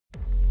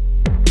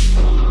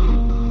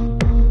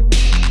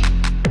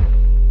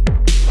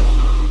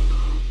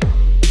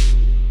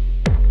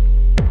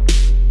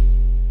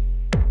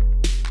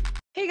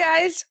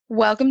guys,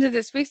 welcome to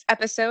this week's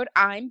episode.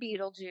 I'm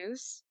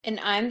Beetlejuice, And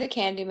I'm the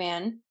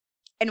Candyman.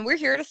 and we're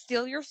here to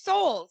steal your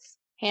souls.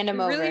 Hand them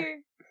We over.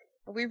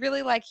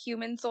 really like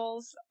human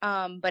souls,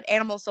 but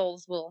animal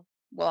souls will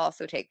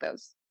also take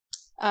those.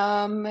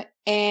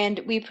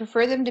 And we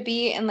prefer them to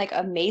be in like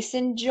a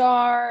mason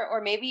jar, or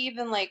maybe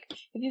even like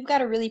if you've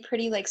got a really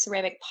pretty like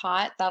ceramic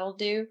pot, that'll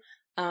do.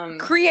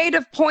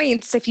 Creative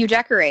points if you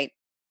decorate.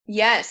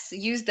 Yes,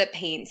 use the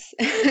paints.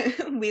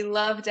 We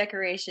love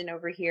decoration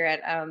over here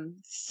at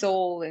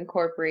Soul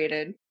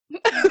Incorporated.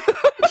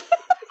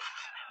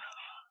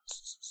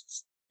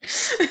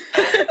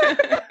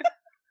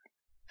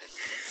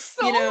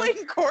 Soul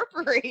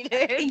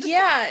Incorporated.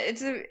 Yeah,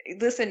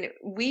 listen,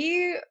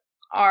 we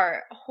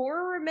are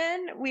horror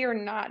men. We are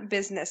not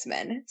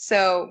businessmen.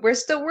 So we're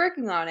still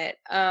working on it.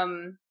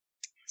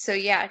 So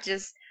yeah,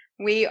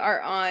 we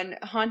are on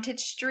Haunted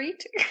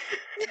Street.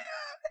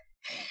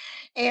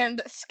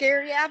 And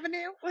Scary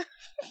Avenue.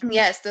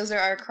 Yes, those are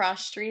our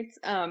cross streets.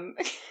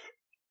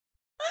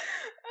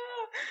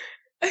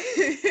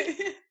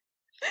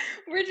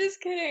 We're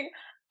just kidding.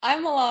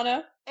 I'm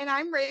Alana. And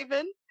I'm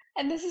Raven.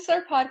 And this is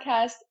our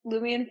podcast,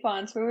 Lumion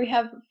Fonts, where we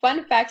have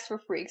fun facts for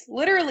freaks,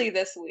 literally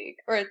this week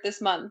or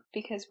this month,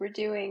 because we're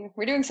doing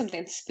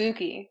something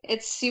spooky.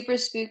 It's super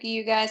spooky,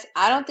 you guys.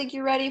 I don't think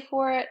you're ready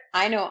for it.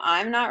 I know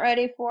I'm not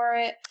ready for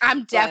it.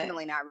 I'm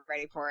definitely not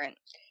ready for it.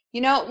 You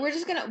know, we're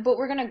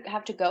gonna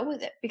have to go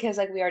with it because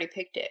like we already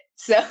picked it.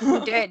 So we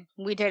did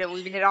it.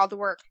 We did all the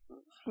work.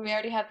 We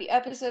already have the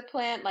episode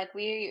planned. Like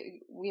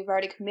we've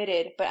already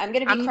committed. But I'm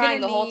gonna be crying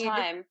the whole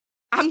time.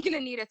 I'm gonna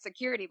need a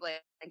security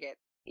blanket.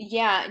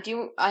 Yeah,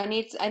 I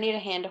need a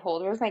hand to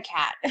hold. Where's my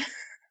cat?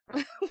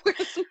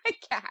 Where's my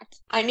cat?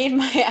 I need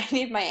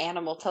my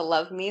animal to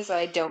love me so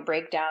I don't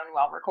break down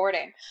while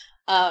recording.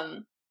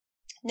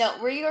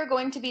 No, we are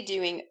going to be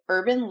doing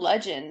urban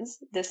legends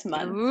this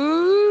month.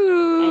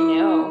 Ooh. I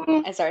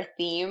know, as our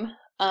theme.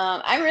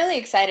 I'm really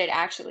excited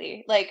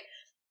actually. Like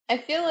I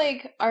feel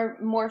like our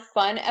more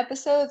fun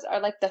episodes are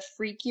like the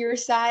freakier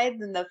side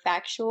than the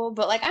factual,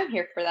 but like I'm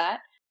here for that.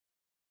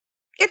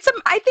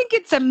 I think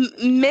it's a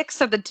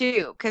mix of the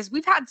two because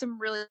we've had some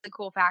really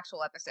cool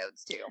factual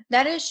episodes too.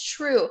 That is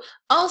true.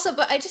 Also,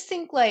 but I just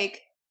think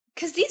like,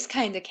 because these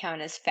kind of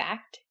count as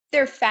fact.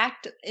 They're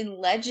fact in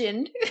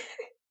legend.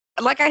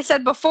 Like I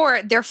said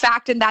before, they're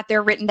fact in that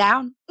they're written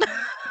down.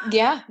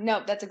 Yeah,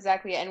 no, that's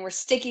exactly it, and we're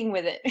sticking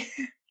with it.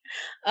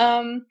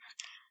 I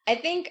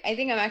think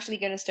I'm actually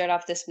going to start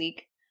off this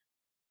week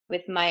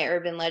with my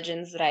urban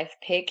legends that I've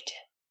picked.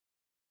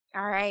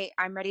 All right,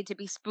 I'm ready to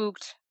be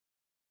spooked.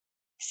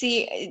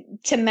 See,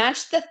 to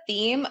match the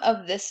theme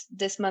of this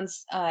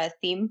month's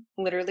theme,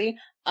 literally,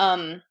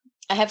 I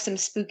have some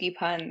spooky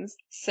puns,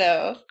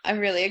 so I'm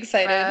really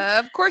excited.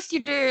 Of course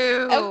you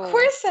do. Of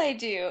course I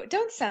do.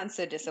 Don't sound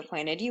so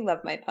disappointed. You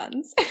love my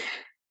puns.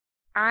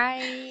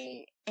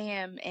 I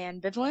am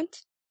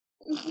ambivalent.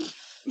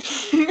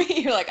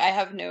 You're like, I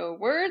have no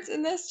words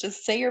in this.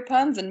 Just say your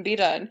puns and be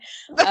done.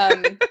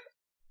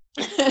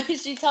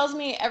 She tells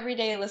me every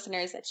day,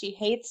 listeners, that she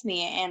hates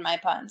me and my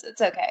puns. It's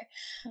okay.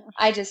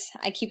 I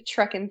keep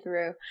trucking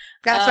through.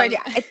 That's right.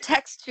 I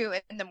text you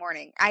in the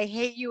morning. I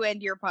hate you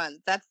and your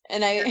puns. That's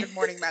your good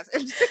morning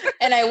message.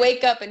 And I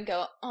wake up and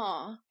go,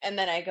 "Aw," and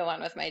then I go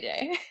on with my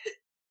day.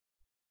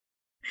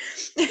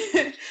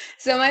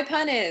 So my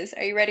pun is,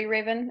 are you ready,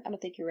 Raven? I don't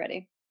think you're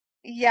ready.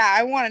 Yeah,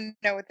 I want to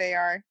know what they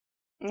are.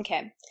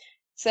 Okay.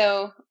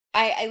 So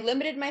I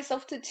limited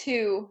myself to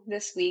 2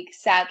 this week,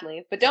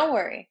 sadly, but don't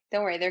worry,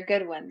 they're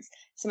good ones.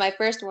 So my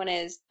first one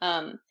is,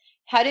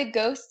 how did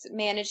ghosts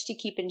manage to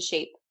keep in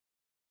shape?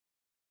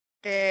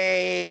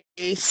 They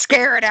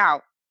scare it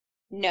out.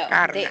 No,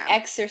 they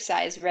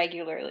exercise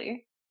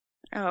regularly.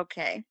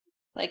 Okay.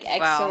 Like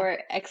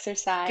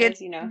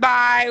exercise, you know.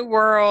 Goodbye,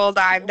 world,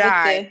 I've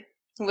died.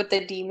 With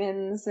the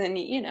demons and,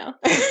 you know,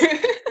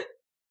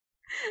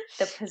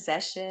 the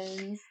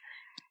possessions.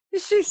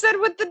 She said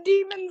with the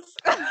demons.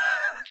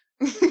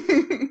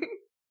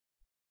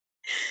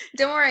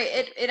 Don't worry,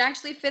 it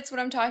actually fits what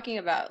I'm talking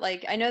about.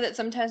 Like, I know that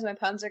sometimes my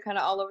puns are kind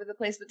of all over the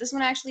place, but this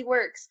one actually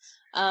works.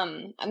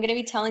 I'm going to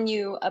be telling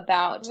you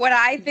about... What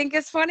I think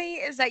is funny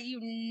is that you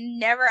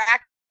never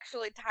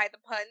actually tie the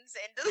puns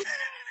into...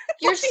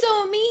 You're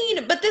so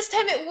mean, but this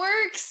time it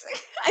works.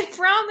 I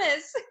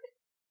promise.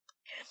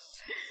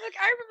 Look,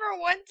 I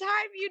remember one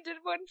time you did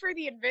one for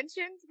the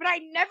inventions, but I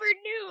never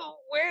knew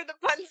where the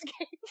puns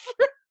came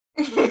from.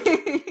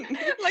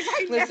 Like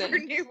I never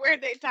knew where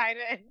they tied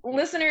in.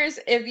 Listeners,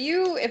 if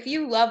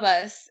you love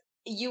us,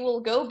 you will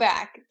go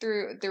back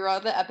through all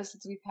the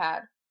episodes we've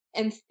had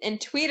and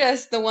tweet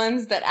us the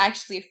ones that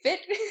actually fit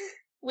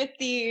with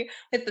the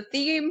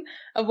theme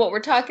of what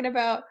we're talking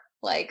about.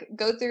 Like,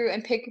 go through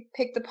and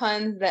pick the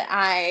puns that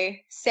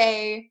I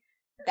say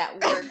that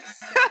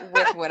works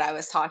with what I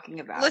was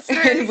talking about.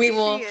 Listeners,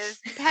 she is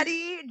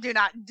petty. Do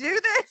not do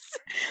this.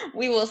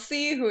 We will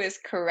see who is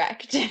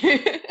correct.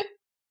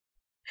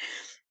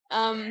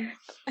 I'm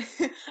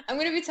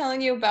going to be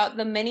telling you about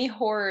the many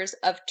horrors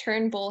of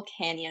Turnbull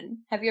Canyon.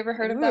 Have you ever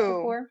heard of that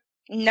before?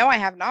 No, I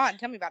have not.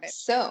 Tell me about it.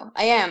 So,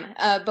 I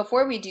am.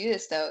 Before we do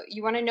this, though,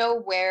 you want to know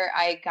where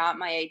I got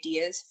my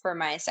ideas for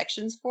my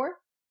sections or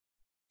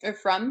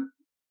from,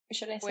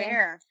 should I say?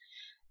 Where?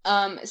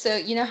 So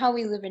you know how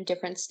we live in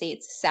different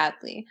states,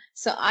 sadly.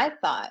 So I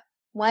thought,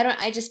 why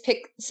don't I just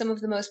pick some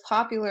of the most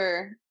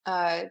popular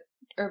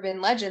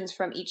urban legends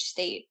from each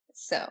state?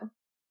 So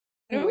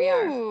here we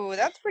are. Ooh,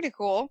 that's pretty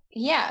cool.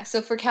 Yeah,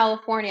 so for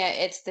California,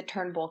 it's the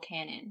Turnbull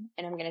Canyon,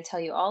 and I'm going to tell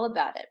you all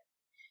about it.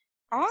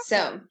 So,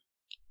 Awesome.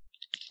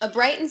 a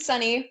bright and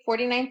sunny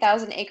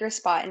 49,000-acre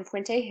spot in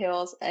Puente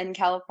Hills in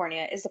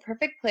California is the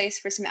perfect place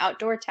for some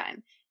outdoor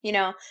time. You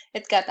know,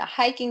 it's got the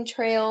hiking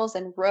trails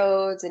and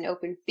roads and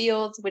open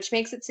fields, which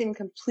makes it seem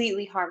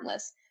completely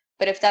harmless.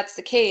 But if that's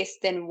the case,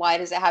 then why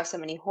does it have so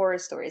many horror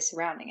stories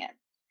surrounding it?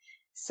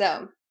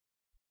 So,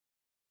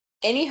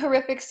 any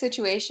horrific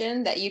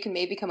situation that you can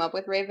maybe come up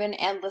with, Raven,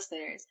 and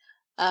listeners,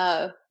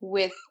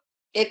 with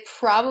it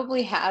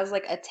probably has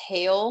like a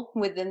tale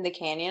within the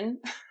canyon.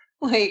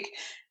 Like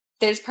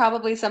there's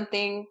probably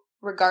something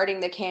regarding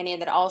the canyon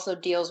that also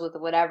deals with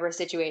whatever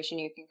situation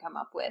you can come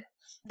up with.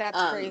 That's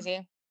Um,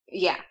 crazy.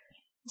 yeah.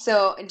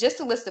 So just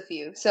to list a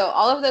few. So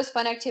all of those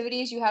fun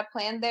activities you had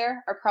planned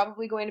there are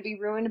probably going to be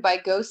ruined by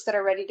ghosts that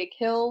are ready to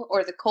kill,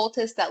 or the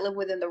cultists that live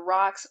within the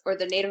rocks, or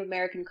the Native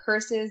American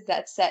curses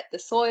that set the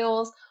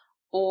soils,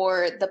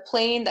 or the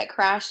plane that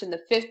crashed in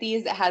the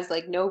 50s that has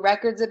like no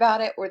records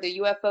about it, or the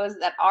UFOs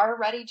that are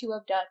ready to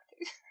abduct.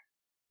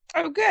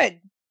 Oh,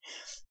 good.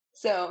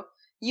 So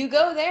you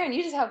go there and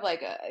you just have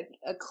like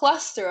a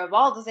cluster of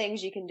all the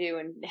things you can do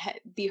and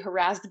be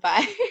harassed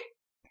by.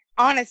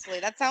 Honestly,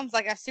 that sounds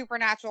like a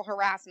supernatural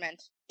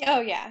harassment.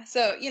 Oh yeah.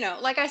 So, you know,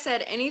 like I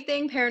said,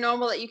 anything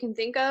paranormal that you can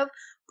think of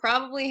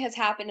probably has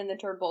happened in the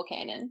Turnbull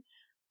Canyon.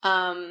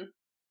 Um,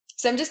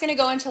 so I'm just gonna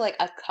go into like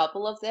a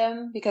couple of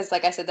them because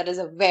like I said, that is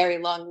a very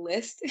long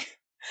list.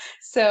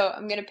 So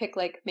I'm gonna pick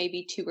like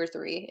maybe two or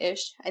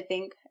three-ish, I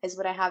think, is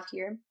what I have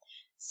here.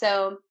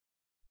 So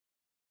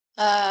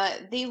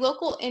the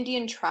local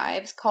Indian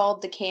tribes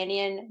called the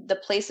canyon the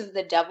place of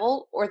the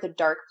devil or the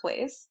dark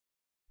place.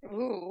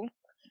 Ooh.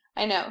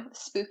 I know,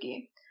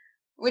 spooky.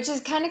 Which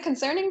is kind of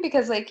concerning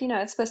because, like, you know,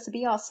 it's supposed to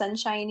be all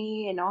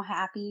sunshiny and all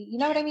happy. You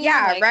know what I mean?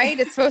 Yeah, Like, right?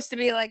 It's supposed to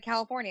be like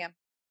California.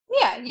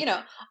 yeah, you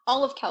know,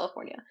 all of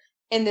California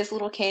in this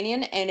little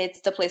canyon, and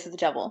it's the place of the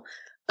devil.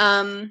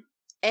 Um,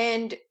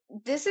 and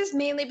this is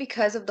mainly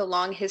because of the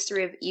long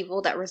history of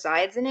evil that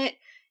resides in it.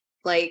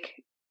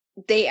 Like,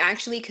 they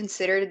actually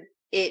considered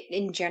it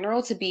in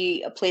general to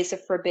be a place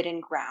of forbidden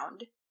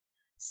ground.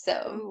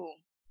 So, Ooh.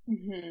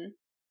 mhm.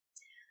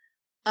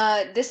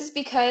 This is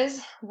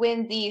because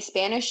when the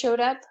Spanish showed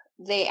up,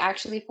 they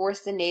actually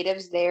forced the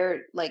natives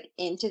there, like,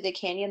 into the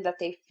canyon that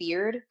they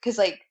feared, because,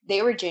 like,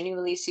 they were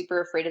genuinely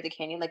super afraid of the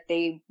canyon. Like,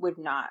 they would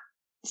not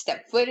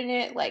step foot in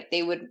it. Like,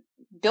 they would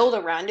build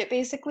around it,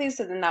 basically,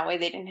 so then that way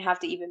they didn't have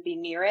to even be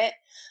near it.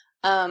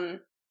 Um,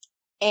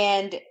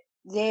 and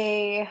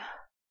they,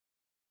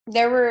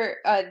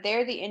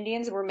 there the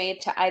Indians were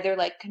made to either,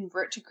 like,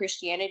 convert to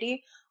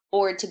Christianity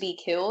or to be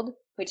killed,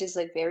 which is,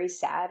 like, very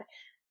sad,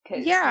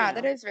 because, you Yeah,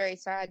 that know, is very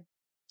sad.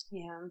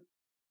 yeah.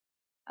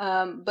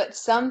 But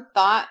some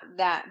thought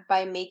that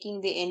by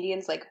making the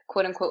Indians like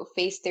quote unquote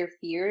face their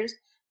fears,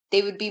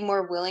 they would be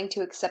more willing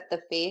to accept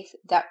the faith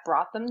that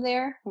brought them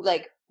there,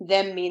 like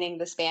them meaning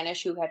the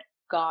Spanish who had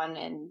gone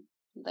and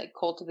like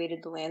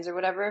cultivated the lands or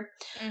whatever.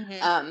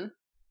 Mm-hmm. Um,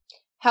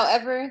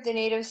 However, the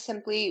natives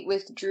simply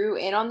withdrew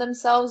in on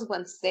themselves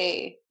once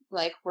they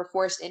like were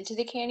forced into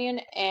the canyon,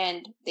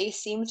 and they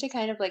seemed to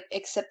kind of like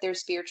accept their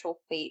spiritual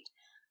fate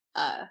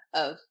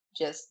of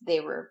just they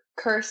were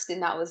cursed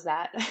and that was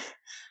that.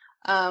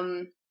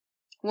 um,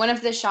 One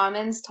of the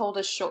shamans told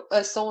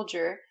a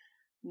soldier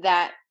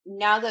that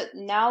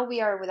now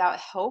we are without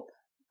hope.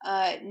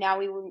 Now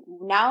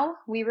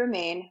we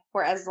remain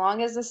for as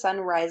long as the sun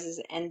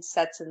rises and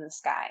sets in the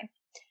sky.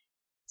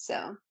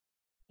 So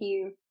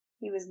he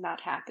he was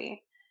not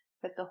happy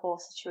with the whole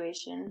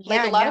situation.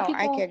 Like Yeah, no,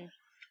 I can.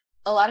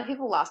 a lot of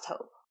people lost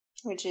hope,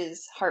 which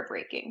is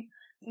heartbreaking.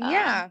 Um,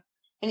 Yeah,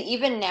 and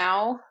even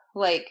now,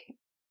 like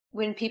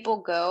when people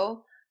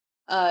go,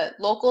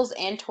 locals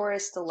and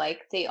tourists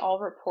alike, they all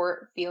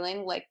report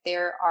feeling like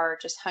there are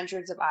just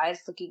hundreds of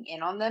eyes looking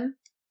in on them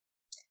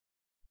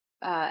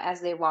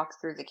as they walk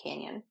through the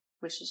canyon,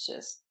 which is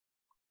just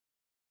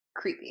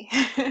creepy.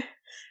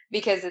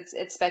 Because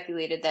it's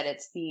speculated that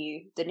it's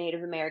the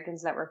Native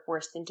Americans that were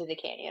forced into the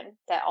canyon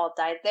that all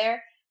died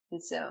there,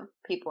 and so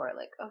people are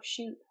like, "Oh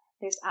shoot,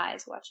 there's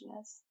eyes watching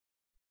us."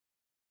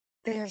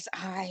 there's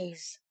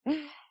eyes.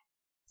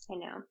 I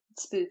know,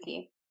 it's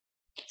spooky.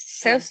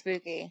 So Yeah.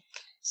 spooky.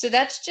 So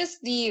that's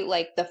just the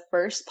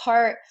first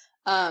part.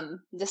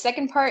 The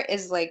second part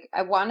is like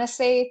I want to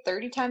say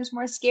 30 times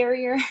more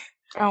scarier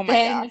Oh my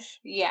than gosh.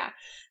 yeah.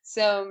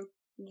 So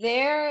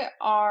there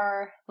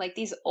are like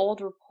these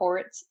old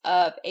reports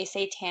of a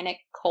satanic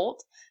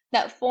cult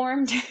that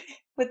formed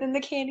within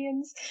the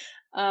canyons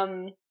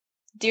um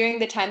during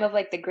the time of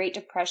like the Great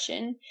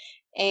Depression,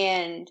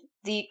 and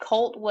the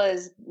cult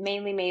was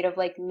mainly made of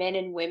like men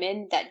and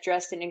women that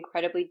dressed in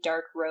incredibly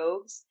dark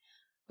robes,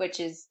 which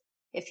is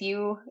if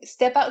you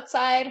step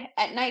outside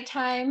at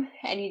nighttime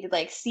and you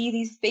like see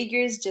these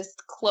figures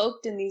just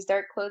cloaked in these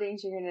dark clothing,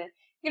 you're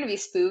gonna be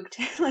spooked.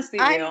 Let's be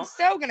I'm real.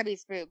 so gonna be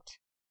spooked.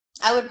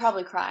 I would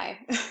probably cry.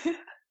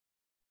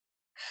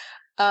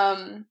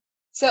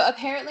 So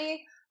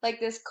apparently, like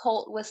this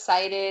cult was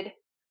sighted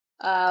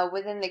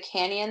within the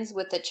canyons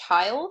with a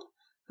child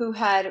who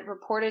had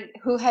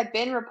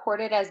been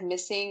reported as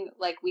missing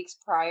like weeks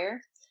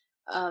prior.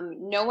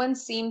 No one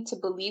seemed to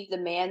believe the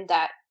man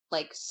that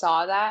like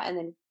saw that and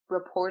then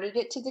reported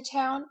it to the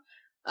town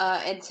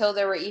until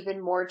there were even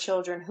more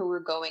children who were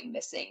going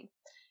missing.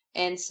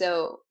 And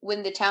so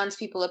when the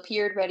townspeople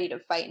appeared ready to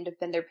fight and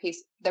defend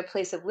their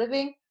place of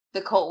living,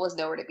 the cult was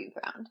nowhere to be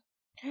found.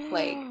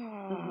 Like,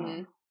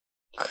 mhm.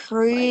 Like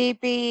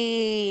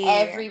Creepy.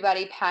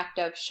 everybody packed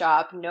up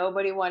shop.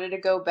 Nobody wanted to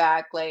go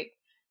back.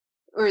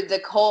 Or the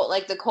cult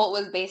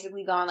was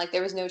basically gone. Like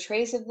there was no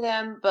trace of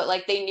them, but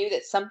like they knew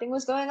that something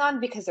was going on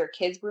because their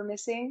kids were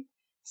missing.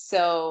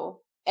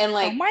 So, and Oh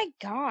like my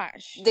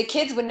gosh. the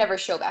kids would never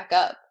show back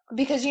up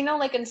because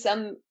like in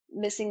some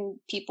missing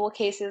people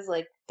cases,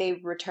 like they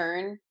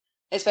return,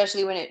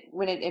 especially when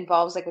it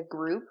involves like a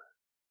group,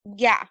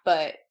 Yeah.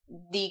 but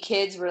the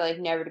kids were like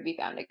never to be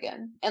found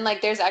again. And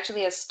like there's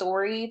actually a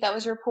story that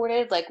was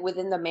reported like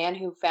within the man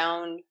who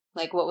found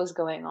like what was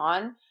going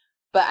on,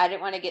 but I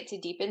didn't want to get too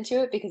deep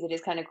into it because it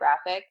is kind of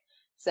graphic.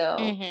 So,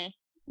 Mhm.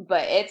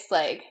 but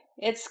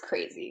it's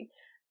crazy.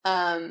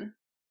 Um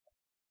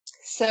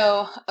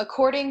so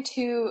according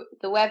to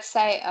the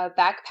website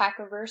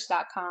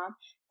backpackaverse.com,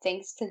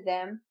 thanks to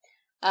them,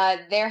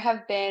 there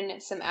have been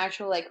some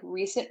actual like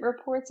recent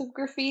reports of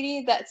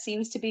graffiti that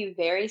seems to be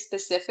very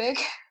specific.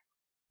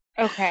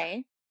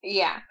 Okay.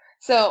 Yeah.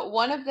 So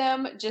one of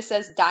them just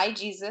says "Die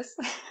Jesus,"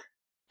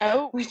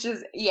 Oh. which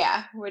is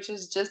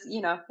just,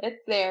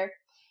 it's there.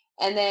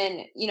 And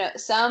then,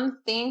 some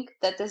think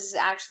that this is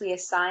actually a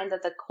sign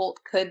that the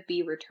cult could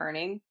be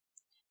returning,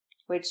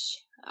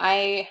 which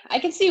I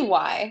can see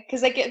why.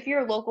 Because like if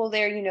you're local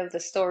there, you know the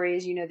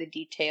stories, you know the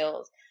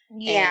details,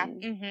 Yeah.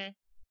 and Mhm.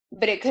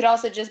 but it could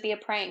also just be a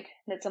prank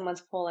that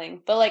someone's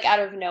pulling. But like out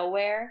of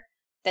nowhere,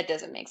 that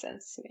doesn't make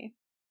sense to me.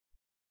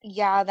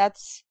 Yeah,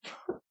 that's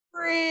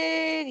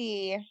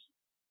pretty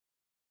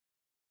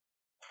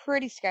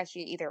pretty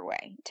sketchy either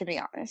way, to be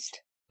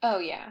honest. Oh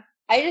yeah.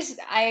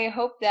 I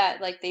hope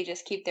that like they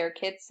just keep their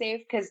kids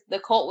safe because the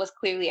cult was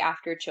clearly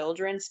after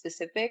children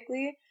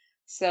specifically.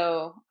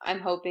 So I'm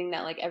hoping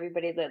that like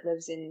everybody that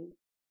lives in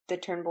the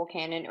Turnbull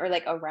Canyon or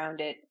like around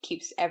it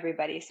keeps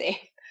everybody safe.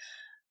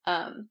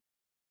 Um,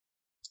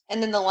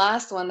 and then the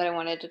last one that I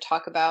wanted to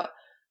talk about,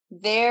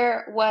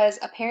 there was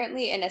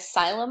apparently an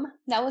asylum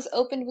that was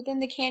opened within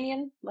the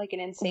canyon, like an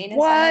insane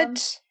asylum.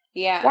 What?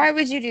 Yeah. Why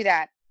would you do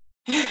that?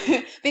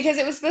 Because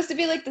it was supposed to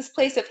be like this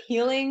place of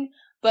healing,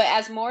 but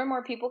as more and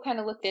more people kind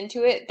of looked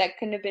into it, that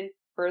couldn't have been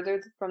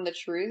further from the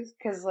truth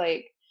because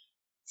like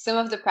some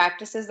of the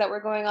practices that were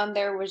going on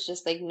there was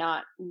just like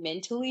not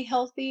mentally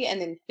healthy, and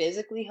then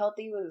physically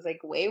healthy was like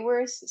way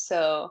worse.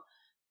 So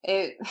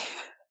it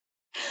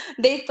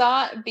they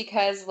thought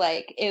because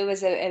like it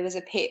was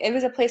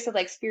a place of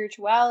like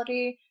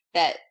spirituality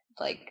that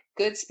like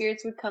good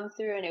spirits would come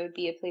through and it would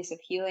be a place of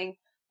healing,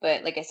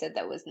 but like I said,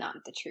 that was not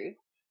the truth.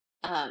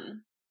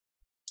 um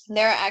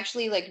there are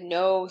actually like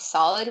no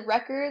solid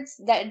records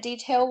that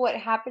detail what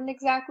happened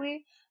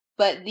exactly,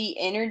 but the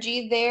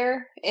energy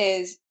there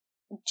is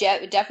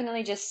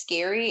definitely just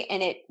scary,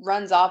 and it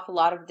runs off a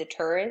lot of the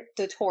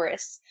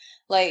tourists.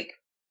 Like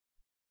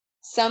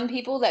some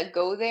people that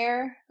go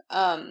there,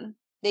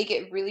 they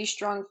get really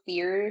strong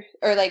fear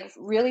or like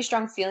really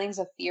strong feelings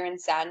of fear and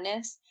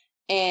sadness,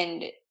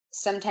 and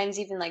sometimes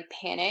even like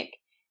panic.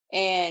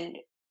 And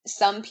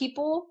some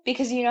people,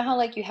 because you know how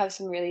like you have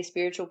some really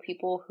spiritual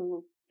people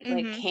who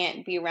like Mhm.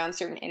 can't be around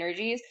certain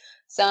energies,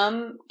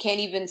 some can't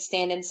even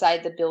stand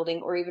inside the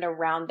building or even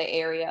around the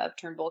area of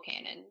Turnbull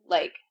Canyon.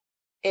 Like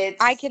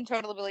I it's can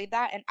totally believe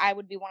that, and I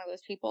would be one of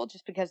those people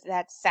just because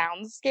that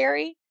sounds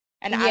scary,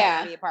 and I don't want to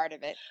yeah. be a part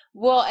of it.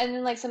 Well, and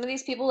then like some of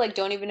these people like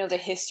don't even know the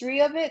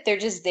history of it. They're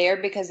just there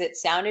because it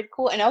sounded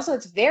cool. And also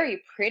it's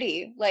very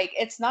pretty. Like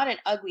it's not an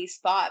ugly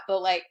spot,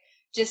 but like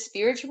just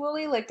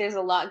spiritually, like there's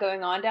a lot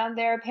going on down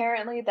there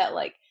apparently that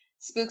like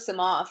spooks them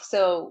off.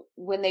 So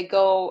when they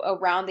go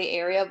around the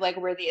area of like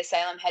where the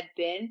asylum had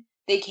been,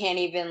 they can't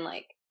even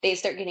like they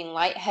start getting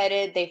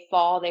lightheaded, they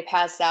fall, they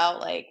pass out,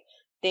 like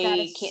That they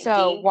is can't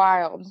so think.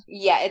 wild.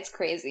 Yeah, it's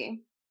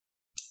crazy.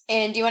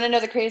 And do you want to know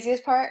the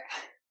craziest part?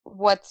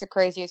 What's the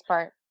craziest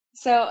part?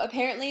 So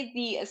apparently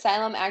the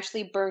asylum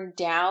actually burned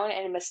down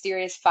in a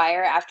mysterious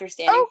fire after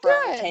standing Oh, for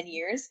over good. 10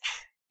 years.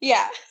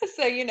 Yeah,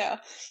 so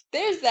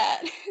there's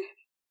that.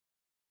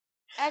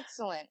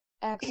 Excellent.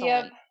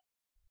 Yep.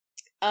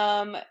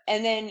 Excellent.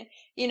 And then,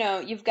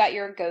 you've got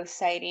your ghost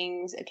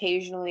sightings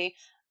occasionally.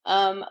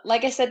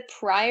 Like I said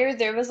prior,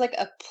 there was like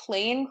a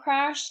plane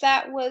crash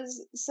that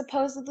was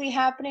supposedly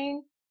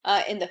happening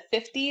in the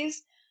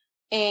 50s.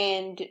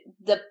 and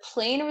the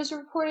plane was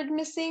reported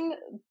missing,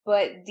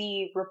 but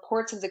the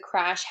reports of the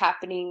crash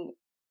happening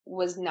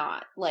was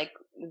not like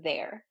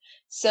there.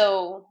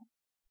 So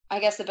I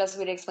guess the best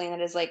way to explain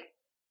that is like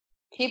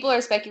people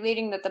are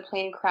speculating that the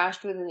plane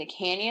crashed within the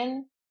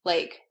canyon,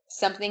 like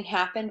something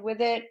happened with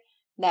it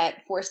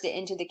that forced it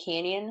into the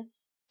canyon,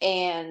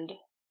 and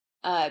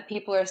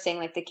people are saying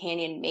like the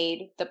canyon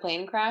made the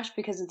plane crash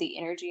because of the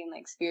energy and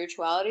like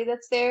spirituality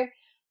that's there.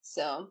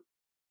 So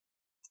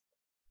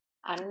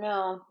I don't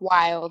know.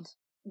 Wild.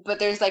 But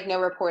there's like no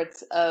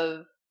reports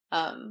of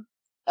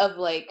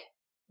like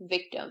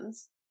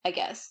victims, I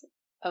guess,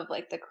 of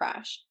like the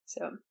crash.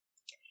 So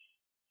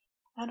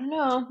I don't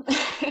know.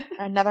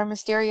 Another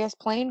mysterious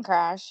plane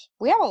crash.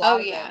 We have a Oh lot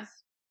of yeah. those.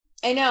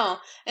 I know.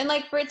 And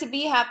like for it to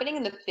be happening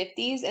in the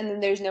 50s and then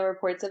there's no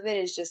reports of it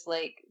is just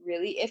like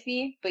really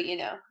iffy, but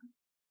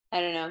I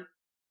don't know.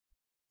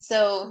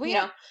 So, We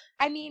have,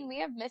 I mean, we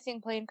have missing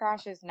plane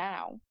crashes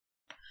now.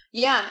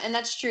 yeah, and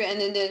that's true.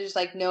 And then there's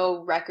like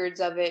no records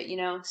of it,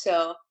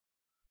 so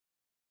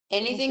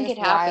anything could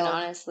happen, wild.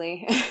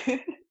 honestly.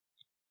 It's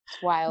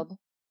wild.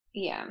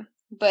 Yeah.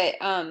 But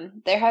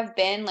there have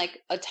been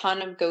like a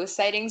ton of ghost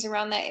sightings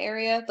around that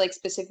area, like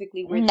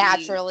specifically where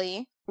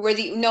Naturally.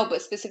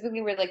 but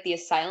specifically where like the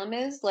asylum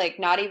is, like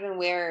not even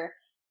where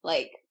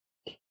like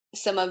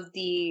some of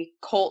the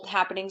cult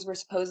happenings were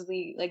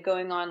supposedly like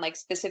going on, like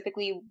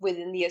specifically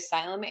within the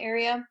asylum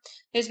area.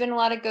 There's been a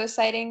lot of ghost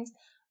sightings.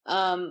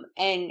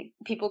 And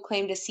people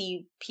claim to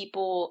see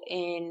people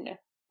in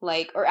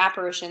like or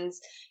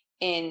apparitions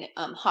in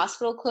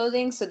hospital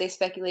clothing, so they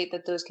speculate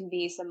that those can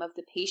be some of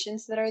the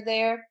patients that are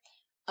there.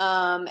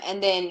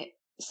 And then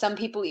some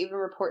people even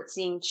report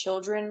seeing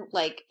children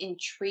like in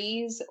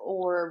trees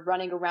or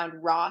running around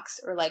rocks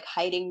or like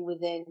hiding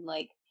within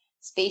like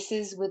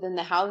spaces within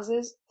the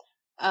houses.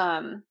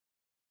 Um,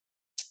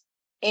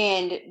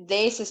 and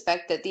they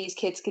suspect that these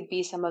kids could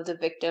be some of the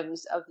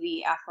victims of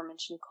the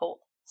aforementioned cult.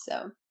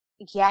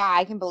 Yeah,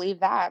 I can believe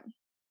that.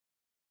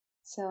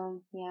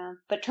 So yeah,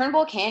 but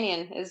Turnbull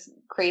Canyon is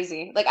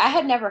crazy. Like I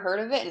had never heard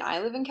of it, and I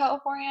live in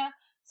California,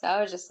 so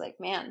I was just like,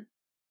 man,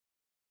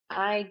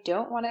 I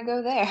don't want to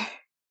go there.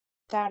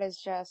 That is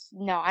just,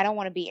 no, I don't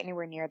want to be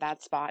anywhere near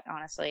that spot,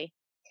 honestly.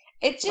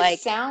 It just Like,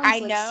 sounds I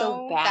like so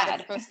know that it's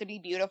bad. supposed to be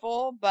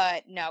beautiful,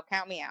 but no,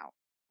 count me out.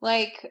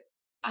 Like,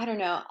 I don't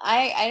know.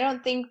 I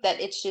don't think that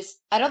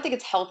I don't think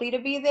it's healthy to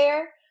be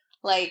there.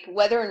 Like,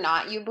 whether or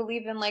not you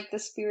believe in like the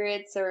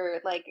spirits or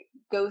like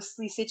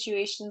ghostly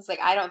situations, like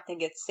I don't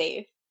think it's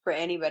safe for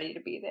anybody to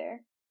be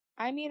there.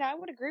 I mean, I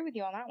would agree with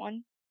you on that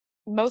one.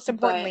 Most But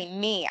importantly,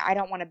 me, I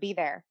don't want to be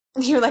there.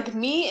 you're like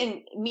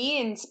me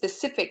in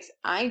specifics,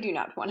 I do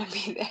not want to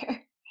be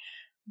there.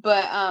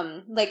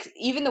 But like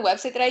even the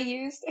website that I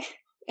used,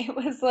 it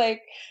was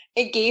like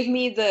it gave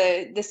me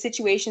the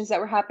situations that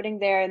were happening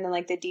there and then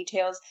like the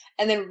details,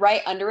 and then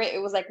right under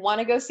it was like, want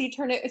to go see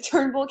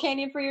Turnbull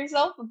Canyon for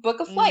yourself,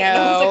 book a flight. And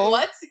I was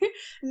like,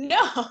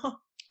 No, what? No,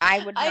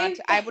 I would not.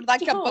 I would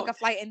like to book don't. a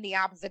flight in the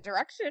opposite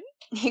direction.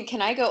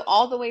 Can I go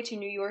all the way to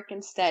New York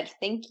instead?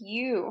 Thank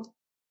you.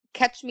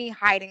 Catch me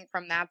hiding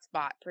from that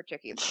spot,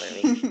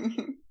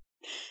 particularly.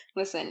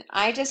 Listen,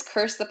 I just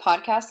cursed the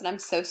podcast and I'm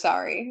so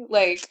sorry.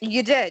 Like,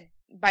 You did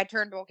by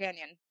Turnbull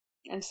Canyon.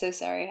 I'm so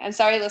sorry. I'm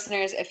sorry,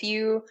 listeners. If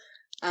you,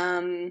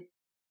 I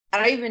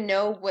don't even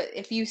know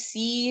if you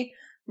see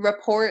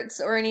reports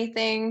or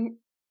anything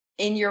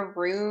in your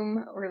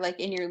room or like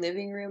in your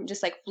living room,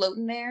 just like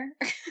floating there.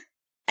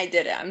 I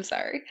did it. I'm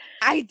sorry.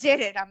 I did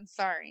it. I'm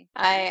sorry.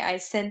 I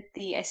sent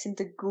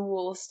the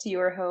ghouls to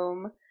your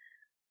home.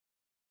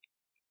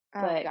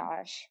 Oh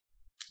gosh.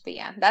 But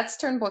yeah, that's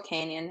Turnbull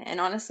Canyon, and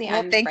honestly, Well,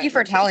 I'm thank you for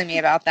frightened. telling me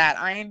about that.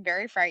 I am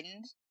very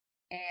frightened,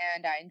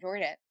 and I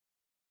enjoyed it.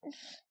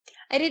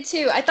 I did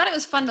too. I thought it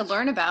was fun to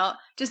learn about,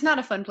 just not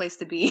a fun place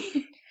to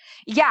be.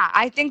 Yeah,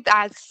 I think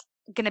that's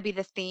going to be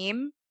the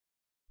theme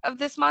of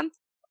this month.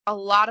 A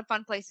lot of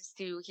fun places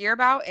to hear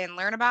about and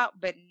learn about,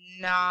 but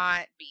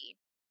not be.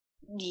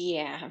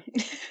 Yeah.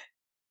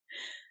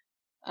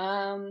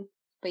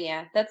 But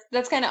yeah,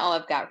 that's kind of all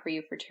I've got for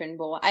you for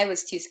Turnbull. I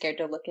was too scared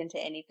to look into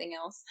anything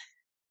else.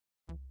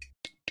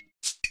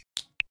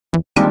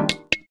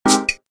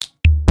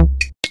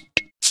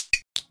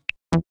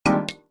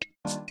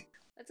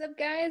 What's up,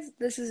 guys?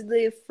 This is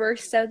the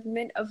first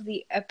segment of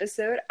the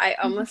episode. I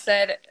almost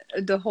said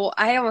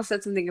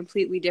something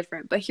completely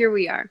different, but here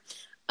we are.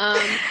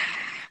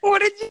 What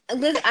did you?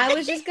 I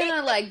was just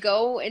gonna like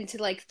go into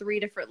like 3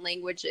 different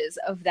languages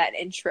of that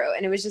intro,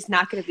 and it was just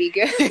not gonna be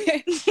good.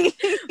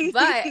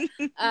 But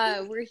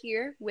we're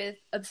here with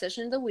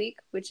Obsession of the Week,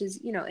 which is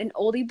an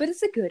oldie, but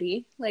it's a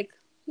goodie. Like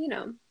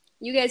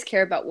you guys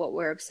care about what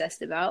we're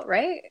obsessed about,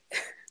 right?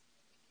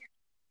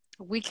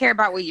 We care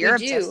about what you're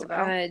obsessed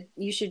about.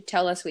 You should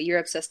tell us what you're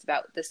obsessed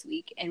about this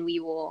week, and we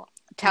will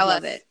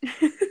love it.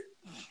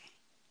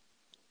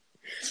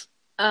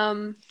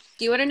 Do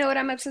you want to know what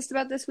I'm obsessed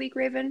about this week,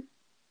 Raven?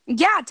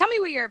 Yeah, tell me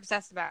what you're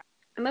obsessed about.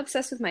 I'm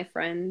obsessed with my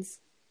friends.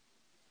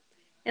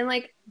 And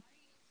like,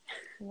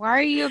 why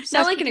are you obsessed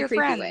not like with in a your creepy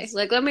friends? way.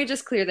 Like, let me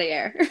just clear the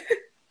air.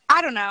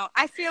 I don't know.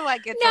 I feel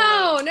like it's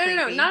No,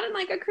 creepy. not in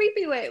like a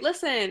creepy way.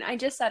 Listen, I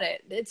just said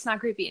it. It's not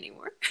creepy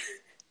anymore.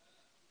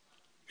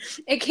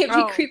 It can't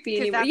be creepy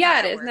anymore.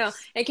 Yeah, it is. No,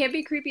 it can't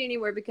be creepy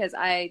anymore because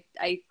I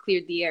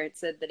cleared the air and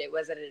said that it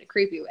wasn't in a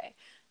creepy way.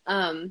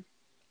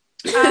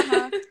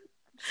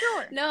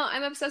 Sure. No,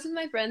 I'm obsessed with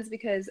my friends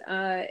because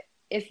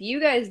if you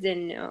guys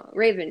didn't know,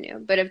 Raven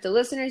knew, but if the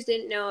listeners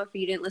didn't know, if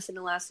you didn't listen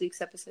to last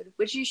week's episode,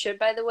 which you should,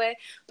 by the way,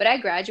 but I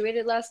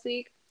graduated last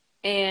week,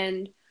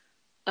 and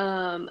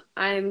I'm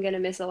gonna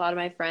miss a lot of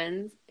my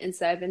friends, and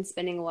so I've been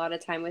spending a lot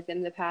of time with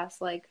them the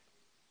past like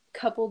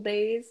couple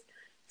days.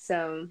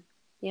 So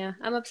yeah,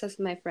 I'm obsessed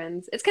with my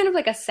friends. It's kind of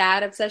like a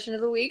sad obsession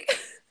of the week,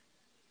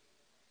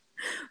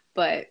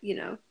 but you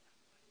know.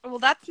 Well,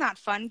 that's not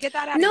fun. Get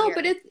that out of here. No,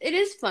 but it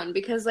is fun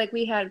because like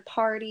we had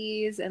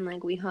parties and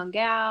like we hung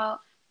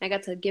out. I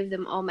got to give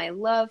them all my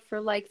love for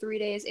like 3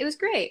 days. It was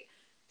great.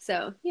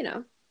 So, you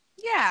know.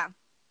 Yeah.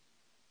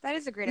 That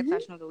is a great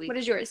obsession of the week. What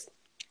is yours?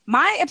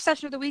 My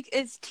obsession of the week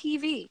is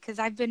TV because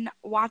I've been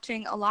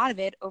watching a lot of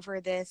it over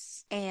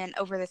this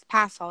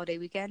past holiday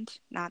weekend.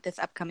 Not this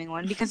upcoming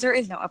one because there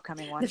is no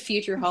upcoming one. The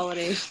future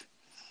holiday.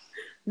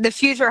 The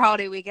future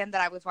holiday weekend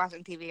that I was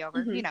watching TV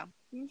over, you know.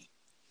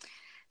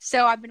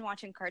 So I've been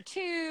watching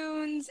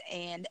cartoons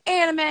and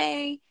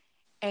anime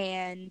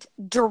and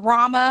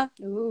drama.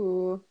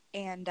 Ooh.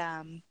 And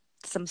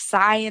some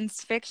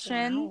science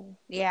fiction. Wow.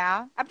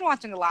 Yeah. I've been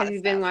watching a lot of stuff. Have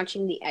you been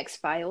watching The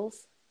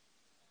X-Files?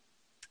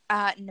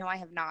 No, I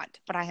have not,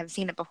 but I have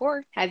seen it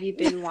before. Have you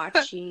been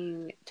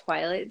watching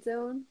Twilight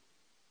Zone?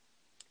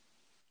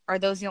 Are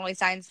those the only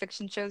science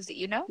fiction shows that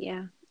you know?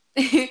 Yeah.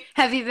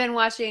 Have you been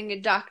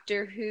watching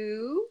Doctor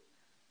Who?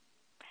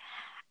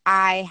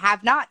 I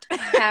have not.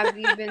 Have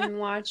you been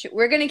watching?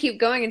 We're gonna keep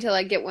going until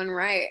I get one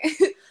right.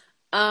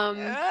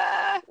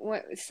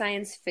 What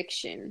science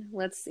fiction?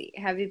 Let's see.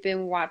 Have you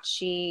been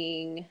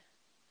watching?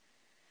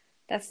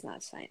 That's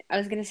not science. I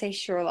was gonna say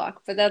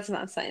Sherlock, but that's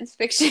not science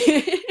fiction.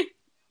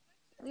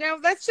 No,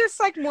 that's just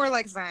like more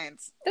like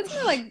science. That's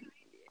more like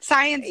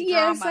science drama.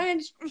 Yeah,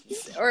 science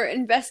or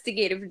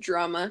investigative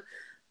drama.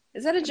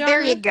 Is that a genre?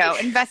 There you go.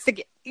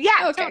 Investigate.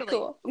 Yeah, okay, totally.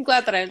 Cool. I'm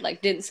glad that I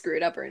like didn't screw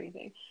it up or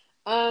anything.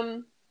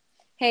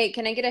 Hey,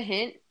 can I get a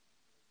hint?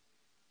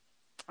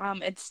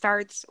 It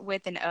starts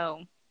with an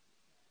O.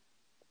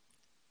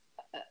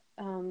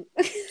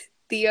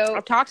 Theo.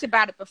 I've talked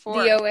about it before.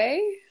 DOA?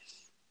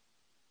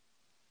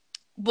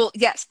 Well,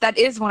 yes, that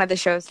is one of the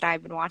shows that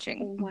I've been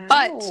watching,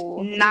 but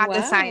not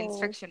the science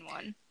fiction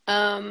one.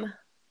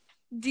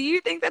 Do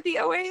you think that the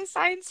OA is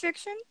science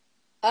fiction?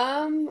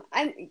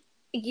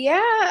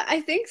 Yeah,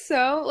 I think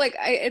so. Like,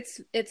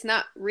 it's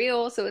not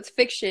real, so it's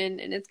fiction,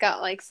 and it's got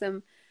like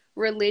some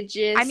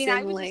religious. I mean,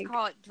 I would like, just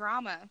call it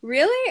drama.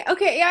 Really?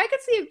 Okay, yeah, I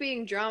could see it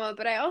being drama,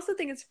 but I also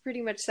think it's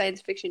pretty much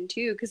science fiction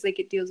too, because like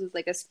it deals with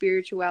like a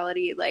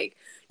spirituality, like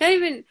not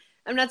even.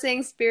 I'm not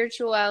saying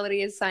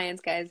spirituality is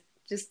science, guys.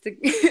 Just to,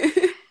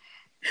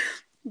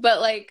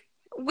 but like.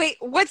 Wait,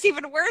 what's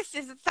even worse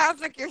is it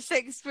sounds like you're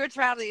saying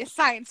spirituality is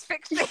science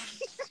fiction.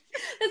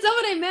 That's not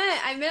what I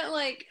meant. I meant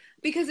like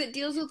because it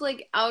deals with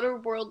like outer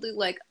worldly,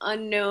 like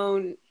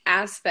unknown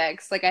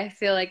aspects. Like I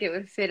feel like it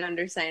would fit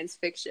under science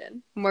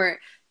fiction more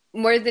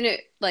than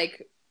it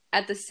like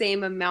at the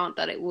same amount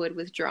that it would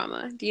with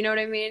drama. Do you know what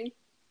I mean?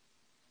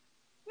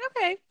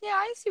 Okay, yeah,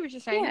 I see what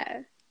you're saying.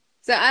 Yeah.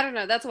 So I don't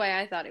know. That's why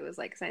I thought it was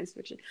like science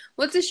fiction.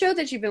 What's a show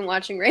that you've been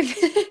watching, Raven?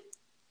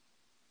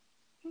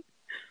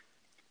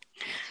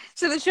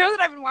 So the show that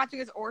I've been watching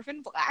is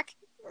Orphan Black.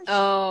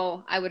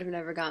 Oh, I would have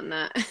never gotten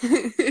that.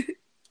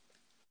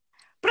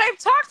 But I've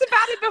talked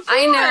about it before.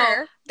 I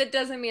know. That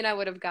doesn't mean I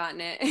would have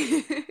gotten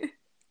it.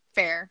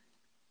 Fair.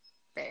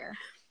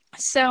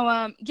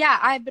 So, yeah,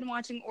 I've been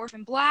watching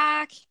Orphan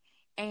Black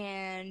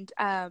and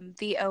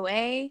The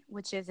OA,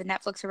 which is a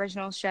Netflix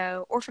original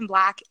show. Orphan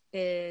Black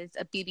is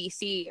a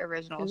BBC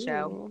original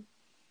show.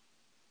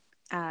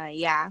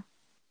 Yeah.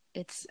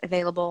 It's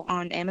available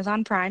on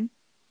Amazon Prime.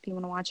 If you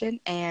want to watch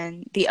it.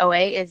 And The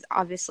OA is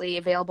obviously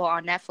available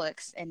on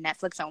Netflix and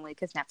Netflix only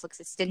because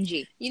Netflix is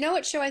stingy. You know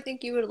what show I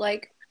think you would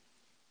like?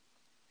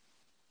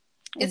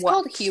 It's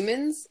called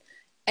Humans,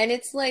 and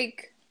it's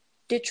like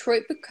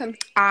Detroit become.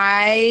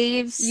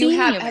 I've seen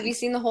Humans. Have you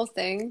seen the whole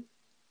thing?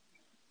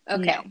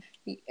 Okay.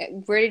 No.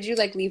 Where did you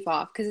like leave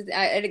off? Because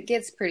it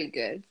gets pretty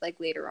good like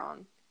later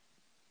on.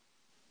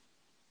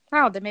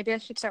 Oh, then maybe I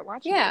should start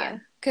watching. Yeah,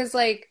 because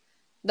like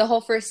the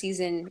whole first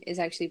season is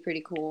actually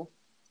pretty cool.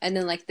 And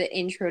then, like, the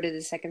intro to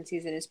the second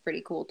season is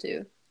pretty cool,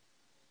 too.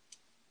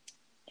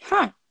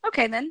 Huh.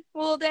 Okay, then.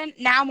 Well, then,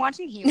 now I'm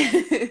watching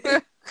Humans.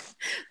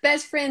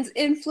 Best friends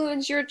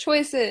influence your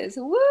choices.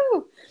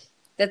 Woo!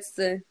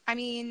 I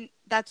mean,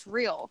 that's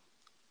real.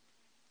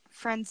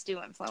 Friends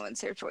do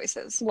influence their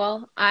choices.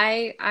 Well,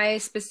 I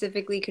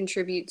specifically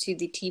contribute to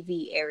the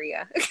TV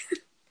area.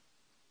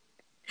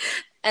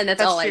 And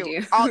that's all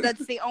true. I do.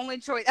 That's the only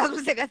choice. I was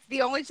going to say, that's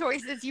the only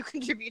choices you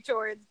contribute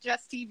towards.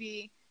 Just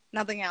TV.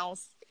 Nothing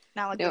else.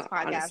 Not like this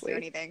podcast honestly. Or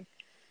anything.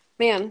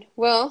 Man,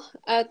 well,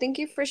 thank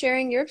you for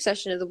sharing your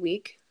obsession of the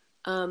week.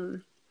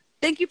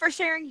 Thank you for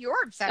sharing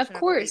your obsession. Of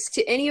course,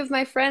 to any of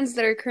my friends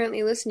that are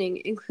currently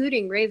listening,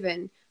 including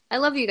Raven, I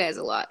love you guys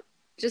a lot.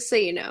 Just so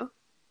you know.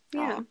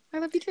 Yeah, I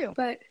love you too.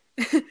 But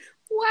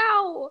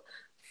wow,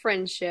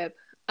 friendship.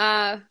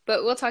 But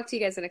we'll talk to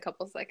you guys in a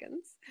couple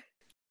seconds.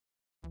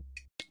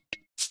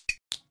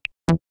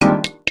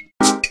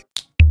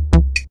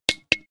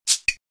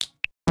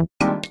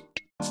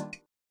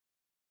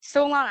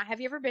 So, Alana, have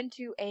you ever been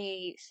to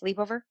a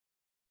sleepover?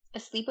 A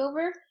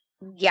sleepover?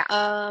 Yeah.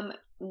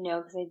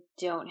 No, because I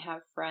don't have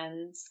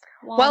friends.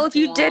 Well, if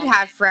you did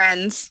have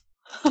friends,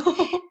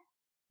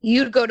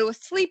 you'd go to a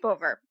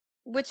sleepover,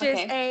 which is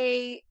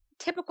a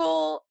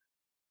typical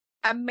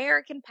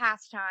American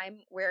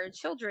pastime where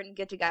children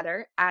get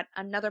together at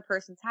another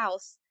person's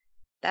house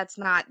that's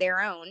not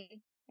their own,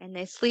 and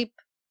they sleep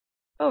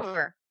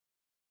over.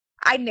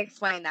 I didn't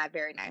explain that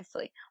very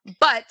nicely,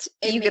 but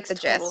you get the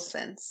gist. It makes total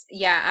sense.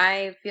 Yeah,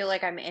 I feel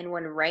like I'm in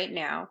one right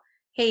now.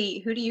 Hey,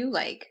 who do you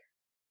like?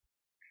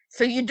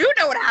 So you do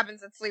know what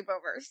happens at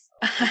sleepovers.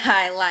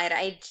 I lied.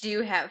 I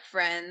do have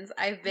friends.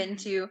 I've been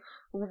to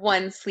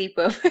one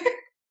sleepover.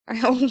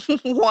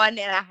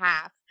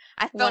 1.5.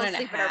 I fell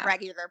asleep at a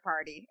regular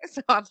party,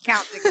 so I'm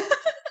counting it.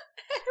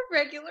 A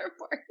regular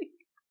party.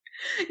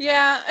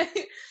 Yeah,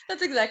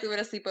 that's exactly what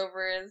a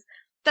sleepover is.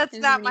 That's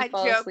not my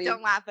joke. Asleep.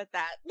 Don't laugh at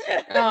that.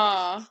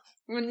 Oh,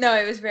 no,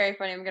 it was very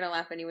funny. I'm going to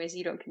laugh anyways.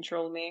 You don't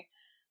control me.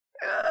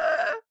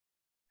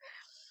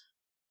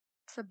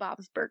 It's a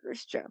Bob's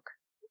Burgers joke.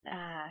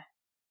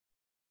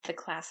 The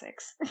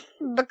classics.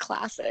 The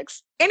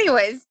classics.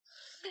 Anyways,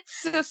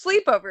 so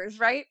sleepovers,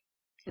 right?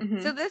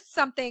 Mm-hmm. So this is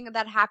something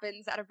that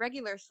happens at a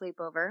regular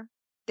sleepover.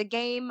 The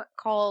game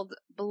called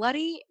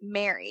Bloody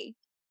Mary.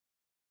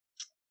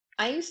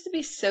 I used to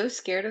be so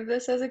scared of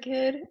this as a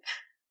kid.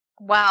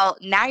 Well,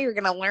 now you're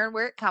going to learn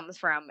where it comes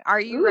from. Are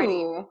you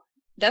ready?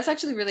 That's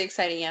actually really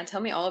exciting. Yeah,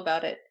 tell me all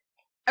about it.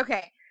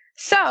 Okay.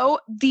 So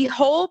the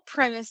whole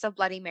premise of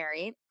Bloody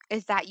Mary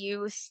is that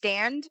you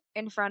stand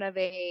in front of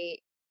a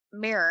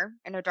mirror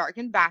in a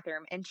darkened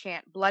bathroom and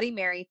chant Bloody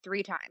Mary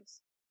 3 times.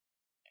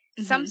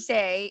 Mm-hmm. Some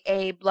say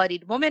a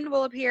bloodied woman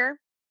will appear,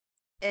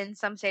 and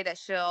some say that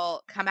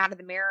she'll come out of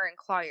the mirror and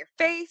claw your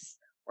face,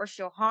 or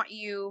she'll haunt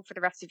you for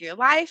the rest of your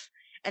life,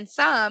 and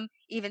some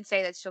even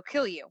say that she'll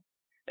kill you.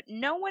 But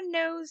no one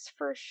knows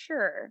for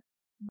sure.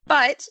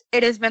 But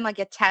it has been like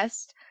a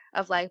test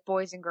of like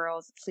boys and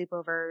girls at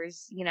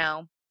sleepovers, you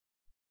know,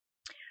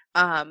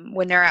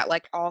 when they're at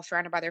like all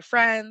surrounded by their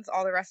friends,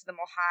 all the rest of them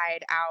will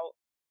hide out,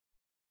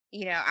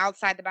 you know,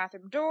 outside the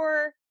bathroom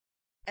door,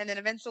 and then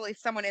eventually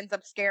someone ends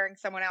up scaring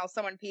someone else,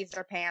 someone pees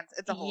their pants.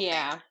 It's a whole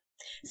thing.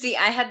 See,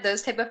 I had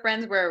those type of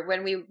friends where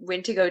when we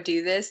went to go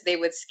do this, they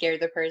would scare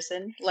the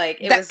person. Like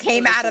it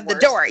came out of the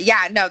door.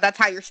 Yeah, no, that's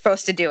how you're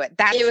supposed to do it.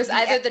 It was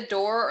either the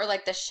door or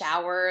like the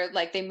shower.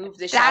 Like they moved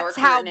the shower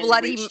curtain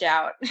and reached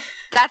out.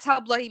 That's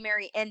how Bloody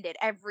Mary ended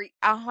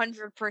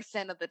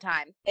 100% of the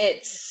time.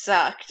 It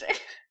sucked.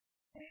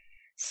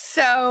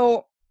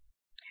 So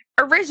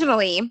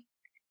originally,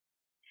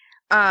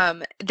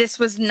 this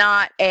was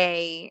not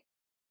a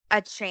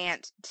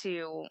chant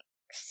to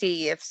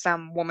see if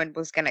some woman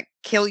was gonna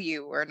kill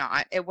you or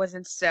not. It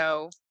wasn't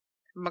so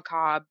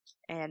macabre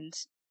and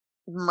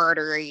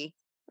murdery.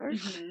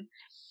 Mm-hmm.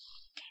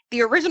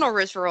 The original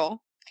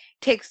ritual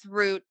takes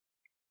root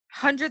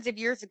hundreds of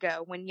years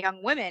ago when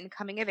young women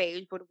coming of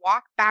age would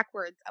walk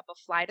backwards up a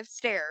flight of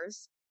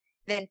stairs,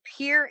 then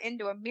peer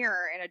into a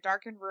mirror in a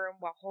darkened room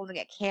while holding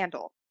a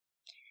candle.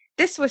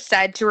 This was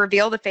said to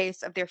reveal the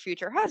face of their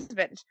future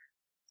husband.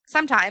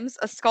 Sometimes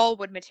a skull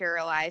would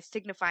materialize,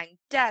 signifying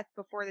death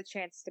before the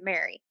chance to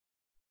marry.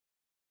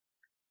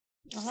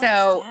 Oh,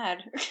 so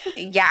sad.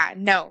 Yeah,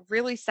 no,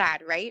 really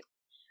sad, right?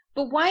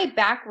 But why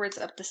backwards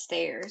up the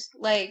stairs?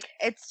 Like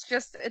it's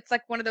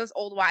like one of those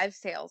old wives'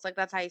 tales. Like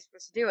that's how you're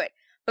supposed to do it.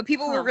 But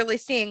people were really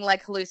seeing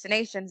like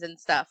hallucinations and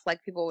stuff.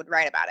 Like people would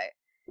write about it.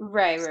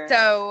 Right.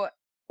 So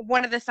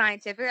one of the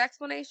scientific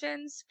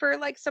explanations for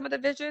like some of the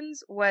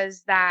visions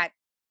was that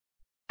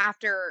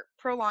after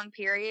prolonged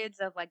periods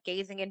of like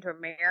gazing into a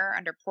mirror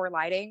under poor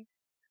lighting,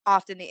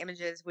 often the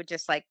images would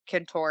just like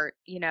contort,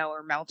 you know,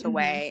 or melt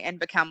away and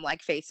become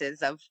like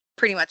faces of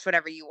pretty much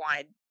whatever you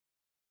wanted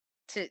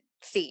to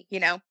see,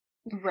 you know?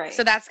 Right.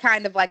 So that's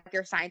kind of like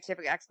your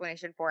scientific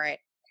explanation for it.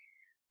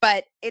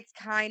 But it's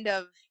kind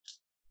of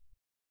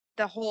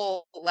the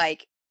whole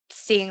like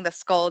seeing the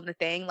skull and the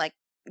thing, like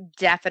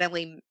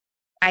definitely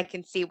I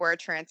can see where it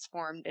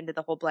transformed into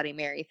the whole Bloody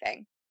Mary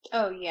thing.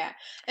 Oh yeah.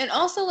 And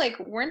also like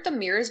weren't the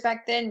mirrors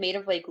back then made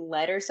of like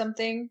lead or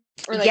something?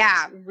 Or like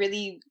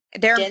really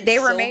they were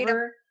silver? made of,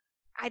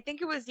 I think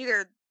it was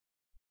either,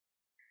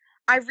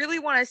 I really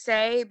want to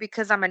say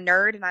because I'm a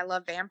nerd and I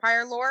love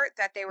vampire lore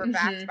that they were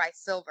backed by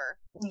silver.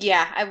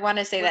 Yeah, I want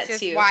to say that too.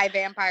 Which is why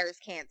vampires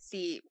can't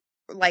see,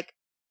 like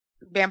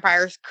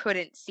vampires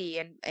couldn't see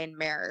in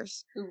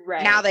mirrors.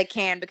 Right. Now they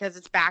can because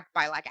it's backed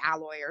by like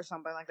alloy or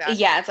something like that.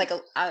 Yeah, it's like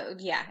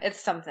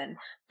it's something.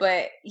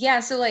 But yeah,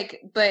 so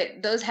like,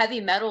 but those heavy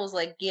metals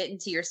like get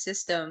into your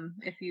system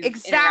if you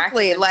interact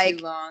with them like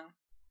too long.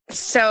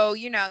 So,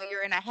 you know,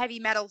 you're in a heavy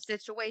metal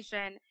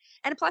situation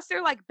And plus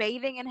they're like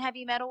bathing in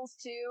heavy metals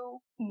too.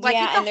 Like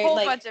Yeah, it's and a they're whole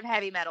like, bunch of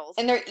heavy metals.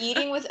 and they're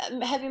eating with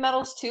heavy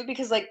metals too,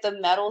 because like the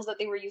metals that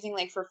they were using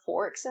like for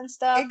forks and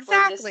stuff were just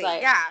Exactly.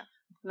 like, Yeah.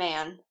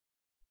 man.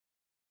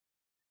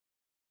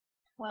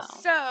 Wow.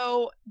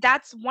 So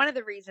that's one of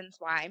the reasons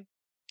why.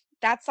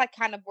 That's like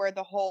kind of where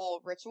the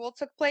whole ritual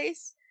took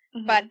place.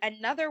 But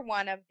another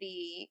one of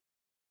the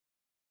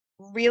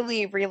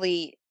really,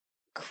 really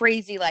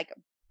crazy like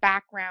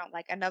background,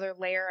 like another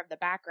layer of the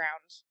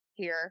background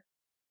here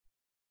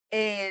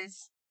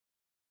is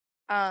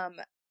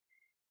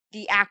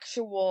the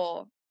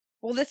actual,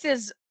 well, this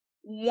is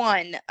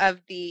one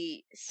of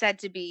the said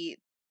to be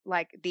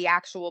like the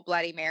actual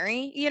Bloody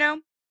Mary, you know,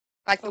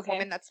 like the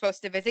woman that's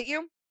supposed to visit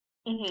you.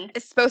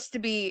 It's supposed to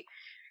be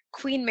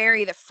Queen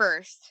Mary the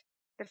first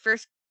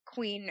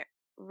queen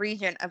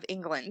regent of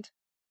England.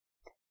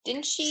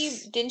 Didn't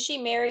she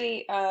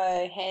marry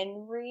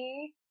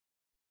Henry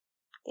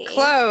the Eighth?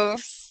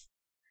 Close.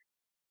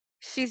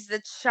 She's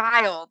the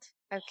child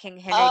of King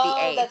Henry Oh,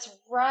 VIII. that's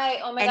right.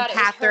 Oh my and God, it was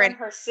her Catherine. and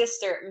her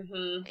sister.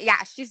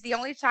 Yeah, she's the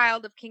only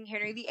child of King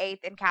Henry VIII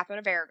and Catherine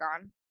of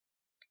Aragon.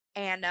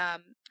 And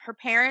her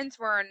parents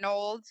were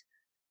annulled.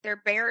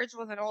 Their marriage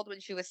was annulled when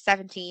she was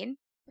 17.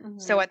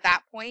 So at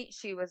that point,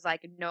 she was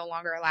like no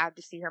longer allowed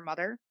to see her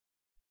mother,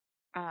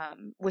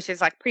 which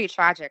is like pretty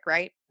tragic,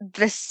 right?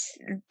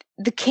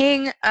 The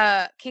King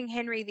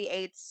Henry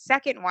VIII's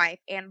second wife,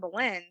 Anne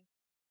Boleyn,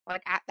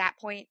 like at that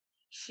point,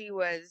 she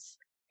was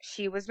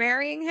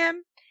marrying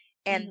him,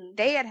 and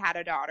they had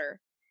a daughter,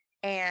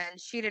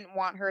 and she didn't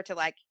want her to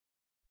like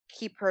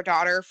keep her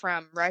daughter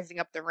from rising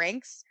up the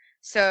ranks,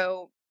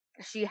 so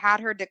she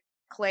had her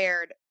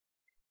declared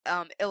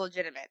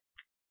illegitimate,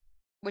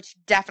 which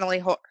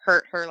definitely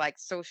hurt her like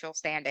social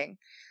standing.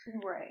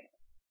 Right.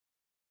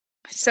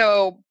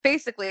 So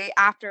basically,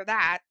 after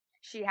that,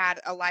 she had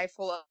a life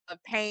full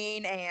of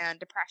pain and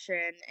depression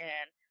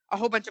and a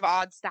whole bunch of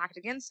odds stacked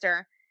against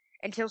her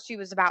until she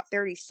was about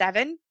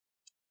 37,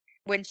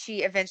 when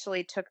she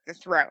eventually took the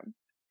throne.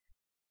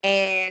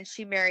 And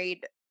she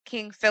married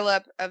King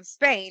Philip of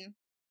Spain,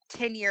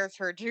 10 years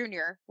her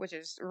junior, which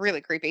is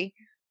really creepy.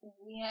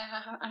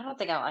 Yeah, I don't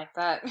think I like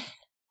that.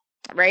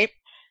 Right?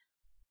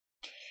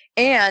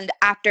 And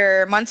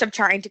after months of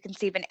trying to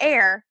conceive an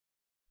heir,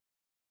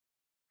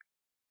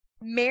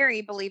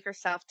 Mary believed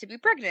herself to be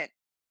pregnant.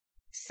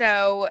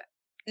 So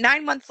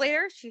 9 months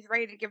later, she's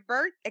ready to give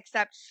birth,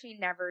 except she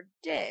never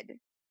did.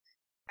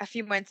 A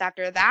few months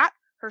after that,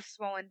 her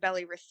swollen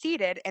belly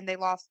receded and they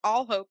lost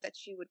all hope that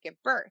she would give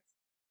birth.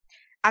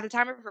 At the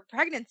time of her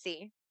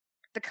pregnancy,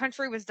 the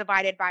country was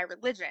divided by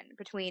religion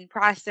between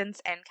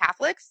Protestants and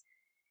Catholics,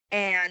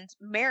 and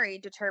Mary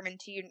determined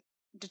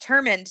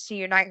to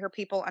unite her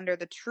people under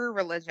the true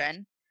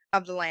religion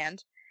of the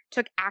land,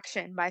 took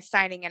action by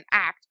signing an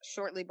act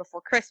shortly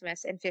before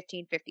Christmas in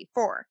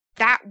 1554.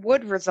 That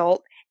would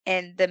result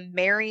in the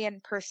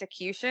Marian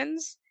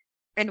persecutions,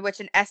 in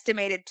which an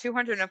estimated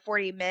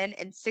 240 men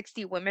and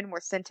 60 women were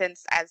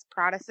sentenced as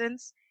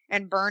Protestants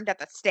and burned at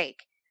the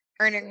stake,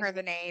 earning her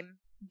the name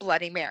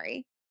Bloody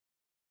Mary.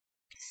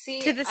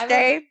 See, to this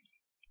day,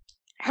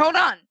 hold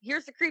on,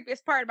 here's the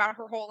creepiest part about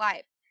her whole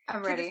life.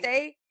 I'm ready. To this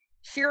day,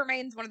 she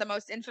remains one of the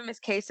most infamous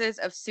cases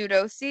of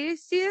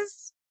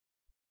pseudocesius.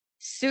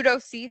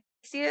 Pseudocesius.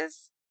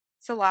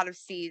 It's a lot of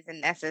C's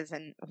and S's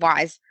and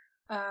Y's.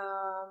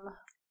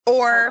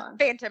 Or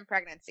phantom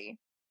pregnancy.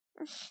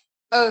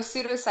 Oh,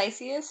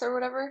 pseudocesius or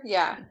whatever?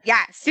 Yeah.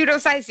 Yeah,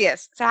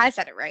 pseudocesius. So I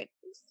said it right.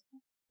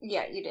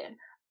 Yeah, you did.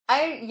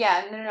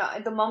 No.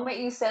 The moment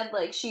you said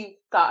like she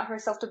thought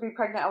herself to be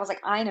pregnant, I was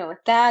like, I know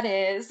what that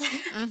is.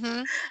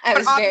 I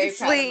was very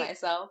proud of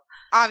myself.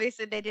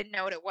 Obviously, they didn't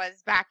know what it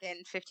was back in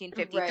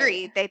 1553.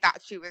 Right. They thought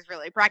she was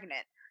really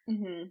pregnant.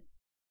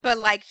 But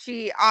like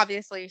she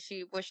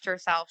wished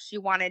herself, she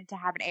wanted to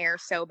have an heir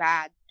so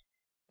bad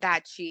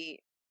that she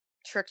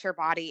tricked her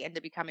body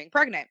into becoming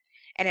pregnant,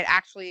 and it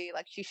actually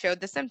like she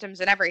showed the symptoms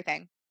and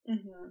everything.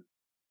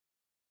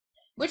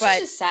 Which is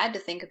just sad to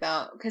think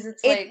about, because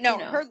it's like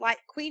her life,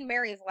 Queen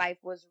Mary's life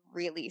was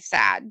really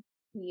sad.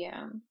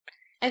 Yeah,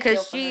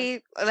 because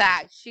she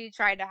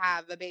tried to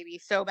have a baby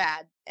so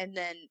bad and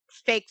then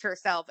faked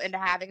herself into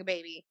having a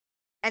baby,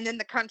 and then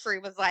the country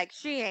was like,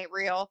 she ain't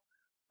real.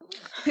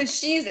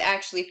 She's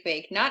actually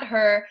fake, not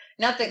her,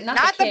 not the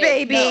kid,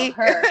 baby, no,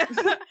 her.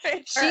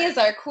 She is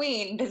our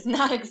queen, does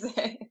not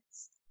exist.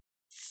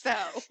 So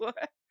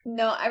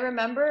no, I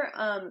remember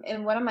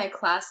in one of my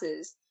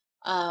classes,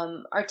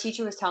 our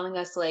teacher was telling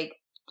us like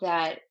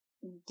that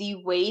the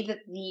way that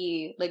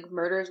the like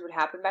murders would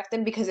happen back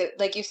then, because it,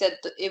 like you said,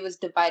 it was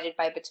divided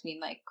by between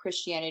like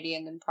Christianity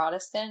and then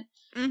Protestant,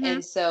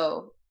 and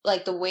so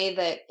like the way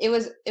that it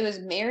was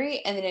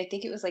Mary, and then I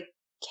think it was like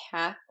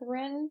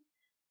Catherine.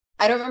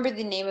 I don't remember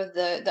the name of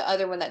the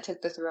other one that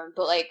took the throne,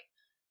 but like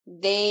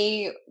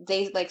they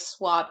like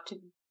swapped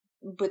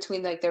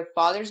between like their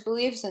father's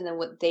beliefs and then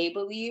what they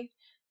believed.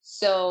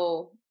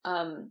 So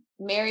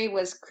Mary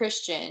was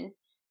Christian,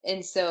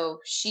 and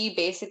so she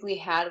basically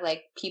had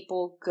like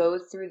people go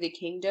through the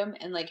kingdom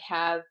and like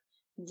have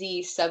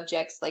the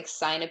subjects like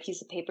sign a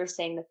piece of paper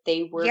saying that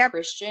they were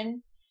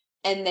Christian,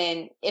 and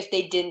then if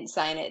they didn't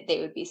sign it, they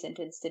would be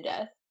sentenced to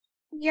death.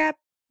 Yep,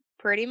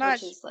 pretty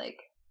much. Which is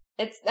like,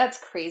 that's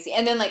crazy.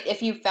 And then like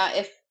if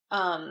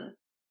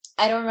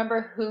I don't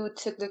remember who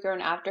took the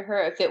throne after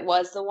her, if it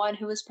was the one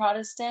who was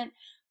Protestant,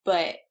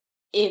 but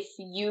if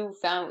you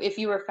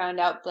were found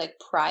out like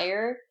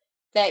prior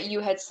that you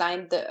had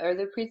signed the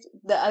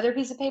other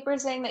piece of paper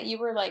saying that you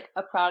were like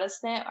a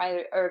Protestant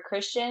or a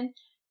Christian,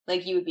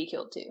 like you would be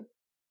killed too.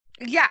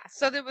 Yeah,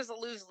 so there was a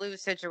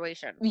lose-lose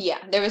situation. Yeah,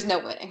 there was no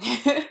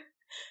winning.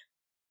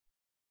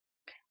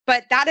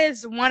 But that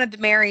is one of the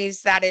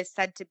Marys that is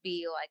said to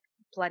be like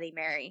Bloody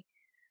Mary.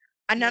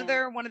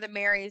 Another one of the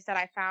Marys that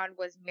I found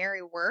was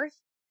Mary Worth.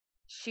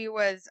 She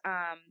was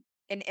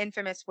an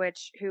infamous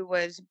witch who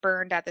was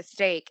burned at the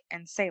stake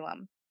in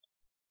Salem.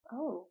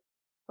 Oh,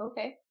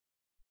 okay.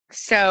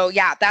 So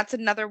yeah, that's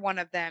another one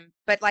of them.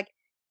 But like,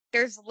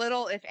 there's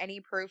little, if any,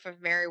 proof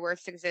of Mary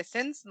Worth's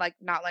existence. Like,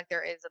 not like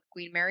there is of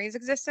Queen Mary's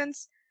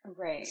existence.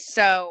 Right.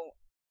 So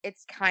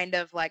it's kind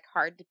of like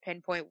hard to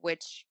pinpoint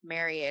which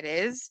Mary it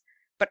is.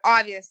 But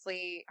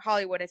obviously,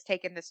 Hollywood has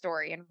taken the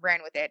story and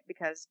ran with it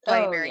because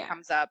Bloody Mary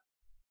comes up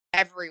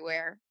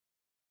everywhere.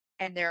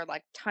 And there are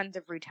like tons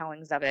of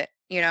retellings of it,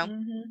 you know?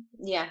 Mm-hmm.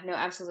 Yeah, no,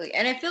 absolutely.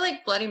 And I feel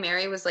like Bloody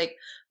Mary was like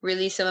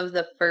really some of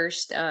the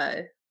first,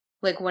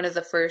 like one of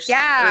the first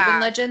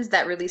urban legends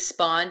that really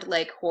spawned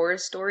like horror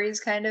stories,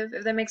 kind of,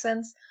 if that makes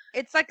sense.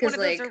 It's like one of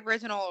those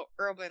original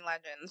urban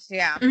legends,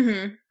 yeah.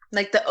 Mm-hmm.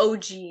 Like the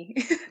OG.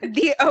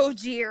 The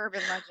OG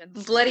urban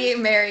legends. Bloody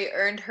Mary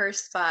earned her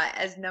spot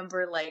as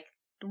number like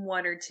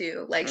 1 or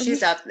 2. Like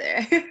she's up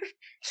there.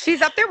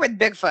 She's up there with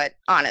Bigfoot,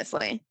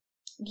 honestly.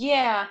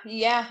 Yeah.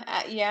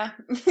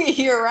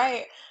 You're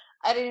right.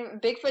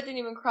 Bigfoot didn't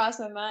even cross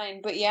my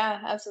mind, but yeah,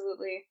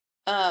 absolutely.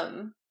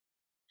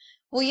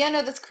 Well, yeah,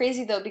 no, that's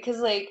crazy though, because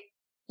like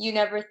you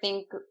never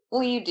think,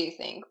 well, you do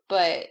think,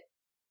 but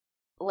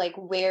like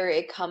where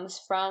it comes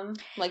from,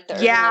 like the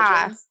urban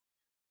legends.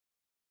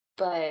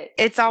 But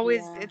it's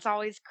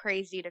always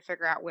crazy to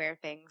figure out where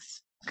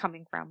things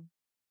coming from.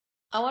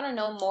 I want to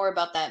know more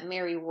about that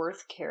Mary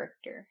Worth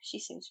character. She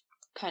seems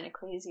kind of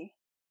crazy.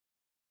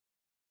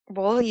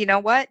 Well, you know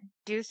what?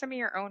 Do some of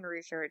your own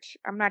research.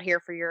 I'm not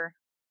here for your.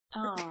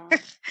 Oh,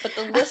 but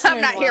the listeners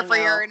I'm not here for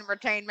your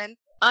entertainment.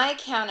 I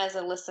count as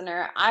a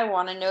listener. I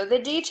want to know the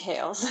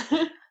details.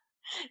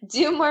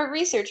 Do more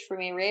research for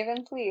me,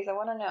 Raven, please. I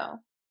want to know.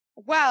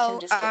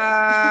 Well,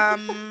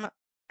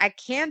 I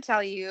can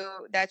tell you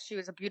that she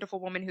was a beautiful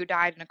woman who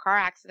died in a car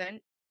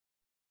accident,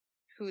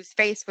 whose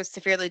face was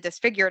severely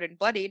disfigured and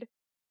bloodied.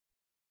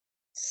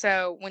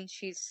 So when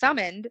she's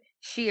summoned,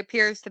 she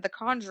appears to the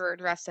conjurer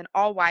dressed in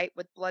all white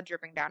with blood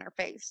dripping down her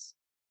face.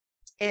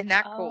 Isn't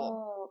that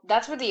cool? Oh,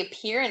 that's where the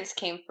appearance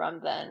came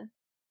from then.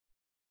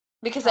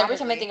 Because every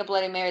time I think of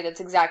Bloody Mary,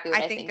 that's exactly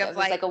what I think of. It's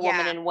like a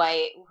woman in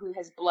white who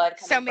has blood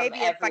coming from everywhere. So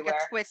maybe it's like a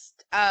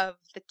twist of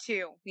the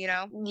two, you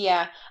know?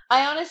 Yeah.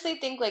 I honestly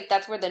think like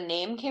that's where the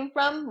name came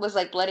from, was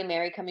like Bloody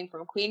Mary coming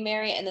from Queen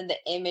Mary, and then the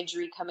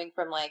imagery coming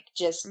from like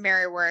just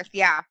Mary Worth,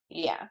 yeah.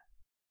 Yeah.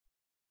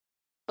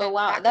 But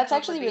wow, that's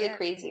actually really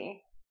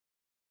crazy.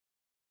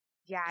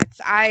 Yeah,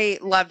 I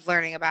loved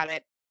learning about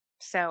it.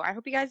 So I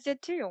hope you guys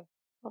did too.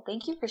 Well,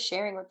 thank you for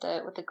sharing with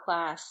the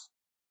class.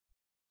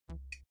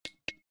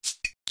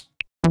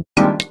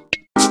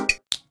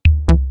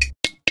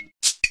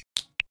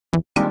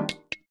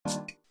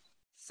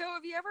 So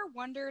have you ever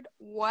wondered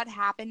what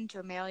happened to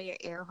Amelia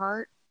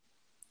Earhart?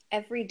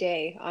 Every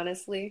day,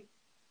 honestly.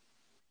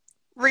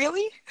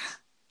 Really?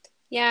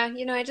 Yeah,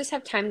 I just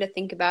have time to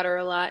think about her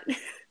a lot.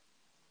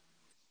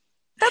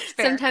 That's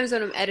fair. Sometimes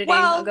when I'm editing,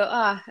 I'll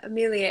go,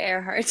 Amelia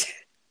Earhart.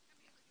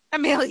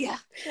 Amelia,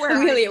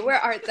 where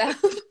art thou?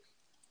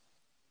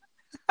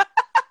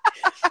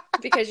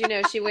 Because,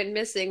 she went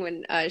missing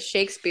when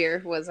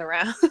Shakespeare was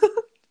around.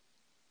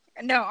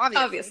 No,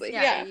 obviously.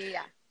 Yeah.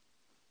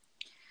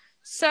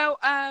 So,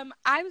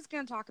 I was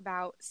going to talk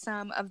about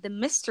some of the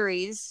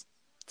mysteries,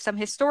 some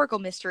historical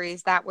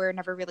mysteries that were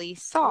never really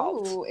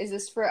solved. Oh, is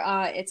this for,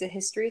 it's a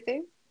history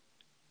thing?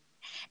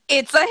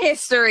 It's a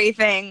history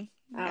thing.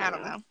 I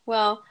don't know.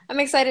 Well, I'm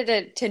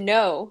excited to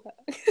know.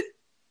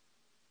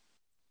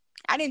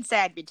 I didn't say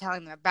I'd be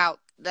telling them about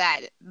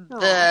that,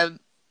 the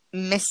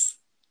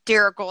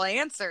mystical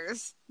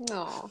answers.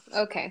 Oh,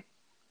 okay.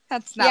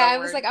 That's not I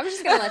was like, I'm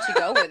just going to let you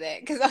go with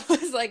it. Because I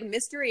was like,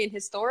 mystery and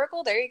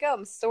historical? There you go,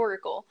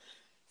 historical.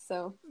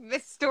 So.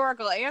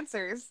 Historical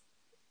answers.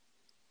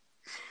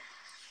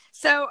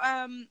 So,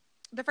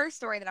 the first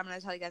story that I'm going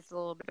to tell you guys a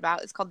little bit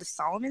about is called the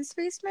Solomon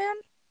Spaceman.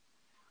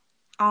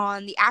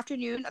 On the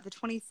afternoon of the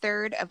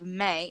 23rd of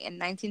May in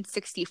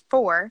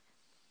 1964,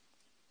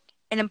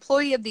 an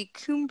employee of the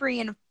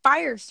Cumbrian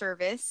Fire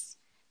Service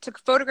took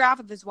a photograph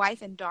of his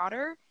wife and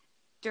daughter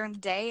during the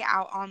day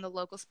out on the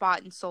local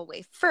spot in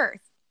Solway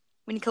Firth.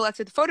 When he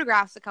collected the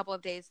photographs a couple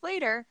of days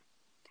later,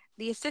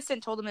 the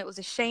assistant told him it was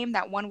a shame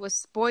that one was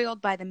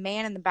spoiled by the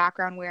man in the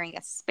background wearing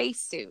a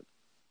spacesuit.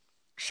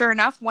 Sure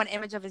enough, one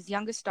image of his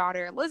youngest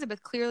daughter,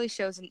 Elizabeth, clearly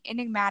shows an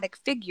enigmatic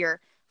figure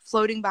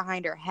floating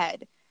behind her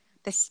head.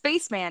 The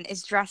spaceman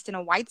is dressed in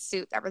a white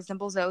suit that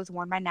resembles those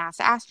worn by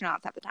NASA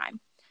astronauts at the time.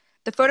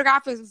 The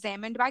photograph was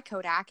examined by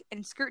Kodak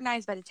and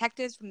scrutinized by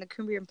detectives from the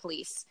Cumbrian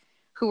police,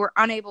 who were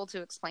unable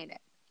to explain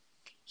it.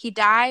 He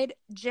died,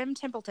 Jim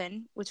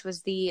Templeton, which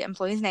was the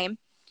employee's name,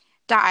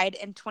 died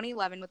in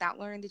 2011 without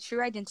learning the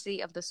true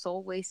identity of the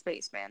Solway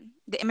spaceman.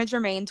 The image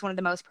remains one of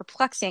the most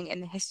perplexing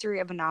in the history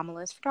of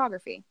anomalous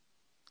photography.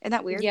 Isn't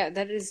that weird? Yeah,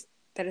 that is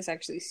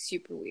actually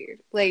super weird.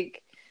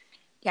 Like,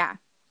 yeah.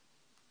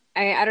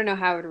 I don't know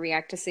how I would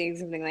react to seeing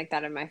something like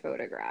that in my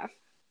photograph.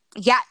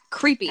 Yeah,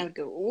 creepy. I would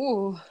go,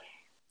 ooh.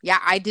 Yeah,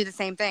 I do the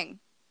same thing.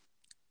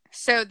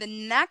 So the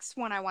next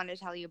one I wanted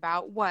to tell you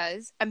about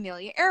was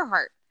Amelia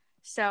Earhart.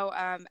 So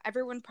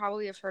everyone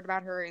probably has heard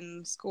about her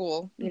in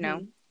school, you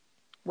know,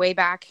 way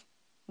back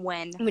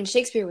when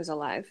Shakespeare was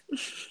alive.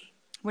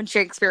 When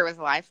Shakespeare was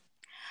alive.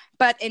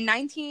 But in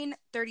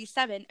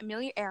 1937,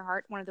 Amelia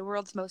Earhart, one of the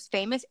world's most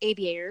famous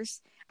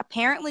aviators,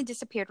 apparently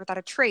disappeared without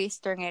a trace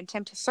during an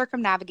attempt to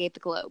circumnavigate the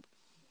globe.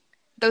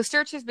 Though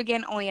searches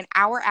began only an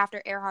hour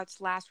after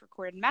Earhart's last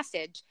recorded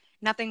message,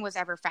 nothing was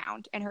ever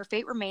found, and her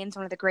fate remains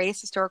one of the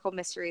greatest historical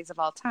mysteries of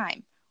all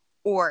time.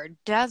 Or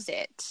does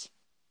it?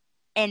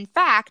 In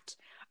fact,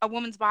 a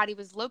woman's body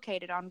was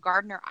located on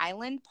Gardner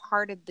Island,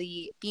 part of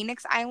the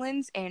Phoenix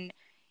Islands in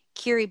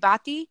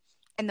Kiribati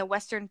in the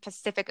western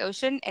Pacific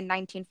Ocean in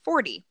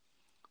 1940.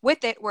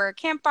 With it were a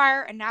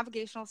campfire, a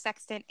navigational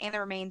sextant, and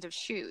the remains of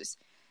shoes.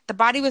 The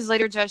body was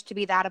later judged to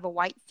be that of a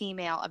white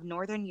female of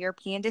Northern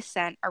European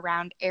descent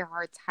around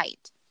Earhart's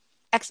height.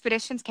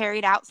 Expeditions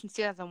carried out since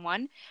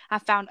 2001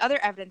 have found other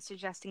evidence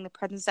suggesting the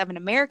presence of an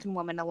American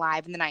woman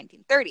alive in the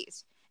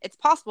 1930s. It's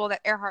possible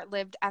that Earhart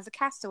lived as a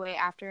castaway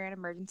after an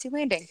emergency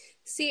landing.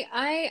 See,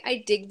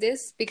 I dig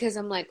this because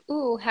I'm like,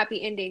 ooh,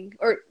 happy ending.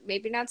 Or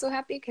maybe not so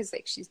happy because,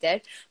 like, she's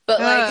dead. But,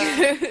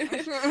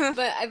 like,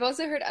 but I've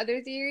also heard other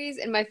theories,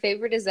 and my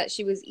favorite is that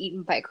she was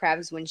eaten by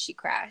crabs when she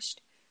crashed.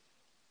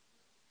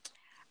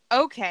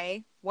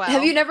 Okay, well.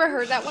 Have you never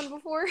heard that one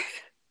before?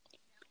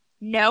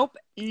 Nope,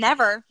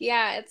 never.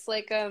 Yeah, it's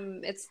like,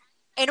 it's...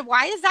 And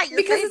why is that your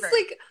favorite? Because it's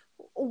like,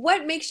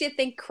 what makes you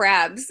think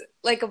crabs?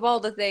 Like, of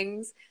all the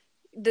things...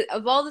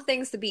 of all the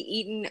things to be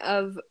eaten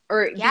of,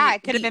 or yeah,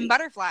 it could have been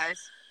butterflies.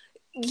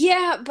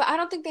 Yeah, but I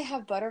don't think they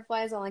have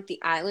butterflies on like the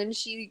island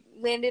she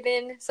landed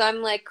in. So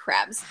I'm like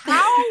crabs.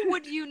 How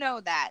would you know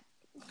that?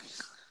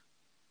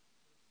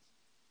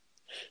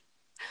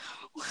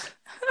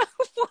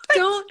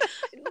 Don't.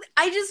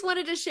 I just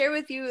wanted to share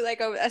with you like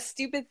a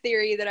stupid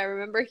theory that I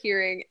remember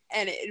hearing,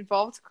 and it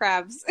involves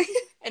crabs,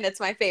 and it's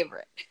my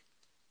favorite.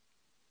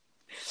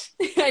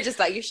 I just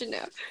thought you should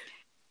know.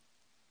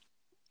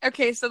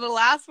 Okay, so the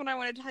last one I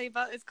want to tell you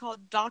about is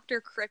called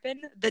Dr.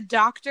 Crippen, the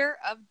Doctor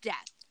of Death.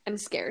 I'm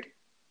scared.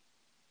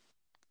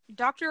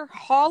 Dr.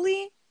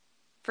 Hawley,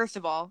 first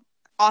of all,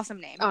 awesome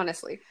name.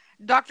 Honestly.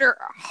 Dr.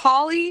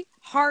 Hawley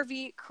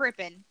Harvey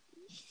Crippen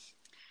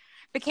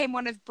became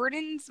one of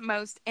Britain's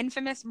most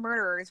infamous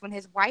murderers when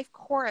his wife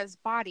Cora's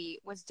body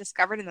was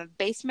discovered in the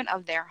basement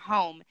of their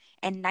home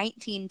in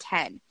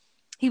 1910.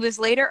 He was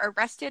later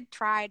arrested,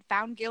 tried,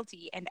 found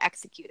guilty, and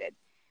executed.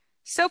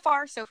 So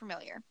far, so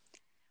familiar.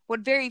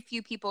 What very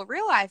few people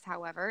realize,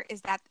 however,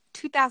 is that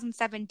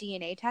 2007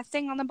 DNA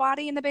testing on the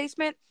body in the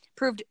basement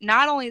proved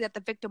not only that the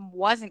victim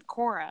wasn't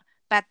Cora,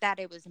 but that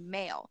it was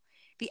male.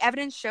 The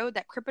evidence showed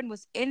that Crippen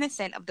was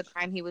innocent of the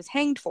crime he was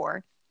hanged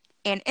for.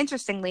 And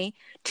interestingly,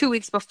 2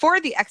 weeks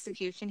before the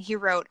execution, he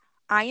wrote,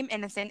 "I am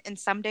innocent and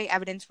someday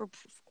evidence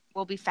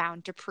will be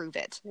found to prove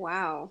it."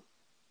 Wow.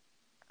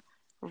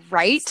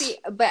 Right? See,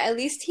 but at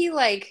least he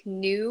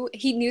knew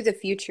the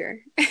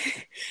future.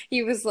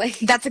 He was like,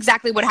 that's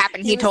exactly what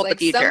happened. He told like,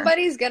 the future.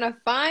 Somebody's gonna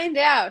find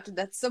out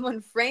that someone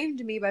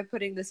framed me by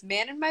putting this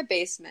man in my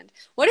basement.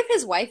 What if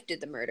his wife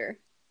did the murder?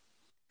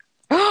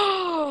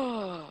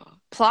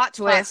 Plot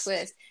twist.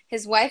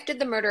 His wife did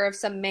the murder of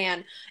some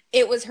man.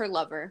 It was her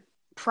lover.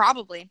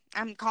 Probably.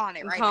 I'm calling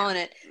it right now. I'm calling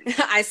it.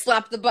 I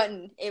slapped the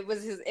button. It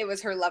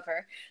was her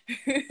lover.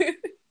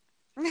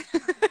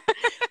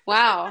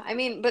 Wow. I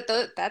mean, but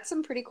that's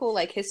some pretty cool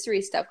like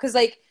history stuff because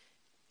like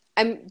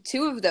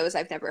two of those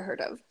I've never heard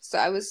of. So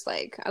I was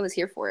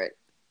here for it.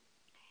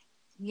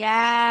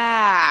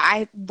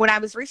 Yeah. When I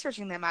was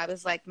researching them, I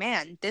was like,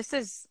 man, this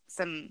is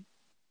some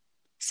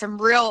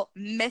real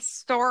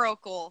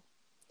historical stuff.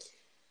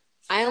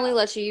 I only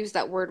let you use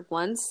that word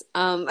once.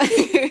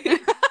 I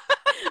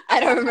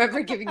don't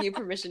remember giving you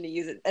permission to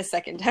use it a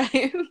second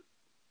time.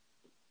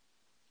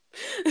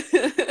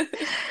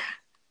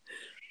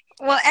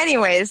 Well,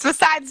 anyways,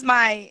 besides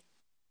my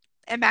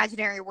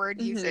imaginary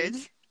word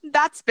usage,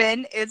 that's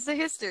been It's a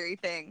History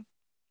Thing.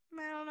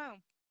 I don't know.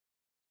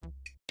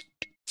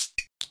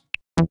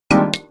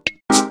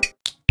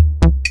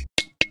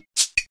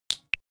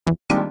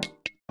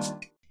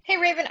 Hey,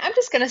 Raven, I'm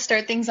just going to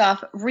start things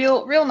off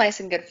real nice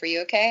and good for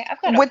you, okay? I've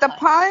got With a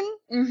pun?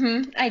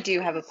 Mm-hmm. I do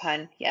have a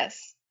pun,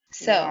 yes.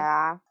 So,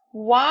 yeah.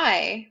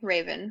 Why,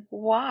 Raven,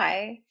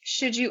 why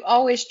should you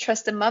always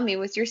trust a mummy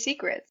with your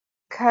secrets?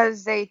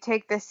 Because they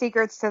take the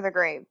secrets to the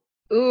grave.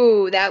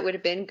 Ooh, that would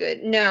have been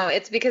good. No,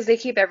 it's because they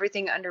keep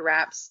everything under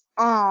wraps.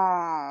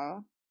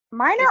 Oh,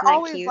 mine Isn't are that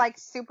always cute? like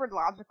super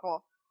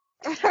logical.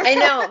 I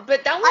know,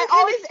 but that I one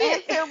kind of always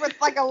fit. answer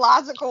with like a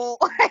logical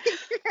like.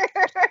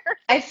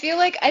 I feel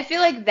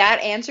like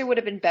that answer would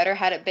have been better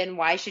had it been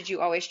why should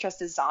you always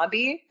trust a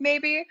zombie,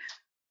 maybe?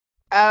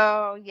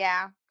 Oh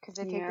yeah, because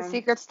they take the Yeah.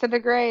 secrets to the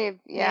grave.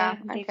 Yeah.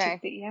 Yeah, they took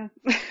Okay. the yeah.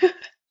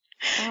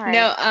 All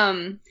No,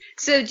 right.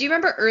 so do you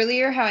remember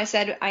earlier how I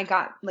said I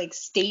got like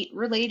state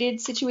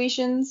related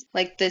situations,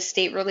 like the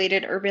state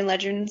related urban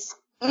legends?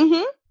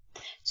 Mhm.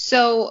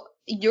 So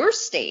your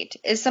state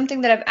is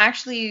something that I've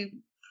actually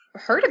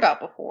heard about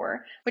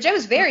before, which I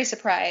was very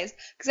surprised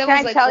because I Can was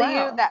I like, tell you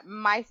wow. that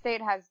my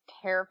state has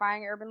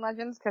terrifying urban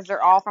legends because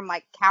they're all from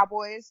like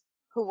cowboys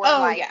who were Oh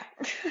like, yeah.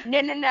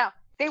 no,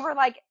 they were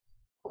like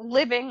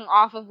living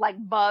off of like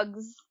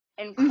bugs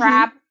and hmm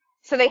crap.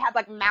 So they had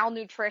like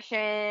malnutrition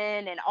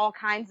and all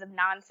kinds of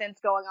nonsense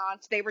going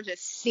on. So they were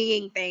just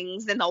seeing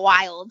things in the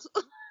wild.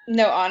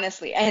 No,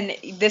 honestly, and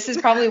this is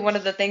probably one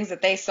of the things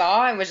that they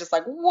saw and was just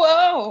like,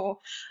 whoa.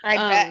 I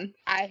bet. Um,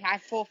 I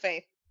have full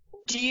faith.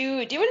 do you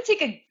want to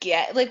take a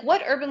guess? Like,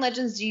 what urban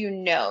legends do you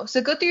know?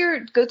 So go through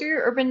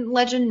your urban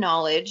legend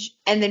knowledge,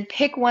 and then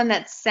pick one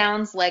that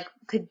sounds like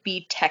could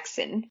be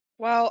Texan.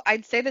 Well,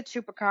 I'd say the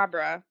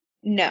chupacabra,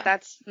 but No.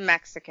 that's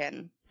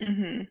Mexican.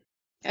 hmm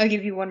I'll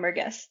give you one more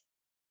guess.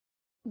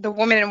 The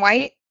woman in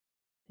white?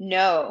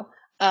 No.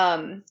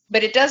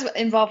 But it does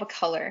involve a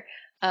color.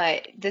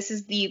 This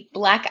is the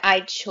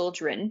Black-Eyed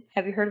Children.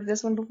 Have you heard of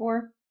this one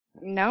before?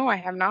 No, I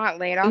have not.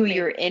 Lay it Ooh, on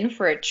you're me. in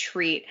for a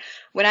treat.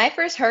 When I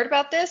first heard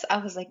about this, I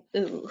was like,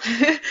 ooh,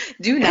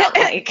 do not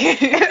like.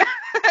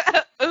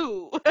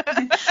 Ooh.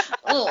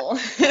 Oh,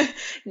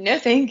 no,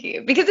 thank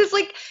you. Because it's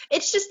like,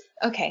 it's just,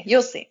 okay,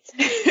 you'll see.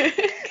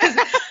 Because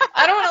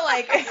I don't want to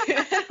like,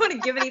 I don't want to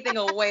give anything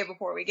away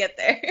before we get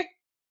there.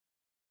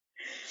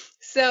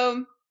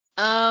 So,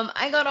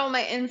 I got all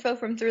my info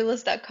from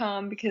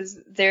Thrillist.com because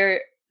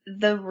they're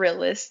the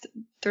realest.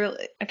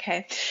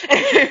 Okay.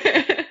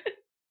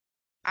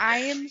 I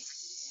am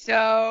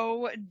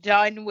so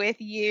done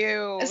with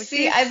you.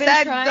 See, She I've been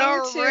said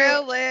trying the to.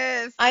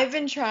 realist. I've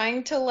been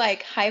trying to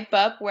like hype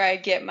up where I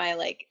get my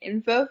like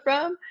info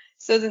from,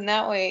 so then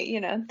that way,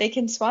 they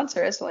can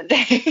sponsor us one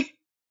day.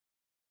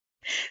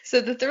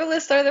 So the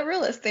Thrillist are the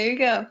realists. There you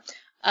go.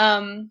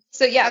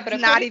 So yeah, That's but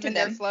not according to even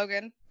their them,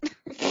 slogan.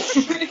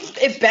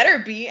 it better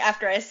be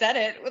after I said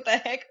it. What the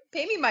heck?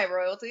 Pay me my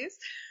royalties.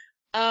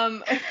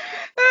 Um,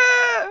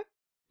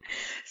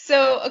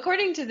 so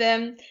according to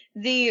them,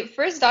 the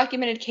first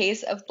documented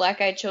case of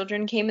black-eyed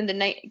children came in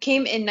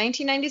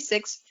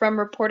 1996 from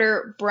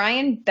reporter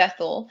Brian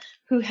Bethel,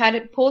 who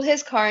had pulled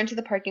his car into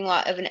the parking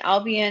lot of an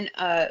Albion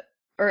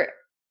or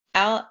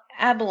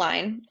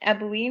Abilene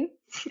Abilene.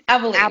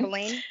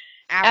 Abilene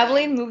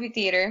Abilene. movie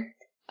theater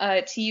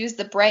to use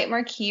the bright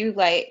marquee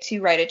light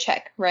to write a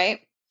check, right?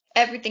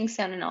 Everything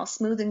sounding all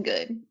smooth and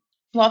good.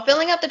 While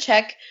filling out the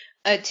check,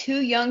 two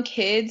young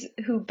kids,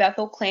 who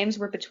Bethel claims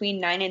were between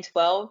 9 and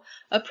 12,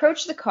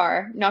 approached the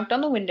car, knocked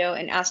on the window,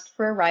 and asked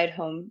for a ride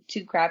home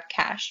to grab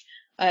cash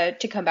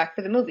to come back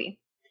for the movie.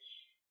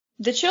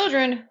 The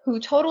children, who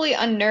totally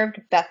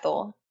unnerved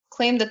Bethel,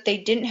 claimed that they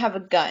didn't have a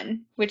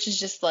gun, which is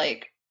just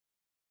like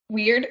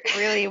weird.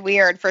 Really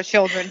weird for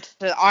children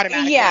to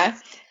automatically. Yeah,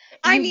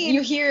 I you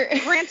mean, hear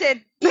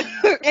granted, in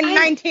I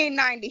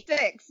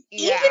 1996,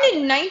 even yeah.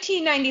 in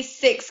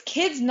 1996,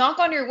 kids knock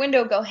on your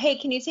window, go, "Hey,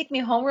 can you take me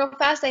home real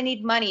fast? I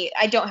need money.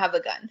 I don't have a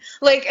gun."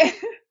 Like,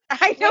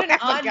 I what don't an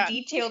have a odd gun.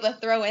 detail to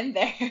throw in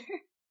there.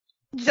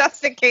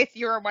 Just in case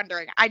you were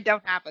wondering, I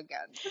don't have a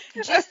gun.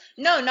 Just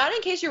no, not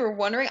in case you were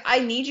wondering. I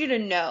need you to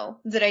know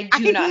that I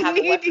do I not have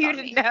a need weapon you on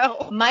to me.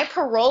 know. My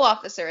parole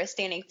officer is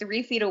standing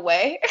 3 feet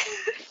away.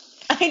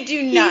 I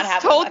do not He's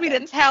have a told me to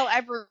weapon. tell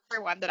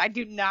everyone that I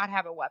do not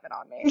have a weapon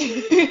on me.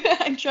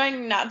 I'm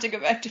trying not to go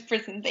back to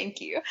prison,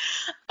 thank you.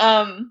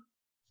 Um,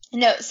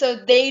 No, so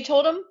they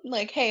told him,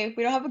 like, hey,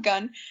 we don't have a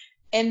gun.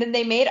 And then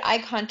they made eye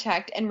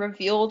contact and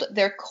revealed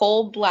their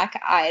coal black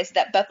eyes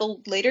that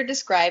Bethel later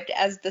described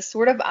as the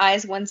sort of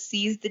eyes one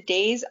sees these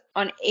days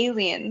on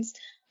aliens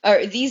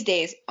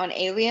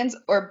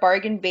or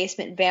bargain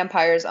basement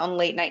vampires on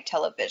late night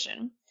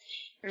television.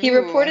 He Ooh.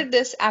 reported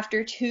this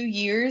after 2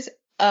 years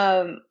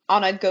on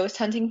a ghost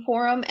hunting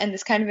forum, and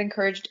this kind of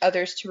encouraged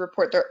others to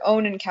report their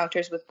own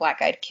encounters with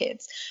black-eyed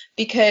kids.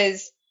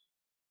 Because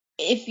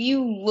if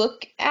you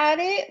look at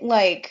it,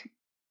 like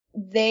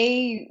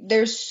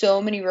there's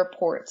so many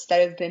reports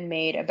that have been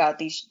made about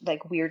these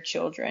like weird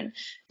children,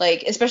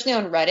 like especially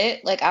on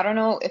Reddit. Like I don't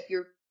know if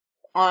you're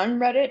on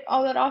Reddit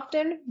all that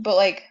often, but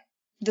like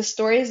the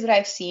stories that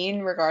I've seen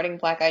regarding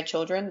black-eyed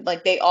children,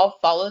 like they all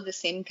follow the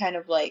same kind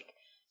of like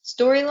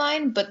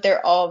storyline, but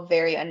they're all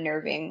very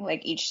unnerving,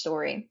 like each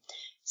story.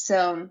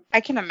 So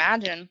I can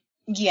imagine.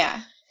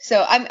 yeah.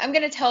 So I'm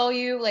gonna tell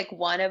you like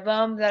one of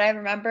them that I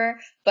remember,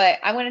 but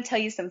I want to tell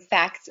you some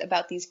facts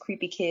about these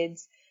creepy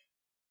kids.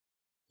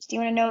 Do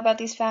you want to know about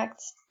these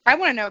facts? I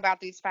want to know about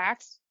these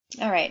facts.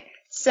 All right.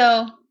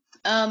 So,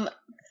 um,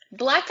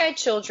 Black-eyed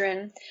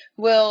children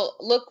will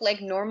look like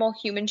normal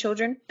human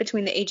children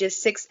between the ages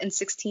 6 and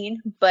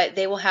 16, but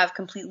they will have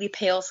completely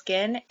pale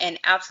skin and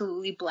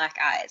absolutely black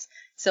eyes.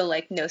 So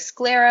like no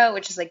sclera,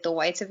 which is like the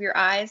whites of your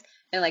eyes,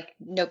 and like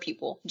no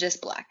pupil,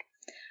 just black.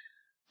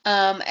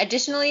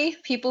 Additionally,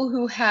 people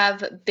who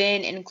have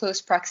been in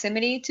close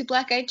proximity to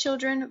black-eyed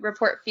children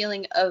report a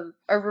feeling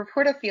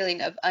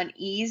of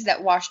unease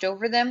that washed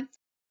over them.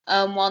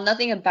 While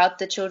nothing about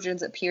the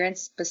children's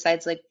appearance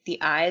besides like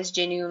the eyes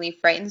genuinely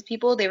frightens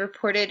people, they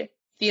reported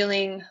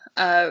feelings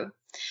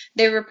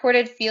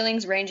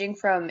ranging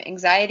from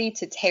anxiety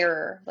to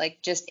terror,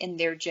 like just in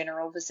their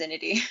general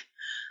vicinity.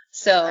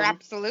 So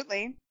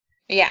Absolutely.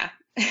 yeah.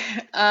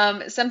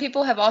 Some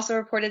people have also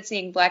reported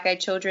seeing black-eyed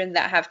children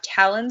that have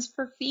talons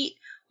for feet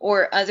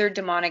or other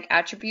demonic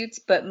attributes,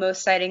 but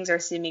most sightings are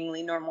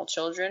seemingly normal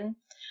children.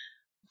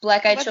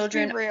 Black-eyed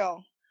children. Let's be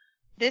real.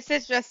 This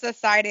is just a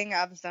sighting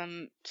of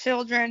some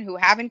children who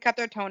haven't cut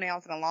their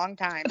toenails in a long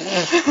time.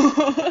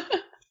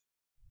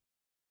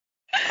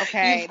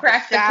 Okay. You've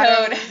cracked the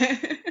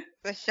code.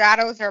 The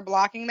shadows are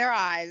blocking their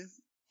eyes.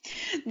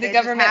 The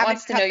government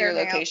wants to know your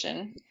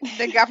location.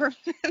 The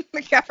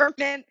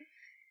government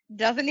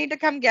doesn't need to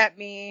come get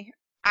me.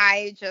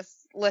 I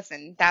just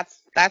listen.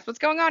 That's what's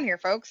going on here,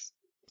 folks.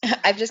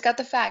 I've just got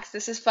the facts.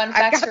 This is fun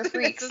facts for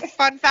freaks. This is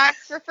fun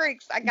facts for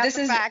freaks. I got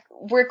the facts.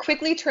 We're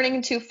quickly turning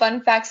into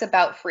fun facts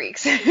about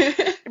freaks.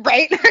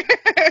 Right?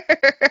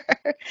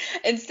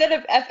 Instead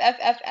of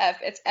FFFF,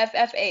 it's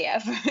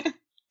FFAF.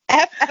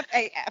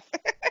 FFAF.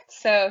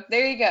 So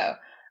there you go.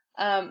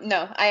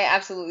 No, I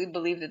absolutely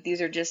believe that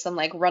these are just some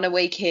like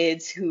runaway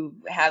kids who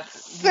have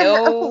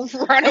no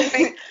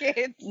runaway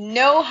kids,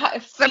 no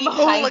some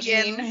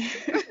hooligans,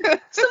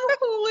 some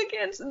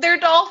hooligans. They're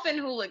dolphin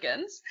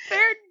hooligans.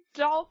 They're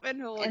dolphin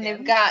hooligans, and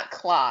they've got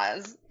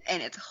claws,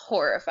 and it's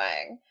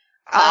horrifying.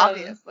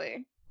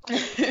 Obviously.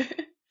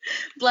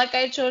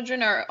 Black-eyed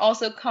children are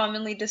also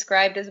commonly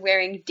described as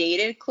wearing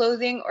dated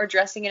clothing or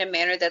dressing in a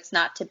manner that's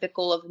not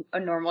typical of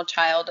a normal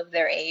child of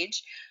their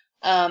age.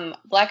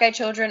 Black-eyed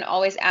children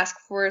always ask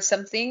for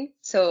something,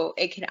 so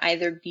it can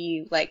either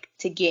be like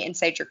to get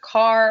inside your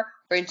car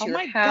or into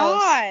your house.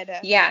 God.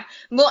 Yeah.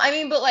 Well, I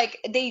mean, but like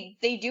they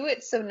do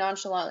it so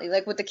nonchalantly.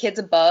 Like with the kids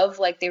above,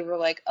 like they were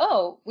like,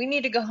 "Oh, we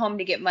need to go home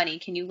to get money.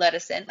 Can you let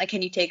us in? Like,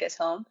 can you take us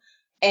home?"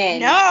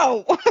 And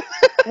no.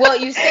 Well,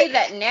 you say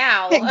that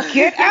now.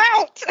 Get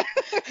out.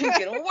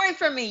 Get away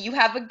from me. You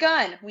have a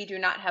gun. We do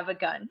not have a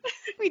gun.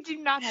 We do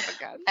not have a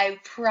gun. I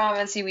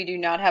promise you we do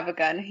not have a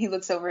gun. He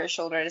looks over his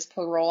shoulder at his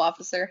parole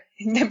officer.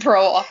 The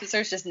parole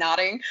officer's just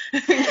nodding,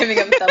 giving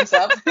him a thumbs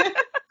up.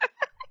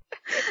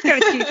 It's got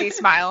a cheesy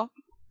smile.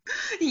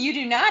 You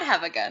do not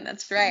have a gun.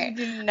 That's right.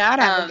 You do not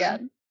have a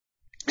gun.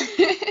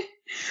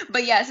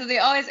 But yeah, so they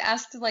always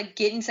ask to like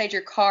get inside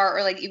your car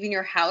or like even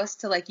your house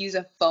to like use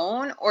a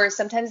phone, or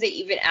sometimes they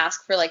even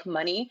ask for like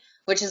money,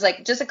 which is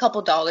like just a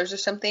couple dollars or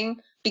something,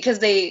 because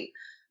the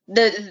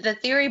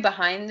theory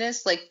behind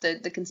this, like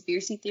the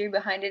conspiracy theory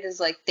behind it is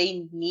like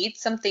they need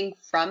something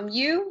from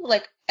you,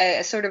 like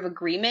a sort of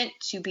agreement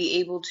to be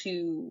able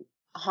to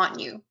haunt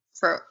you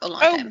for a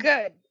long time. Oh,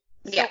 good.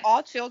 Yeah. So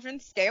all children,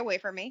 stay away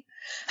from me.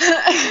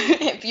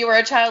 If you are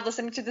a child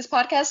listening to this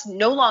podcast,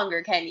 no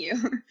longer can you.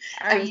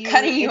 I'm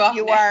cutting you off. If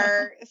you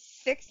are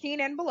 16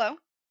 and below,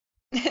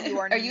 you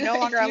are no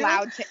longer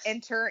allowed to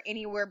enter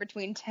anywhere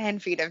between 10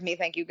 feet of me.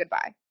 Thank you.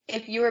 Goodbye.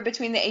 If you are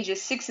between the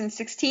ages 6 and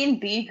 16,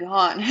 be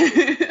gone.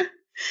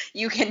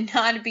 You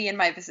cannot be in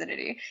my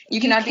vicinity. You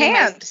cannot be in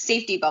my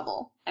safety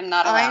bubble. I'm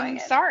not allowing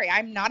it. I'm sorry.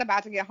 I'm not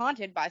about to get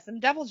haunted by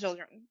some devil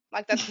children.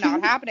 Like, that's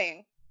not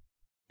happening.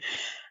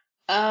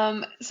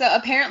 So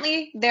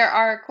apparently there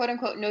are quote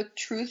unquote no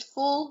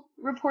truthful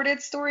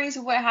reported stories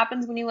of what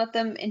happens when you let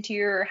them into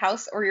your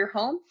house or your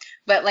home.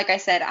 But like I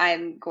said,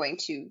 I'm going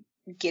to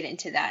get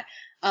into that.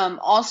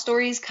 All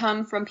stories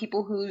come from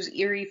people whose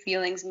eerie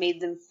feelings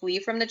made them flee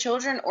from the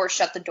children or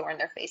shut the door in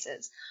their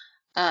faces.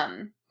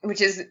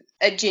 Which is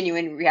a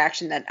genuine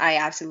reaction that I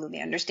absolutely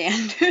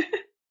understand.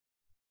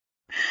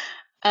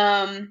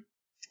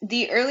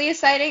 The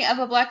earliest sighting of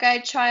a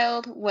black-eyed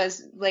child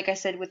was, like I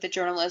said, with the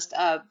journalist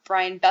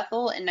Brian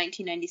Bethel in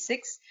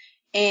 1996,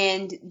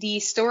 and the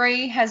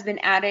story has been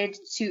added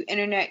to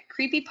internet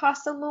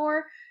creepypasta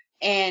lore,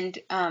 and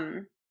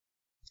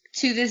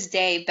to this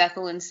day,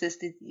 Bethel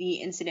insisted the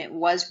incident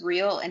was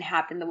real and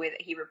happened the way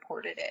that he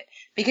reported it.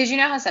 Because you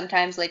know how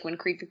sometimes, like, when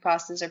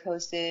creepypastas are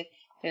posted,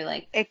 they're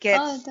like, it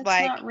gets, oh, that's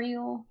like, not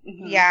real.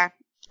 Mm-hmm. Yeah.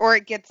 Or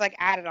it gets, like,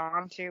 added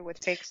on to with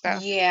fake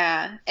stuff.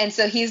 Yeah. And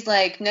so he's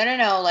like,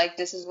 no, like,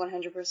 this is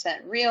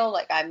 100% real.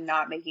 Like, I'm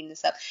not making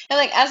this up. And,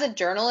 like, as a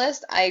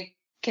journalist, I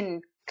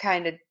can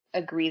kind of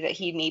agree that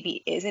he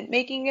maybe isn't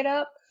making it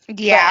up.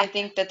 Yeah. But I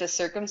think that the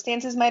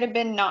circumstances might have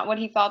been not what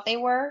he thought they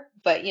were.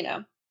 But, you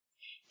know,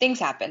 things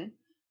happen.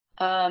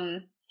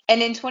 And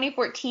in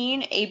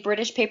 2014, a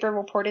British paper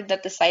reported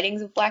that the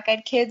sightings of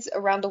black-eyed kids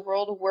around the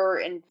world were,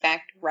 in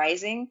fact,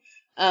 rising.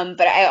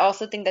 But I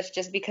also think that's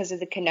just because of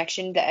the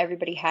connection that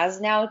everybody has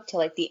now to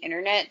like the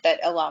internet, that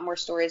a lot more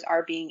stories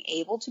are being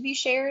able to be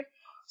shared.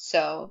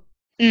 So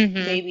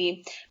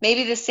Mm-hmm.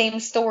 Maybe the same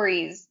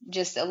stories,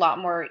 just a lot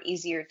more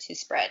easier to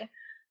spread.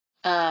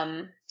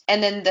 And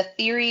then the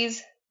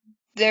theories,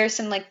 there's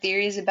some like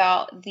theories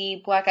about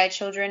the black-eyed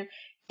children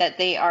that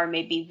they are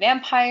maybe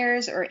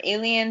vampires or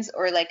aliens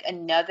or like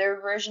another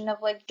version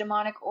of like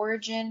demonic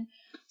origin.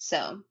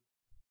 So,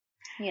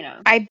 you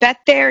know. I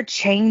bet they're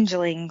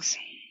changelings.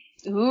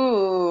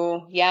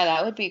 Ooh, yeah,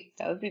 that would be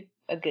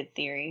a good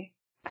theory.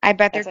 I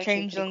bet they're That's actually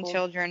pretty changeling cool.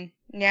 children.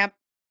 Yep.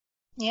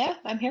 Yeah,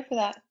 I'm here for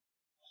that.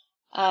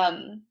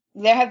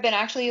 There have been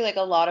actually like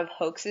a lot of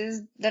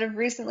hoaxes that have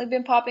recently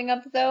been popping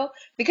up though,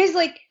 because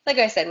like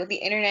I said, with the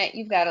internet,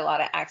 you've got a lot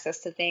of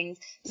access to things.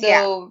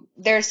 Yeah. So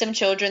there's some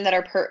children that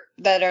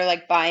are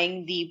like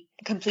buying the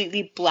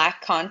completely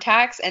black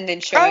contacts and then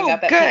showing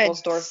up at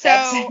people's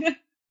doorsteps. So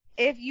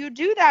if you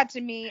do that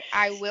to me,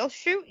 I will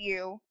shoot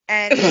you.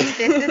 And this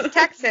is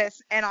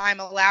Texas, and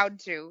I'm allowed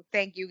to.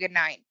 Thank you. Good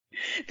night.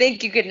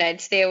 Thank you. Good night.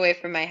 Stay away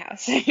from my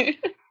house.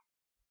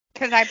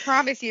 Because I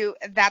promise you,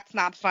 that's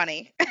not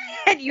funny.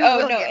 And you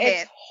will get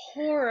hit. It's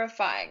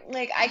horrifying.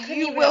 Like I couldn't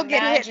even You will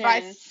get hit by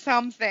imagine.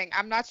 something.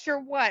 I'm not sure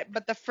what,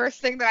 but the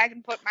first thing that I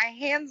can put my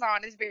hands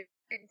on is being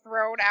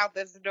thrown out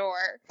this door.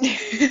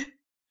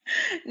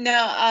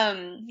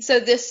 No, so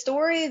this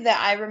story that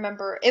I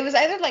remember, it was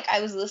either like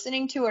I was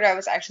listening to it or I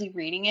was actually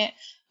reading it,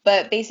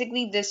 but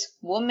basically this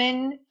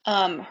woman,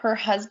 her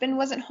husband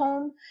wasn't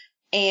home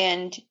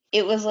and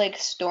it was like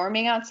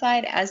storming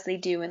outside as they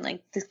do in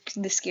like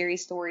the scary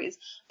stories.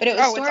 But it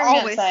was Oh, it's storming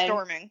always outside.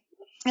 storming.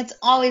 It's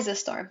always a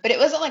storm, but it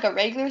wasn't like a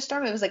regular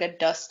storm, it was like a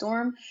dust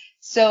storm.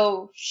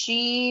 So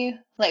she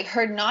like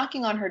heard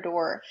knocking on her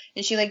door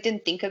and she like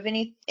didn't think of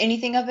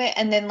anything of it,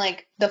 and then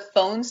like the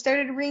phone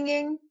started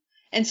ringing,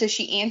 and so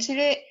she answered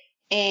it,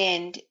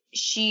 and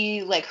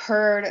she like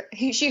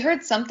she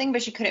heard something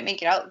but she couldn't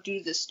make it out due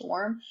to the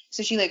storm.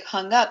 So she like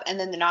hung up, and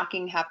then the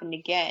knocking happened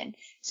again.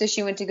 So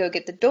she went to go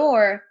get the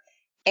door,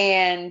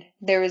 and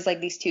there was like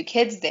these two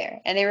kids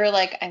there, and they were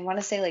like, I want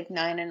to say like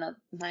 9 and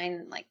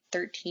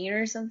 13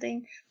 or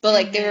something, but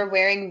like they were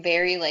wearing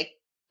very like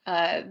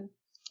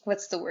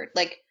what's the word,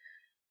 like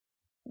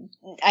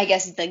I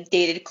guess like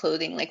dated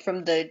clothing, like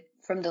from the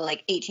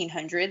like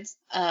 1800s,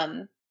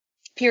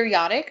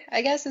 periodic,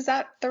 I guess, is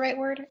that the right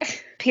word?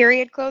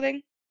 Period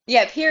clothing.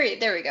 Yeah,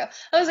 period. There we go.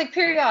 I was like,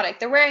 periodic.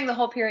 They're wearing the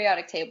whole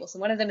periodic table. So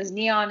one of them is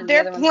neon and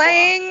They're the other one's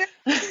playing.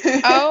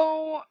 blonde.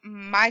 Oh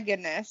my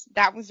goodness,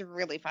 that was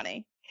really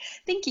funny.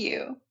 Thank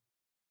you.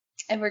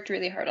 I worked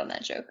really hard on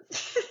that joke.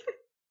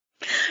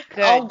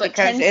 Good, all but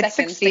because 10 it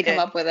seconds succeeded. to come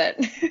up with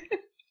it.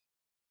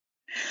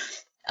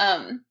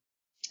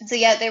 So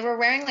yeah, they were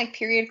wearing like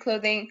period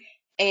clothing,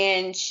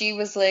 and she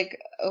was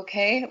like,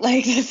 okay,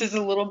 like this is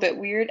a little bit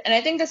weird. And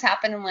I think this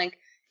happened in like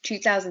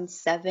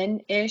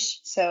 2007-ish.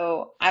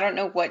 So I don't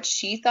know what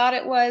she thought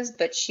it was,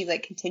 but she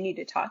like continued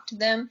to talk to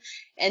them,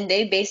 and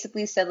they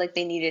basically said like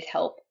they needed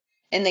help.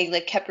 And they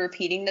like kept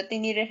repeating that they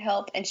needed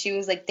help, and she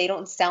was like, they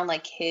don't sound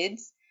like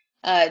kids.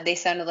 They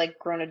sounded like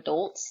grown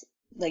adults,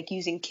 like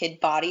using kid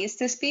bodies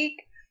to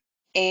speak.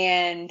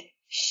 And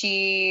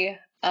she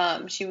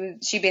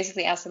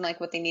basically asked them like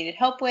what they needed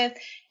help with,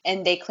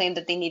 and they claimed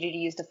that they needed to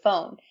use the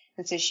phone.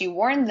 And so she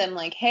warned them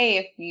like, hey,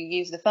 if you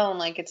use the phone,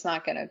 like it's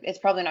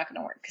probably not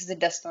gonna work because the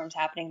dust storm's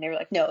happening. They were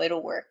like, no,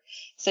 it'll work.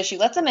 So she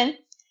lets them in,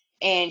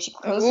 and she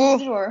closes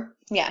the door.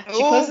 Yeah, she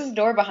closes the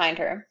door behind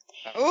her.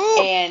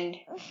 And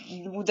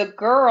the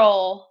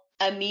girl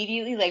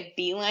immediately like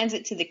beelines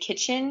it to the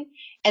kitchen,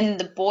 and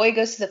the boy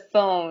goes to the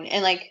phone,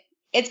 and like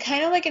it's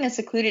kind of like in a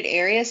secluded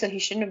area, so he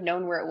shouldn't have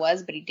known where it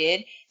was, but he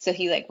did. So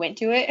he like went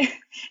to it.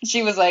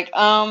 She was like,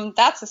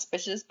 that's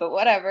suspicious, but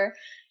whatever.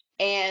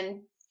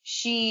 And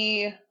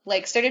she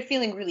like started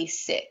feeling really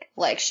sick.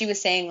 Like she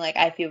was saying like,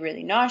 I feel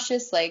really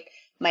nauseous, like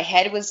my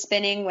head was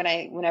spinning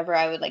whenever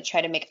I would like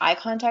try to make eye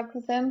contact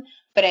with him.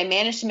 But I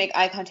managed to make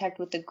eye contact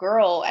with the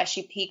girl as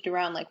she peeked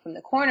around like from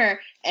the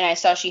corner, and I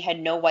saw she had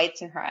no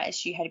whites in her eyes.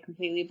 She had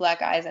completely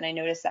black eyes, and I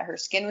noticed that her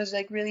skin was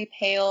like really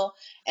pale,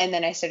 and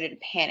then I started to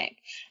panic.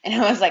 And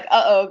I was like,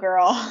 uh-oh,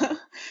 girl.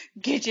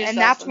 Get yourself And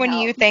that's some when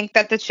help. you think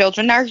that the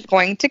children are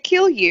going to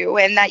kill you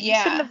and that you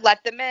shouldn't have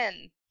let them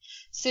in.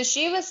 So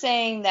she was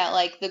saying that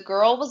like the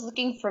girl was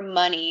looking for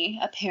money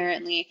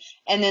apparently,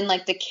 and then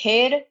like the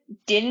kid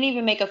didn't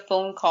even make a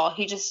phone call.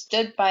 He just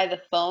stood by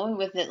the phone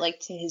with it like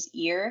to his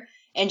ear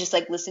and just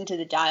like listened to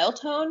the dial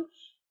tone.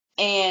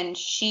 And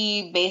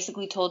she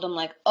basically told him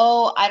like,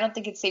 oh, I don't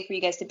think it's safe for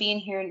you guys to be in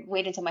here, and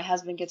wait until my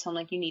husband gets home,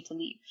 like you need to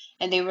leave.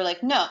 And they were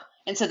like, no.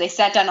 And so they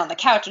sat down on the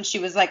couch, and she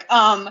was like,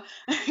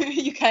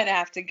 you kind of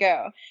have to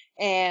go.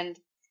 And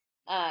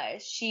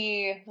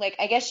she like,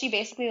 I guess she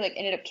basically like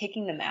ended up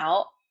kicking them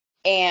out.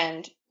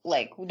 And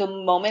like the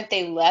moment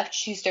they left,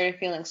 she started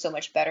feeling so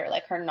much better.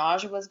 Like her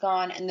nausea was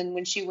gone, and then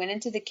when she went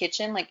into the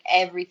kitchen, like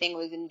everything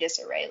was in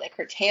disarray. Like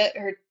her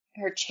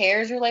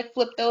chairs were like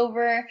flipped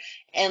over,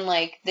 and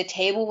like the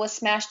table was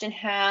smashed in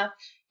half.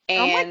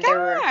 And oh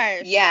my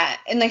gosh. Yeah,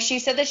 and like she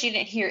said that she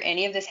didn't hear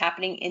any of this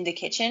happening in the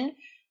kitchen.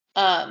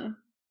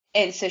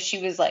 And so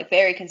she was like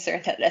very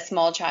concerned that a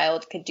small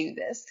child could do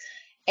this.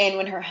 And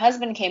when her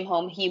husband came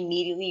home, he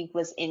immediately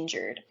was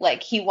injured.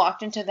 Like, he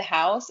walked into the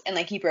house and,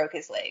 like, he broke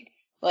his leg.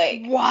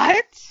 Like,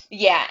 what?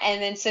 Yeah. And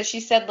then so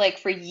she said, like,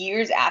 for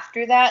years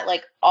after that,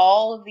 like,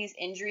 all of these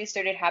injuries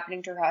started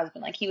happening to her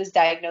husband. Like, he was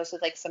diagnosed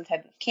with, like, some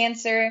type of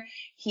cancer.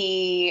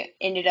 He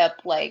ended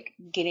up, like,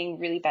 getting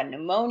really bad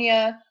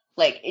pneumonia.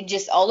 Like, it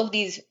just all of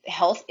these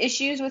health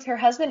issues with her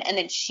husband. And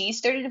then she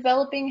started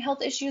developing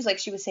health issues. Like,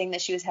 she was saying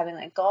that she was having,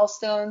 like,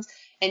 gallstones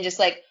and just,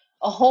 like,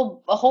 a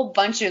whole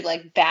bunch of,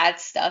 like, bad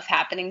stuff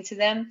happening to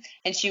them.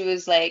 And she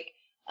was like,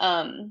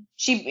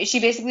 she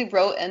basically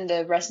wrote in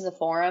the rest of the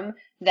forum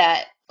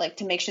that, like,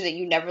 to make sure that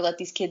you never let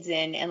these kids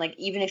in, and, like,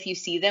 even if you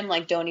see them,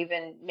 like, don't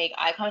even make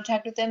eye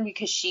contact with them,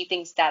 because she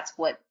thinks that's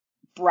what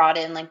brought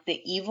in, like, the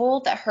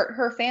evil that hurt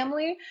her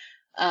family.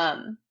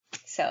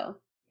 So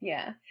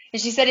yeah.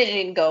 And she said it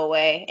didn't go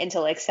away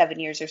until, like, 7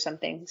 years or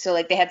something. So,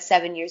 like, they had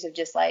 7 years of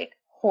just, like,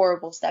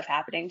 horrible stuff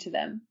happening to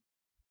them.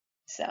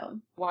 So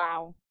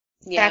Wow.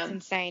 yeah. That's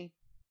insane.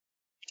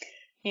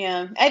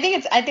 Yeah. I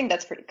think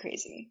that's pretty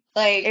crazy.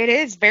 Like, it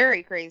is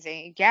very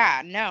crazy.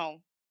 Yeah,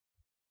 no.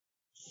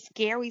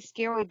 Scary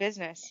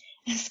business.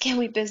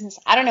 Scary business.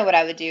 I don't know what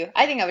I would do.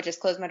 I think I would just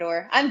close my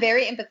door. I'm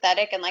very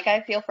empathetic and, like,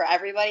 I feel for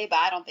everybody, but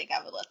I don't think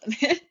I would let them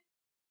in.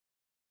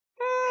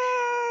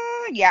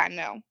 Yeah,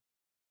 no.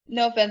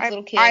 No offense,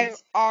 little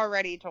kids. I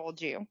already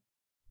told you.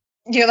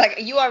 You're like,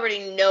 you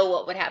already know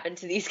what would happen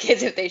to these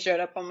kids if they showed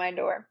up on my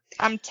door.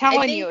 I'm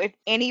telling you, if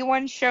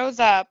anyone shows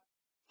up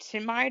to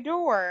my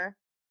door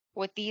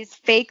with these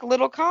fake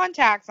little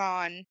contacts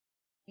on,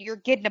 you're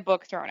getting a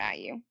book thrown at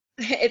you.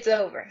 It's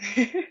over.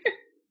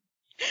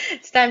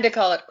 It's time to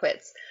call it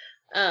quits.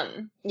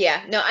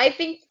 Yeah, no, I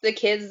think the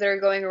kids that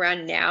are going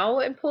around now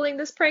and pulling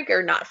this prank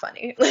are not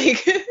funny.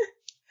 Like,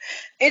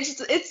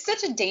 it's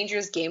such a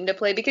dangerous game to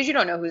play because you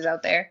don't know who's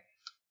out there.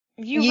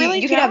 You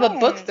really could have a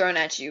book thrown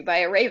at you by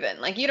a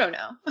raven. Like, you don't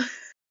know.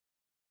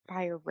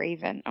 By a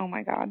raven. Oh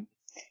my God.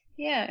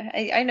 Yeah,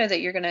 I know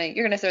that you're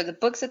gonna throw the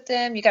books at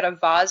them. You got a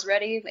vase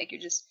ready, like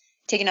you're just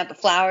taking out the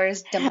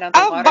flowers, dumping out the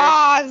water.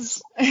 A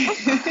vase.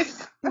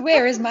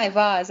 Where is my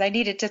vase? I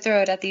needed to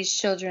throw it at these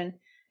children.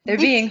 They're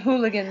being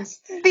hooligans.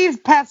 These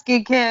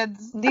pesky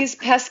kids. These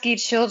pesky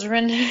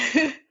children.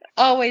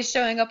 Always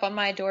showing up on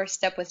my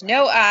doorstep with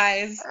no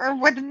eyes.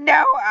 With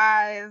no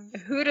eyes.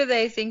 Who do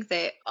they think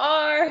they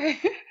are?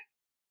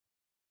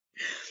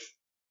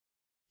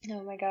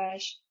 Oh my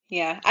gosh.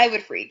 Yeah, I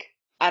would freak.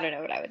 I don't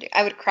know what I would do.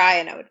 I would cry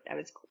and I would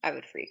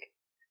freak.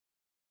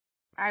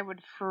 I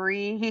would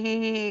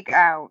freak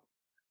out.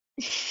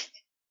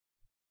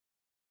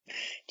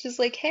 Just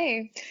like,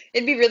 hey,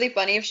 it'd be really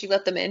funny if she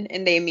let them in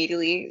and they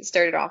immediately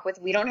started off with,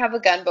 "We don't have a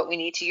gun, but we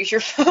need to use your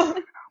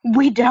phone."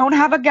 We don't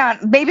have a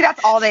gun. Maybe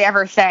that's all they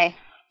ever say.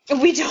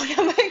 We don't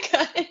have a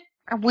gun.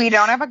 We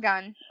don't have a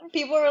gun.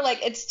 People are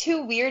like, it's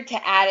too weird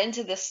to add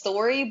into the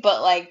story,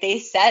 but, like, they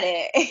said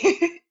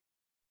it.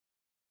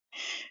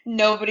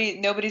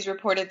 Nobody's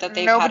reported that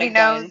they've had a gun. Nobody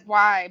knows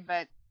why,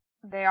 but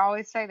they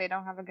always say they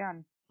don't have a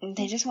gun.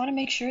 They just want to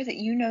make sure that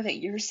you know that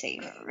you're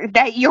safe.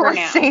 That you're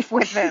safe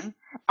with them,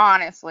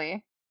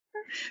 honestly.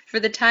 For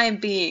the time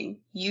being,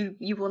 you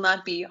will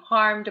not be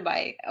harmed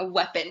by a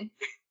weapon.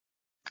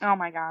 Oh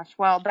my gosh.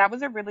 Well, that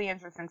was a really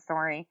interesting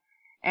story.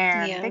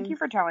 And thank you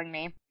for telling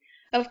me.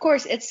 Of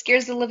course, it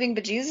scares the living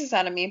bejesus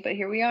out of me, but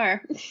here we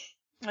are.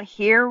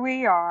 Here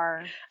we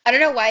are. I don't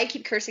know why I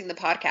keep cursing the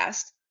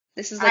podcast.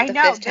 This is like the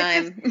fifth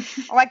time.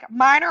 Like,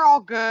 mine are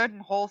all good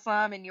and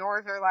wholesome, and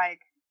yours are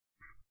like,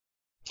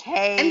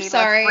 hey, I'm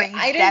sorry. let's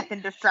bring death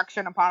and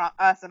destruction upon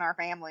us and our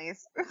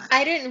families.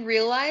 I didn't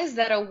realize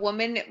that a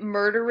woman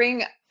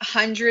murdering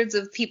hundreds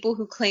of people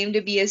who claim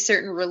to be a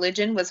certain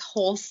religion was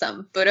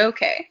wholesome, but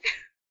okay.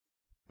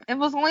 It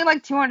was only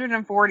like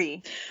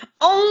 240.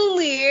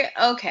 Only?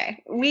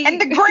 Okay. In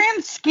the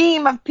grand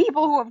scheme of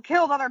people who have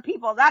killed other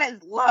people, that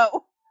is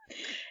low.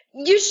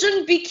 You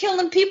shouldn't be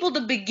killing people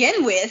to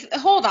begin with.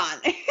 Hold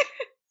on.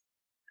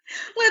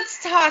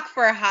 Let's talk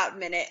for a hot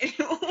minute.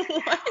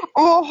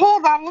 Oh,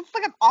 hold on. Let's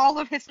look at all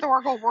of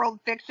historical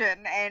world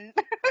fiction and...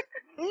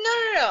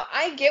 No.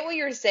 I get what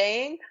you're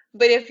saying,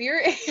 but if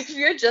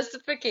your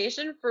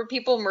justification for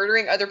people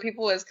murdering other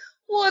people is,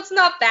 well, it's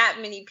not that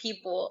many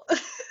people.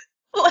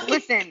 Like,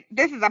 listen,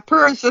 this is a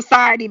pure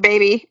society,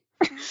 baby.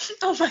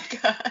 Oh my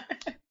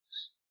God.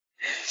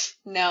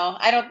 No,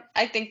 I don't.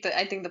 I think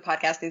the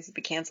podcast needs to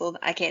be canceled.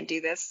 I can't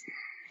do this.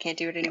 Can't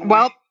do it anymore.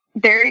 Well,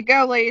 there you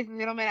go, ladies and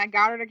gentlemen. I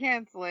got her to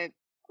cancel it.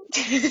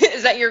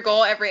 Is that your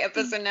goal every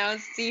episode now?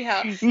 See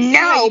how?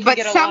 No, but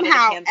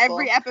somehow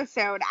every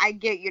episode I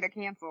get you to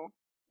cancel.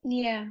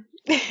 Yeah,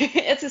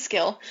 it's a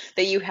skill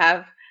that you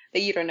have that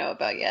you don't know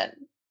about yet.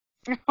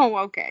 Oh,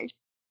 okay.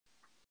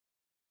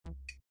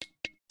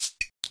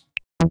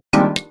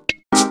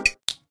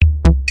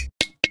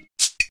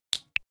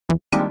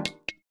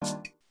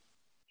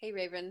 Hey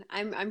Raven,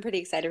 I'm pretty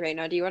excited right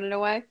now. Do you want to know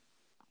why?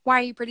 Why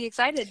are you pretty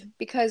excited?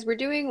 Because we're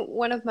doing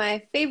one of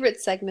my favorite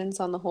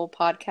segments on the whole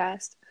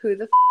podcast. Who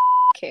the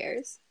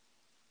cares?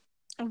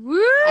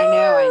 Woo! I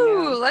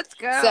know. Let's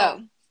go.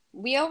 So,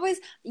 We always,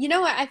 you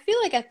know what? I feel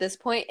like at this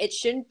point, it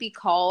shouldn't be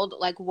called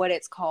like what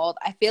it's called.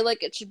 I feel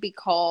like it should be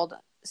called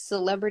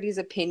celebrities'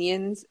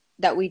 opinions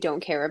that we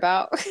don't care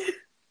about.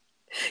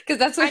 Because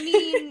that's what I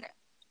mean,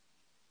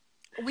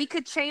 we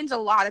could change a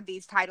lot of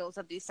these titles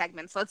of these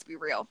segments. Let's be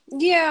real.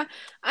 Yeah.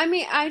 I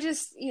mean, I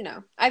just,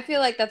 I feel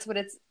like that's what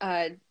it's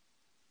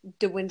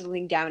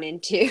dwindling down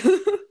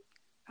into.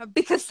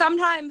 Because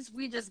sometimes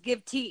we just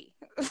give tea.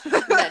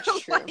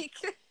 That's true.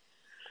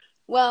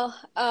 Well,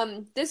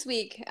 this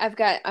week I've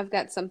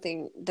got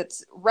something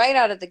that's right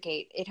out of the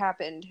gate. It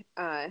happened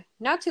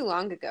not too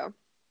long ago.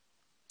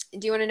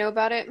 Do you want to know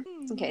about it?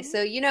 Mm-hmm. Okay,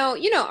 so you know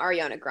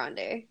Ariana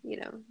Grande,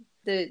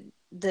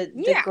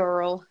 the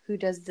girl who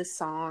does the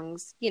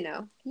songs, you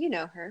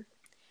know her.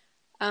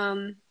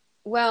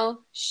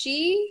 Well,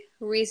 she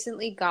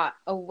recently got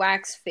a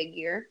wax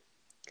figure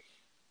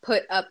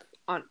put up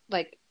on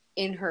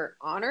in her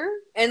honor,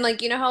 and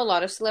you know how a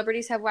lot of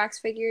celebrities have wax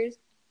figures.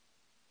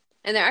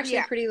 And they're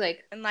actually pretty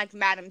and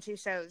Madame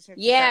Tussauds.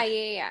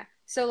 Yeah.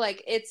 So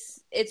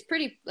it's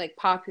pretty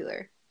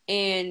popular,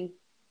 and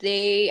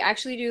they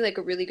actually do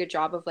a really good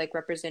job of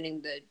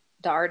representing the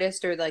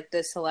artist or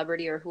the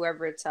celebrity or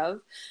whoever it's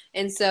of.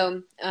 And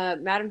so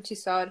Madame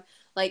Tussauds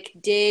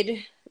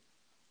did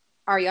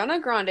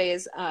Ariana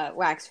Grande's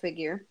wax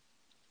figure,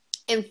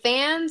 and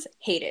fans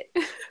hate it.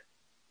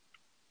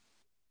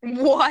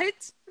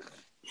 What?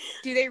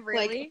 Do they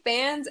really?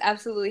 Fans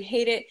absolutely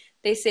hate it.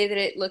 They say that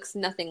it looks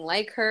nothing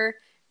like her.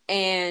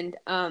 And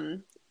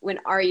when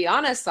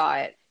Ariana saw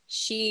it,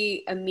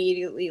 she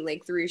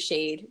immediately threw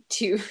shade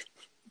to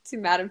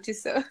Madame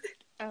Tussauds.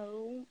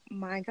 Oh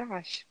my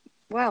gosh.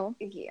 Well,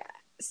 yeah.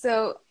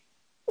 So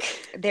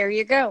there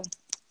you go.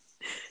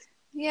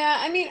 Yeah,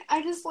 I mean,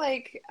 I just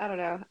I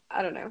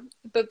don't know.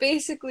 But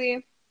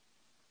basically,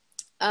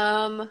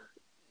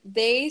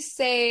 they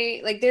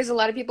say there's a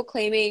lot of people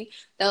claiming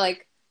that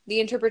the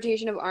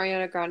interpretation of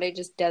Ariana Grande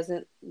just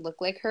doesn't look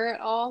like her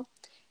at all.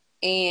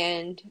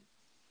 And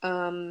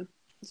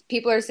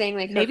people are saying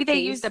maybe they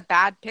used a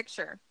bad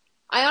picture.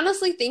 I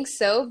honestly think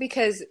so,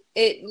 because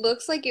it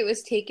looks like it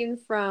was taken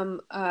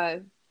from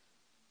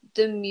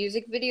the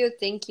music video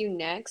Thank You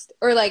Next,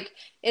 or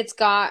it's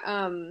got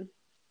a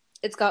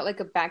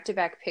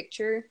back-to-back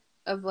picture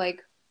of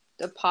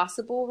the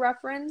possible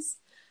reference.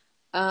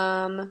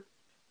 But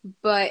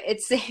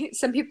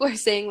some people are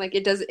saying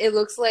it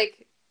looks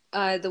like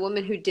the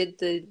woman who did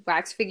the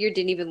wax figure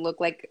didn't even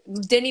look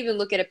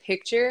at a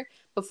picture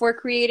before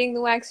creating the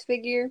wax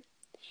figure,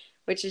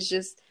 which is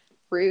just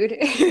rude.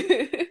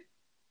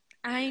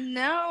 I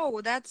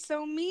know, that's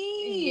so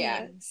mean.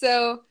 Yeah.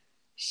 So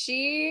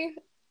she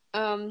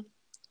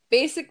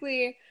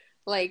basically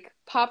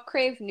Pop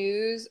Crave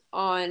News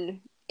on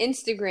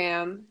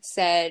Instagram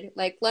said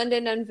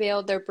London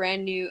unveiled their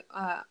brand new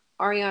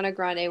Ariana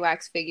Grande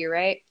wax figure,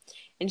 right?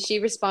 And she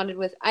responded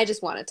with, "I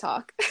just want to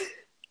talk."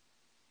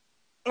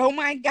 Oh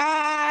my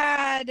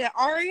God,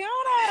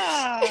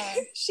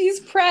 Ariana! She's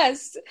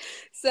pressed.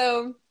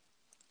 So,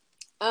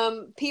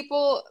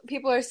 people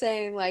are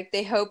saying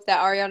they hope that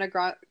Ariana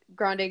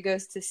Grande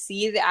goes to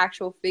see the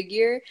actual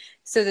figure,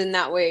 so then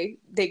that way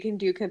they can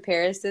do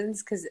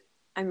comparisons. Because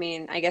I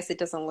mean, I guess it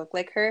doesn't look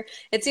like her.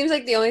 It seems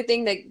like the only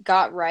thing that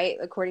got right,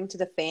 according to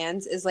the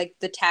fans, is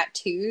the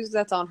tattoos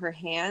that's on her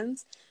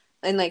hands,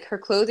 and her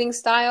clothing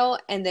style,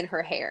 and then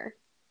her hair.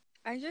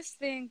 I just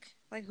think,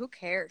 who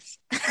cares?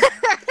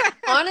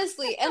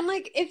 Honestly, and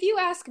if you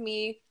ask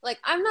me,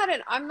 I'm not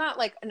an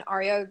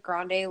Ariana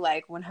Grande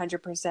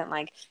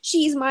 100%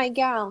 she's my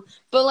gal,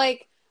 but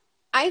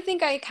I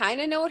think I kind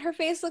of know what her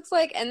face looks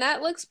like, and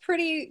that looks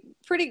pretty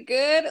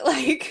good.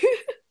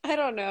 I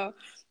don't know,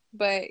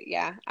 but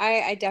yeah,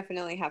 I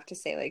definitely have to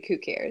say who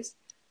cares?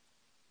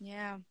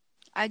 Yeah,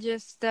 I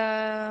just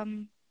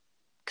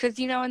because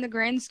in the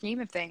grand scheme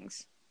of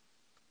things,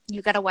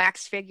 you got a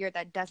wax figure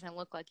that doesn't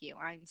look like you.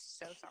 I'm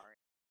so sorry.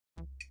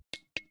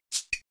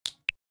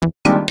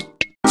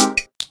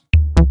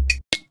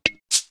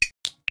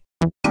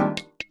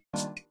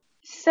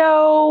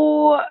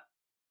 So,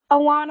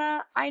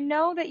 Alana, I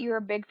know that you're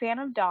a big fan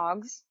of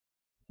dogs.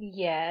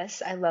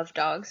 Yes, I love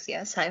dogs.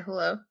 Yes, hi,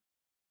 hello.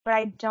 But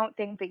I don't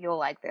think that you'll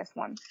like this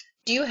one.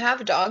 Do you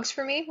have dogs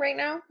for me right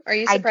now? Are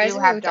you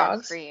surprising me with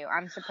dogs? For you.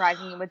 I'm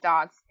surprising you with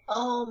dogs.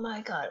 Oh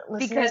my God.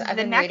 Listeners, I've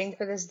been waiting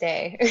for this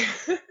day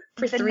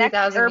for 3,000 years. The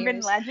next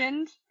urban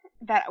legend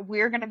that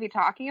we're going to be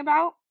talking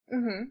about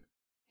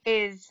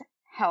is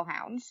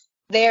hellhounds.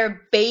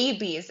 They're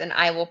babies, and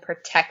I will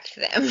protect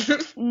them.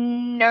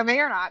 No, they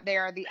are not. They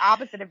are the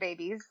opposite of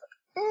babies.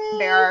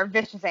 They are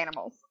vicious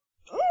animals.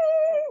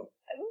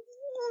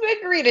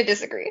 Agree to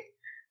disagree.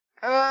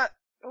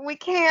 We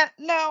can't.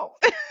 No.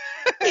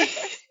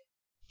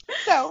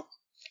 So,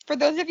 for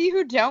those of you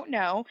who don't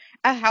know,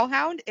 a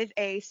hellhound is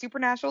a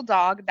supernatural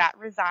dog that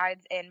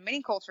resides in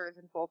many cultures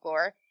and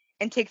folklore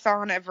and takes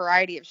on a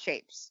variety of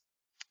shapes.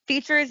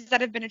 Features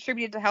that have been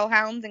attributed to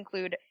hellhounds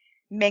include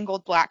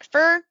mangled black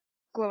fur,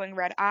 glowing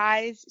red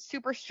eyes,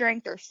 super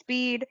strength or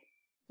speed,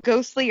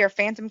 ghostly or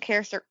phantom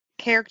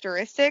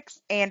characteristics,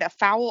 and a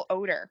foul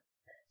odor.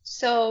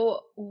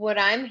 So what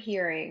I'm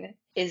hearing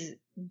is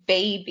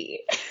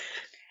baby.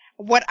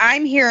 What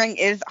I'm hearing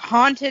is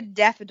haunted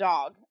death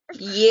dog.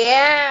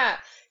 Yeah.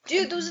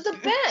 Dude, those are the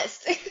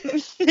best.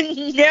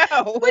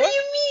 No. What do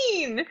you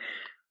mean?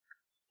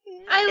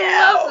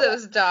 I love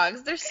those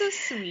dogs. They're so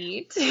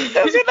sweet.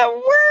 Those are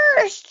the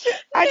worst.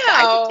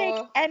 I would take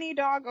No. any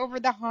dog over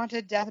the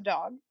haunted death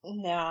dog.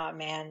 Nah,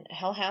 man.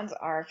 Hellhounds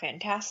are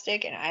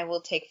fantastic, and I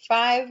will take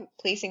 5,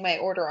 placing my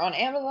order on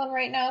Amazon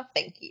right now.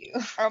 Thank you.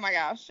 Oh my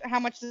gosh. How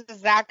much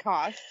does that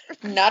cost?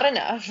 Not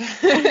enough.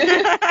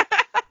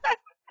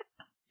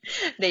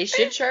 They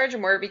should charge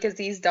more because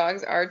these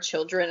dogs are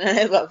children and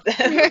I love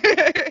them.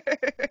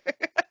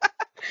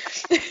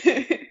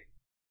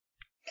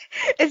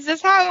 Is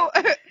this how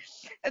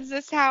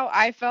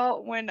I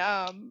felt when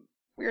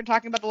we were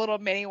talking about the little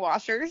mini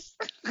washers?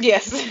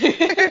 Yes.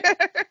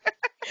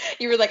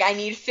 You were like, I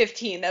need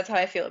 15. That's how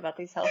I feel about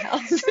these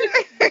hellhounds.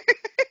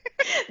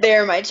 They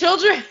are my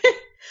children.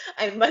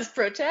 I must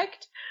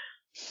protect.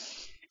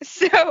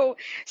 So,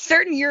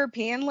 certain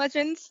European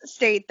legends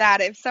state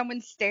that if someone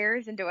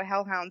stares into a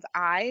hellhound's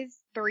eyes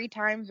 3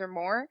 times or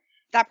more,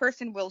 that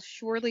person will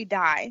surely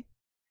die.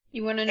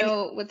 You want to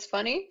know what's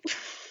funny?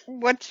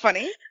 What's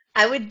funny?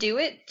 I would do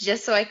it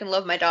just so I can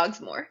love my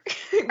dogs more.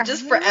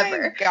 Just forever.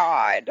 Oh my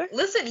God.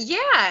 Listen,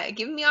 yeah,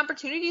 giving me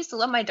opportunities to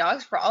love my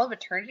dogs for all of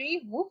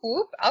eternity. Whoop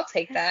whoop, I'll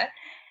take that.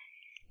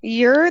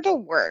 You're the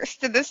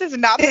worst. This is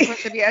not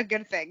supposed to be a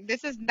good thing.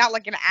 This is not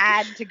like an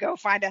ad to go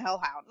find a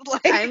hellhound.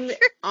 Like, I'm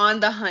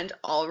on the hunt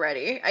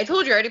already. I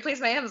told you I already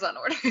placed my Amazon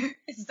order.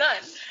 It's done.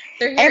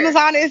 They're here.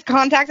 Amazon is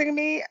contacting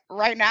me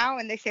right now,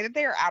 and they say that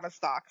they are out of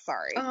stock.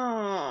 Sorry.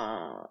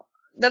 Oh,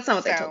 that's not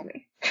what they told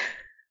me.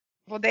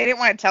 Well, they didn't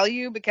want to tell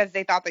you because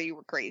they thought that you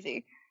were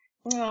crazy.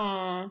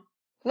 Oh,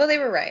 well, they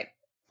were right.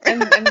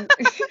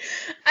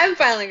 I'm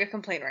filing a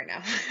complaint right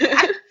now.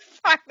 I'm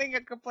filing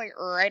a complaint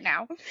right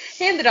now.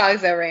 Hand the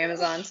dogs over,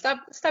 Amazon.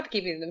 Stop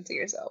keeping them to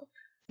yourself.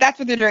 That's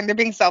what they're doing. They're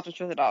being selfish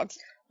with the dogs.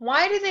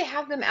 Why do they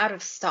have them out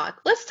of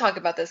stock? Let's talk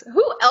about this.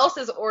 Who else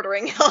is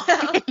ordering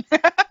hellhounds?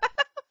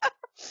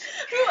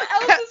 Who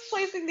else is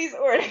placing these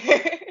orders?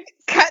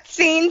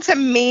 Cutscene to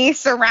me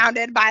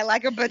surrounded by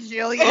like a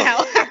bajillion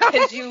hellhounds.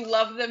 Because you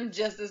love them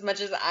just as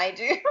much as I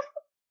do.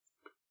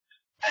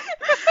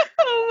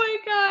 Oh my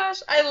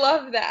gosh. I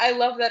love that. I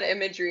love that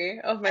imagery.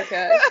 Oh my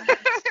gosh.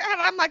 And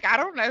I'm like, I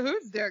don't know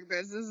who's doing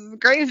this. This is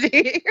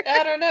crazy.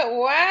 I don't know.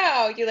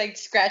 Wow. You're like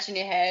scratching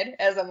your head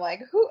as I'm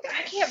like,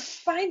 I can't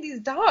find these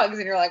dogs.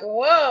 And you're like,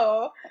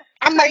 whoa.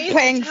 I'm like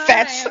playing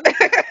fetch.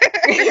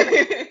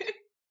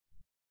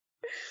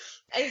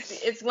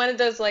 It's one of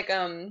those like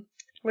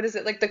what is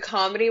it, like the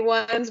comedy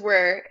ones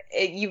where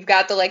you've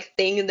got the like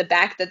thing in the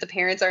back that the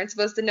parents aren't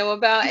supposed to know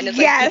about, and it's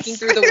like peeking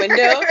through the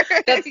window.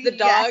 That's the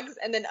dogs,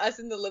 and then us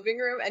in the living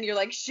room, and you're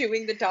like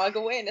shooing the dog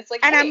away, and it's like,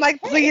 and I'm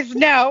like, please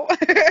no.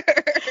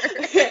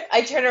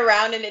 I turn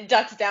around and it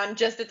ducks down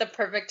just at the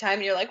perfect time,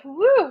 and you're like,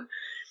 woo.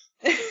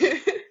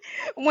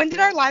 When did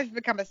our lives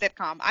become a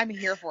sitcom? I'm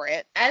here for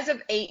it. As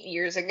of 8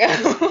 years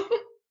ago.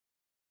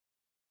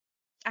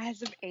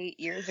 As of 8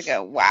 years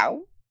ago.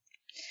 Wow.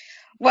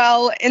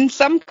 Well, in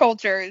some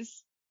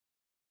cultures,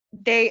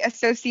 they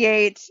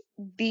associate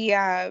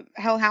the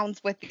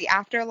hellhounds with the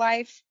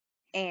afterlife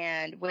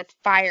and with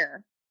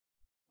fire.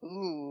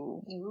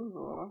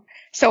 Ooh.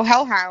 So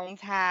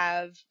hellhounds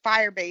have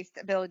fire-based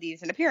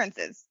abilities and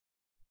appearances,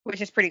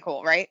 which is pretty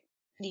cool, right?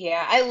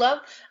 Yeah, I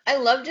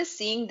love just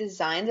seeing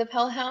designs of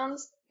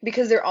hellhounds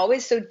because they're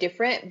always so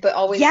different, but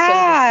always so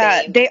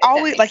the same. They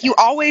always like you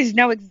always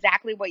know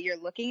exactly what you're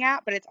looking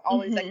at, but it's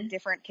always like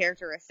different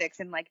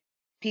characteristics and like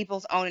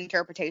people's own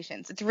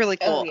interpretations. It's really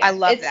cool. Oh, yeah. I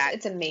love that.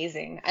 It's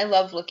amazing. I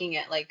love looking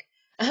at like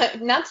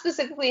not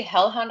specifically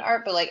hellhound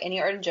art, but like any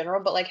art in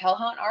general, but like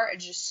hellhound art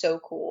is just so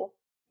cool.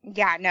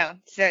 Yeah, no,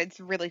 so it's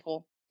really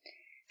cool.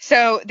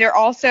 So they're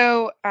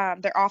also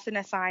they're often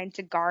assigned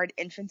to guard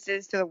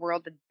entrances to the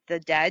world of the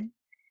dead,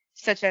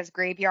 such as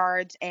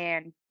graveyards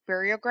and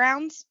burial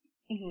grounds.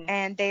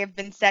 And they have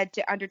been said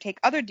to undertake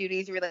other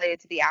duties related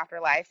to the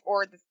afterlife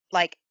or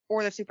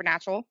the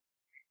supernatural,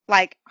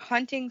 like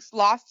hunting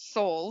lost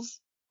souls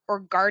or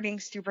guarding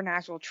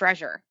supernatural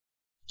treasure,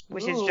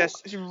 which is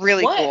just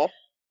really cool.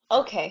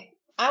 Okay.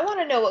 I want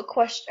to know what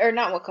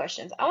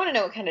questions. I want to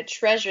know what kind of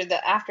treasure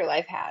the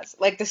afterlife has.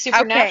 Like the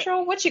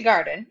supernatural, what you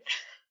guarding?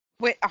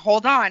 Wait,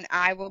 hold on.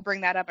 I will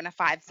bring that up in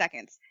 5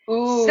 seconds.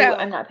 Ooh, so,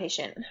 I'm not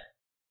patient.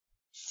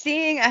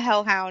 Seeing a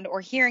hellhound or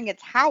hearing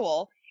its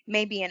howl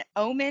may be an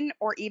omen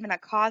or even a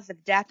cause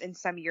of death in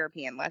some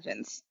European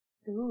legends.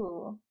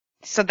 Ooh.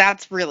 So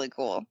that's really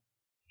cool.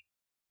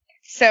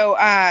 So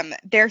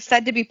they're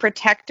said to be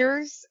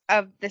protectors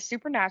of the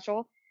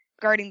supernatural,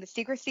 guarding the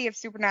secrecy of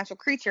supernatural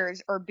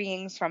creatures or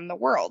beings from the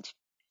world.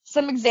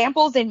 Some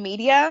examples in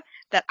media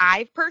that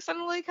I've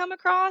personally come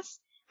across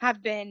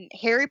have been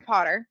Harry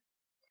Potter,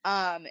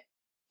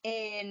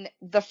 in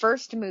the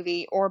first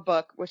movie or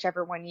book,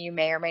 whichever one you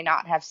may or may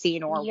not have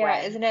seen or read.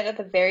 Yeah, isn't it at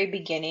the very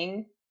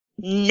beginning?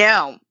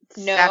 No.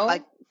 At,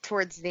 like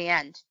towards the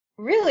end.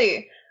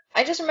 Really?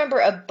 I just remember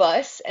a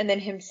bus and then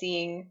him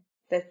seeing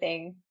the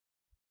thing.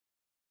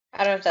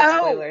 I don't know if that's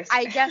spoilers.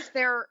 I guess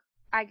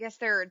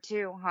there are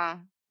two, huh?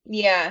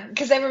 Yeah,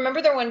 because I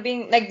remember there one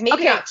being like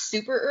maybe not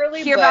super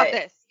early. Hear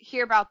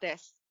about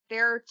this.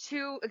 There are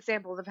two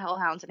examples of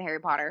hellhounds in Harry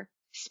Potter.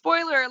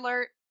 Spoiler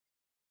alert.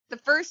 The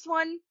first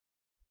one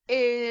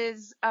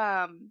is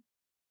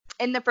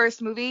in the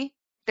first movie.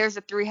 There's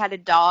a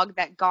 3-headed dog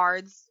that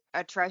guards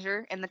a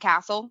treasure in the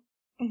castle.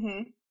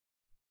 Mm-hmm.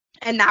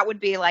 And that would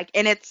be like,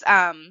 and it's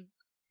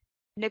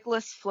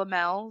Nicholas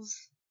Flamel's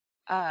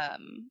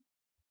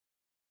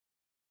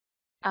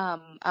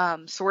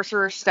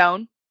Sorcerer's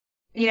Stone.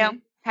 You know,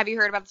 have you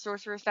heard about the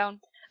Sorcerer's Stone?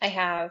 I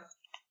have.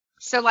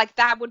 So like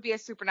that would be a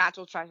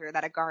supernatural treasure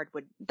that a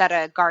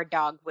guard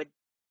dog would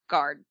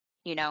guard,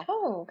 you know.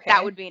 Oh, okay.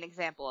 That would be an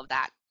example of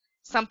that.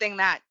 Something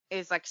that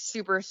is like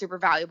super, super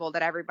valuable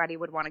that everybody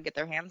would want to get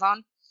their hands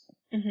on.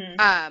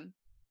 Mm-hmm.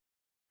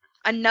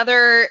 And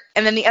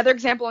then the other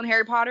example in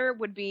Harry Potter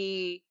would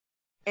be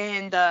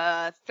in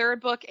the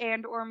third book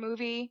and or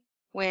movie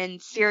when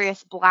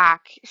Sirius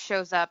Black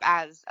shows up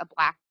as a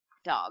black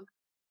dog.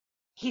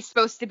 He's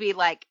supposed to be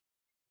like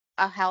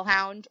a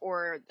hellhound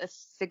or a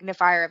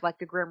signifier of like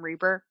the Grim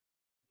Reaper.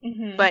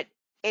 Mm-hmm. But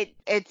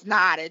it's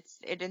not.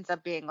 It ends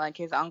up being like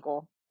his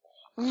uncle.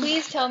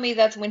 Please tell me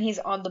that's when he's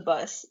on the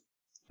bus.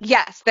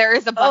 Yes, there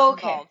is a bus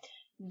involved.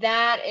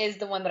 That is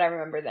the one that I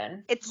remember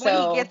then. It's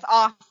when he gets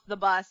off the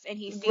bus and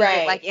he sees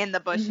it like in the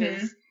bushes.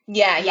 Mm-hmm.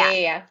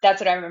 Yeah.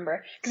 That's what I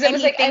remember. Because it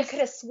was like, I could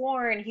have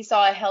sworn he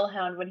saw a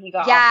hellhound when he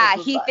got off the bus.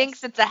 Yeah, he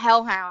thinks it's a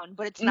hellhound,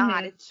 but it's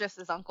not. It's just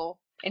his uncle.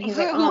 And he's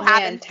like, oh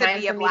man,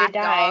 time for me to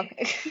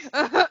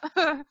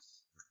die.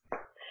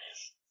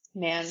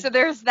 Man. So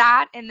there's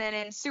that. And then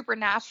in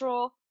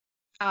Supernatural,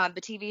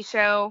 the TV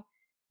show,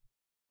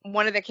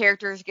 one of the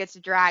characters gets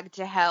dragged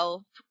to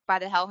hell by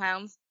the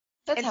hellhounds.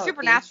 In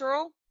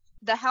Supernatural,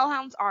 the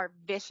hellhounds are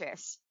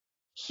vicious.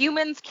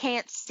 Humans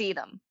can't see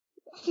them.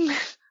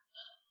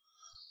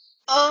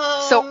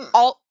 I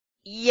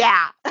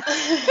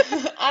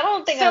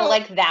don't think I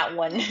like that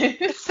one.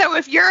 So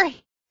if you're a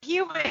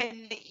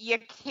human, you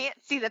can't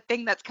see the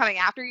thing that's coming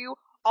after you.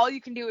 All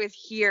you can do is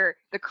hear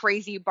the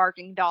crazy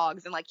barking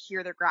dogs and like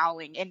hear their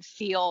growling and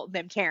feel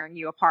them tearing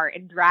you apart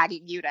and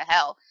dragging you to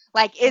hell.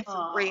 Like it's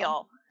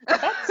real.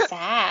 That's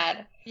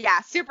sad. Yeah,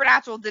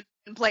 Supernatural didn't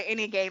play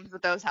any games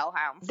with those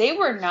hellhounds. They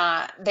were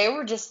not. They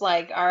were just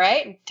like, all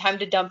right, time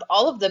to dump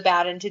all of the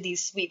bad into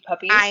these sweet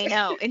puppies. I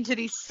know, into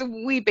these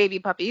sweet baby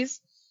puppies.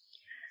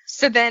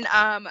 So then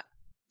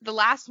the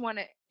last one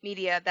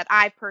media that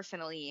I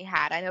personally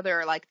had, I know there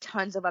are like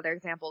tons of other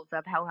examples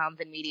of hellhounds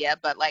in media,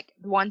 but like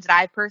the ones that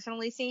I've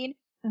personally seen,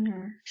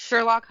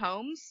 Sherlock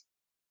Holmes,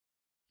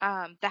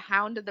 The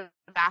Hound of the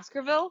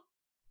Baskerville.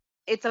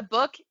 It's a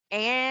book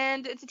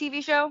and it's a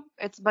TV show.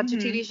 It's a bunch of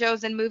TV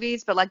shows and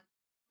movies, but like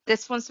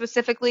this one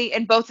specifically,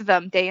 and both of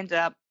them, they ended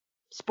up,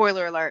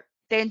 spoiler alert,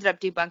 they ended up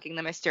debunking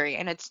the mystery,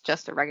 and it's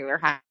just a regular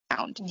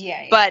hound.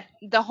 Yeah. But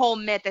the whole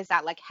myth is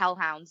that like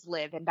hellhounds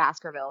live in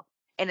Baskerville,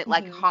 and it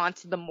like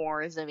haunts the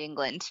moors of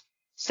England.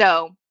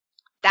 So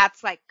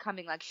that's like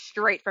coming like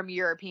straight from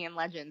European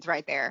legends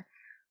right there.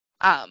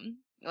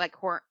 Like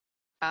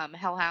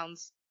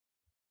hellhounds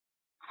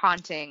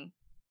haunting.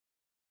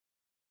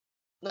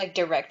 Like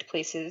direct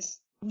places.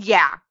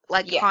 Yeah,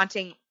 like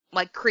haunting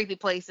like creepy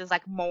places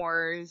like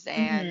moors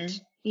and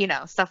you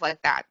know, stuff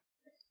like that.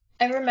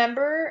 I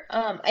remember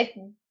I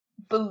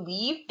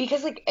believe,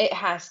 because like it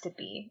has to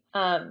be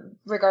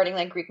regarding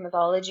like Greek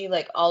mythology,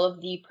 like all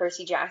of the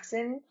Percy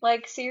Jackson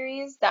like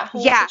series, that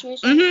whole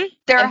situation.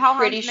 There are hellhounds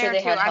pretty sure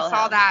they had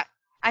hellhounds.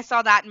 I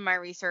saw that in my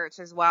research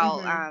as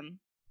well.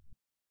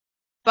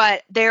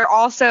 But there are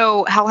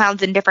also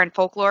hellhounds in different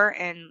folklore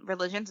and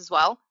religions as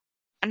well.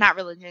 Not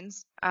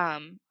religions,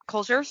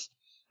 cultures.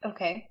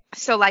 Okay.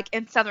 So like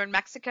in southern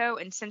Mexico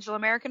and Central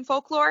American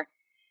folklore,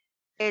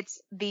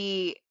 it's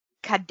the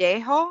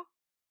Cadejo.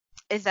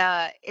 It's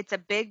a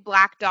big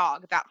black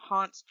dog that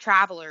haunts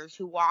travelers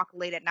who walk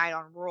late at night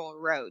on rural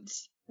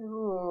roads.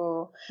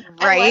 Ooh.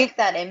 Right? I like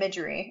that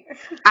imagery.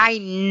 I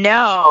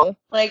know.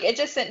 Like it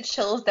just sent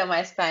chills down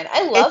my spine.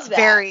 I love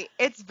that.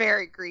 It's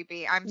very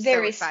creepy. I'm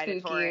very so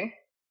excited for it.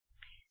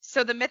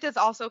 So the myth is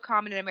also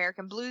common in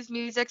American blues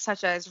music,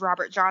 such as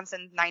Robert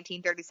Johnson's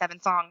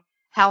 1937 song,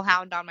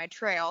 Hellhound on My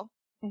Trail.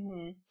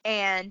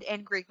 And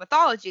in Greek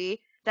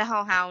mythology, the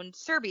hellhound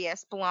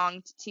Cerberus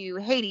belonged to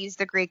Hades,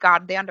 the Greek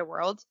god of the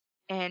underworld.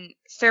 And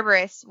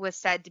Cerberus was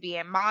said to be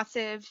a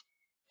massive,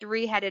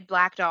 3-headed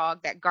black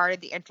dog that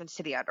guarded the entrance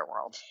to the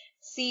underworld.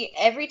 See,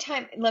 every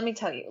time, let me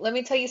tell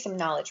you some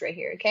knowledge right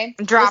here, okay?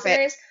 Drop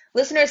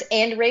Listeners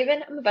and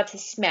Raven, I'm about to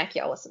smack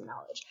y'all with some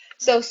knowledge.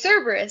 So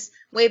Cerberus,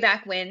 way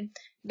back when,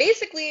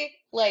 basically,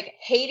 like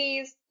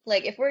Hades,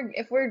 like if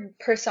we're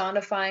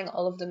personifying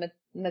all of the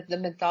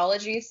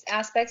mythology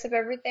aspects of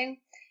everything,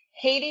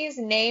 Hades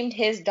named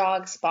his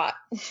dog Spot.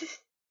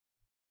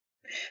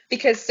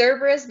 Because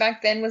Cerberus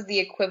back then was the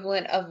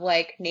equivalent of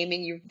like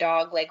naming your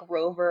dog like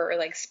Rover or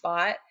like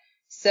Spot.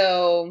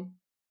 So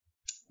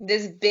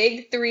this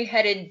big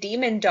 3-headed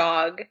demon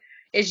dog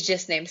is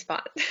just named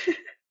Spot.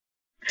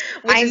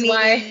 Which is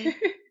why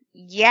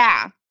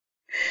yeah.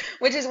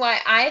 Which is why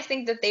I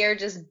think that they are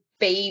just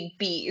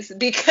babies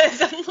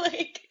because I'm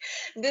like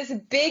this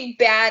big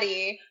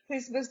baddie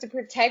who's supposed to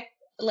protect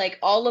like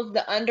all of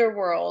the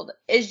underworld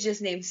is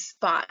just named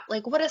Spot.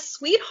 Like what a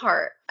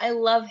sweetheart. I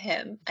love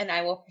him and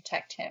I will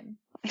protect him.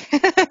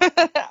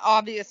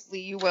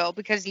 Obviously you will,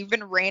 because you've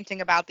been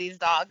ranting about these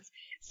dogs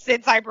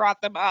since I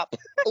brought them up.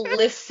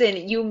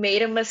 Listen, you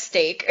made a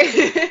mistake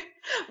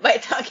by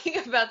talking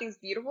about these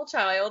beautiful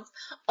childs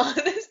on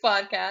this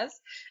podcast.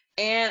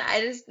 And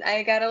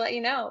I gotta let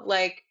you know,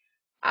 like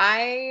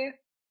I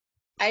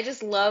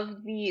just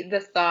love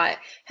the thought.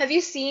 Have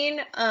you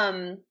seen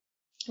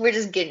we're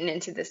just getting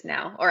into this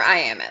now, or I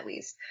am at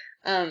least.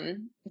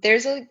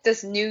 There's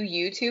this new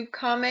YouTube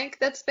comic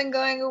that's been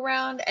going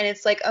around, and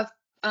it's like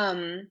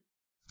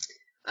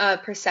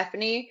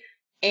Persephone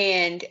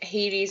and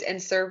Hades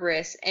and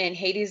Cerberus, and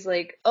Hades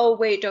like, oh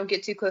wait, don't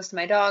get too close to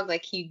my dog,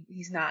 like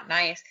he's not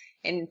nice.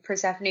 And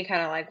Persephone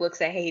kind of like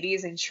looks at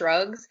Hades and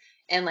shrugs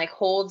and like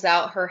holds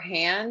out her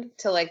hand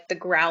to like the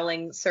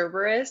growling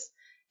Cerberus,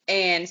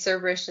 and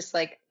Cerberus just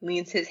like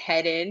leans his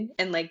head in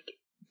and like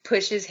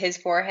pushes his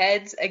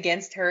foreheads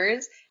against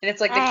hers, and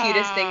it's like the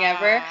cutest thing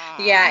ever.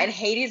 Yeah, and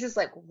Hades is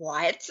like,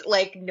 what?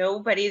 Like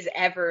nobody's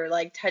ever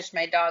like touched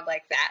my dog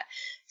like that.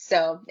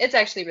 So it's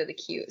actually really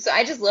cute. So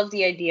I just love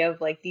the idea of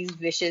like these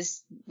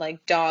vicious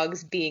like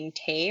dogs being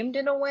tamed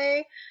in a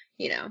way,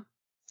 you know,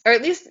 or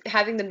at least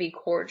having them be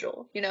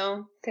cordial, you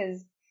know,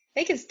 because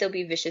they can still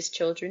be vicious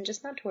children,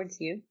 just not towards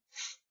you.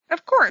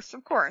 Of course,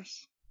 of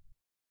course.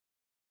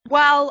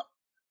 Well,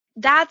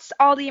 that's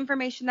all the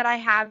information that I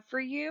have for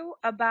you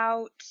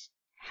about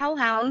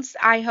hellhounds.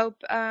 I hope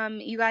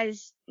you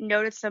guys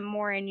notice some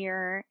more in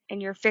your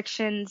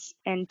fictions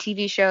and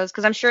TV shows,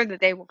 because I'm sure that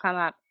they will come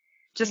up,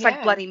 just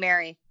like Bloody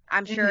Mary.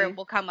 I'm sure it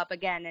will come up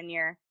again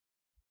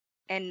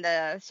in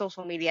the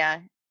social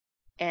media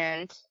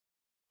and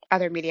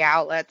other media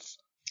outlets.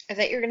 I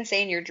thought you were gonna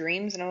say in your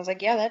dreams, and I was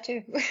like, yeah, that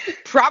too.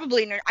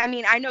 Probably. I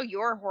mean, I know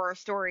your horror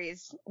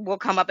stories will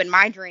come up in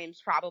my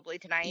dreams probably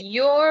tonight.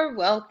 You're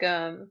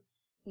welcome.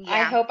 Yeah.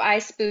 I hope I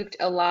spooked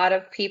a lot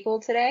of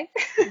people today.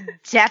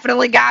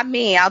 Definitely got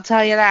me, I'll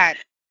tell you that.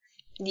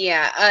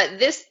 Yeah,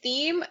 this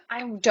theme,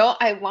 I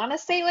want to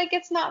say like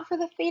it's not for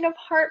the faint of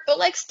heart, but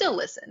like still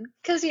listen,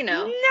 because you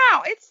know.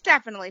 No, it's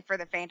definitely for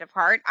the faint of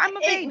heart. I'm a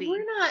baby.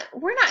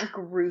 We're not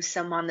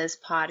gruesome on this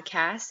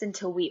podcast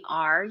until we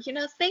are. You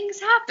know, things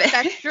happen.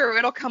 That's true.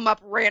 It'll come up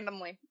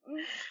randomly.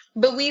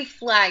 But we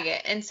flag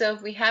it, and so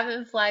if we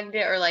haven't flagged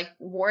it or like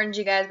warned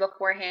you guys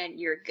beforehand,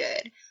 you're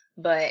good.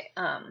 But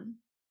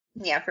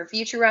yeah, for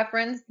future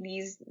reference,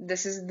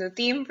 this is the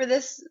theme for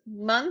this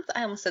month.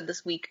 I almost said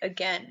this week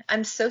again.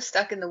 I'm so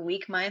stuck in the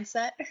week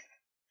mindset.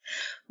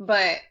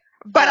 but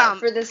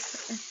for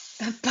this,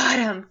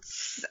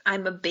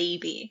 I'm a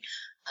baby.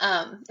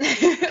 Get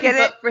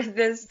it? For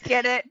this,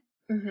 get it?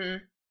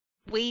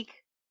 Week.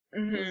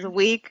 It's a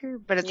week,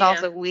 but it's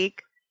also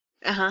week.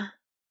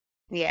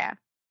 Yeah.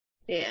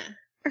 Yeah.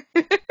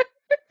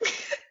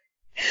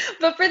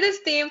 But for this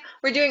theme,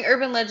 we're doing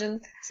urban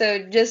legends,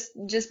 so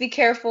just be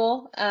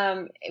careful.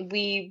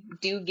 We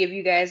do give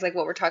you guys like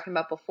what we're talking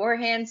about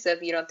beforehand, so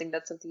if you don't think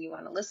that's something you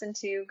want to listen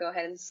to, go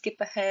ahead and skip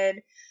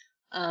ahead.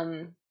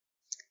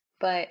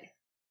 But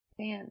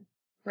man,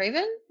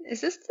 Raven,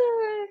 is this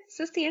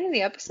the end of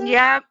the episode?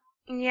 Yep,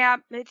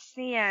 it's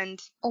the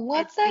end.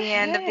 It's the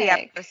end of the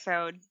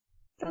episode.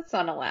 That's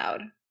not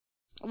allowed.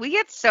 We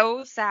get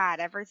so sad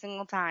every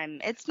single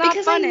time. It's not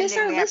because fun. Because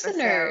I miss our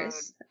listeners.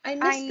 Episode. I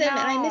miss them, and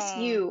I miss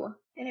you,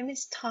 and I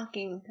miss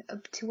talking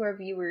to our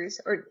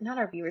viewers, or not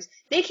our viewers.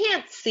 They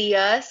can't see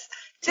us.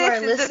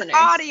 Our listeners. This is an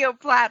audio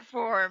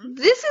platform.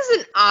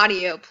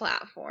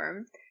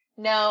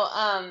 No,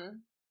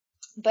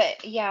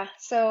 but yeah.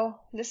 So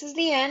this is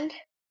the end.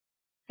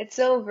 It's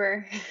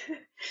over,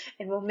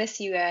 and we'll miss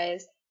you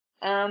guys.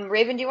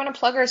 Raven, do you want to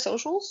plug our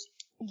socials?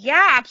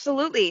 Yeah,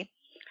 absolutely.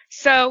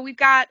 So we've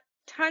got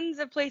tons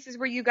of places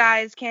where you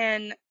guys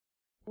can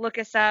look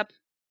us up.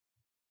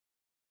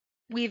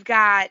 We've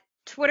got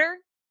Twitter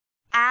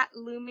at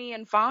Lumi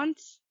and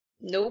Fonts.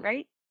 Nope.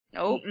 Right?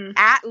 Nope.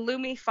 At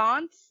Lumi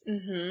Fonts.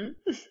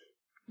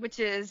 Which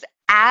is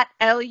at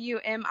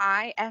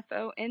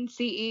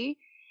LUMIFONCE.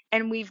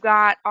 And we've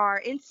got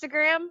our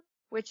Instagram,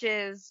 which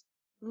is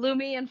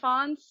Lumi and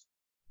Fonts,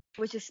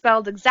 which is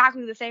spelled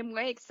exactly the same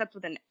way except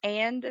with an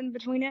and in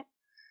between it.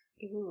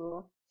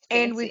 Ooh.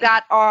 And we've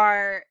got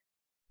our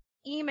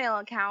email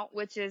account,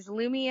 which is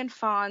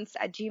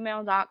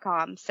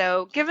lumiandfonts@gmail.com.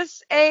 So give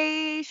us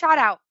a shout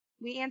out.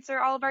 We answer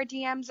all of our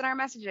DMs and our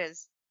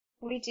messages.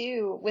 We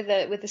do, with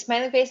a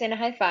smiley face and a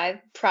high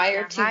five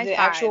prior to the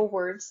actual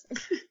words.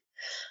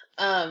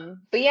 But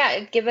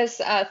yeah, give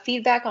us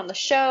feedback on the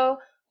show,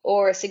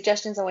 or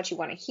suggestions on what you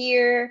want to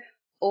hear,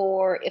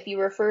 or if you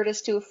referred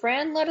us to a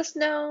friend, let us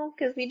know,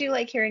 because we do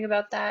like hearing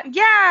about that.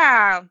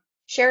 Yeah.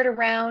 Share it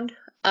around.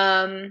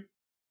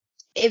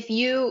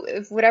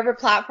 If whatever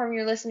platform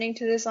you're listening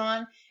to this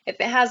on, if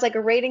it has like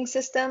a rating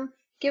system,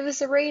 give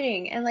us a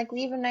rating and like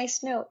leave a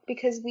nice note,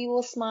 because we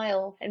will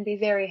smile and be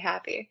very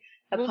happy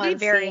upon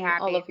seeing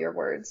all of your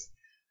words.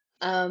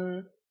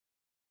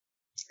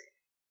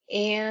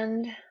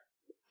 And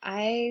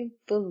I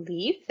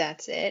believe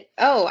that's it.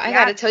 Oh, I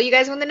gotta tell you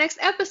guys when the next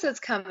episode's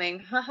coming.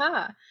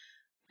 Haha.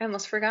 I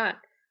almost forgot.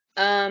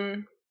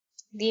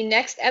 The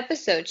next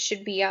episode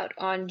should be out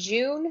on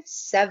June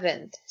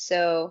 7th.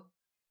 So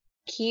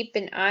keep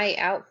an eye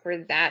out for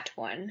that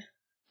one.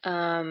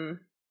 And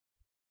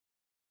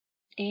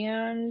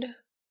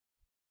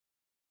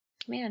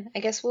man, I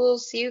guess we'll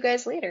see you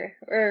guys later.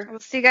 Or We'll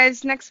see you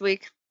guys next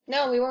week.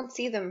 no, we won't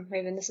see them,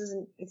 Raven. It's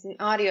an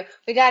audio.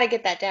 We gotta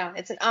get that down.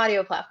 It's an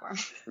audio platform.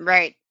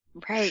 Right.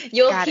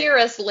 You'll hear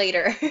us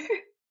later.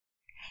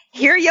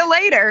 Hear you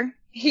later.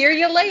 Hear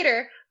you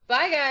later.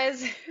 Bye,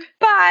 guys.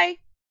 Bye.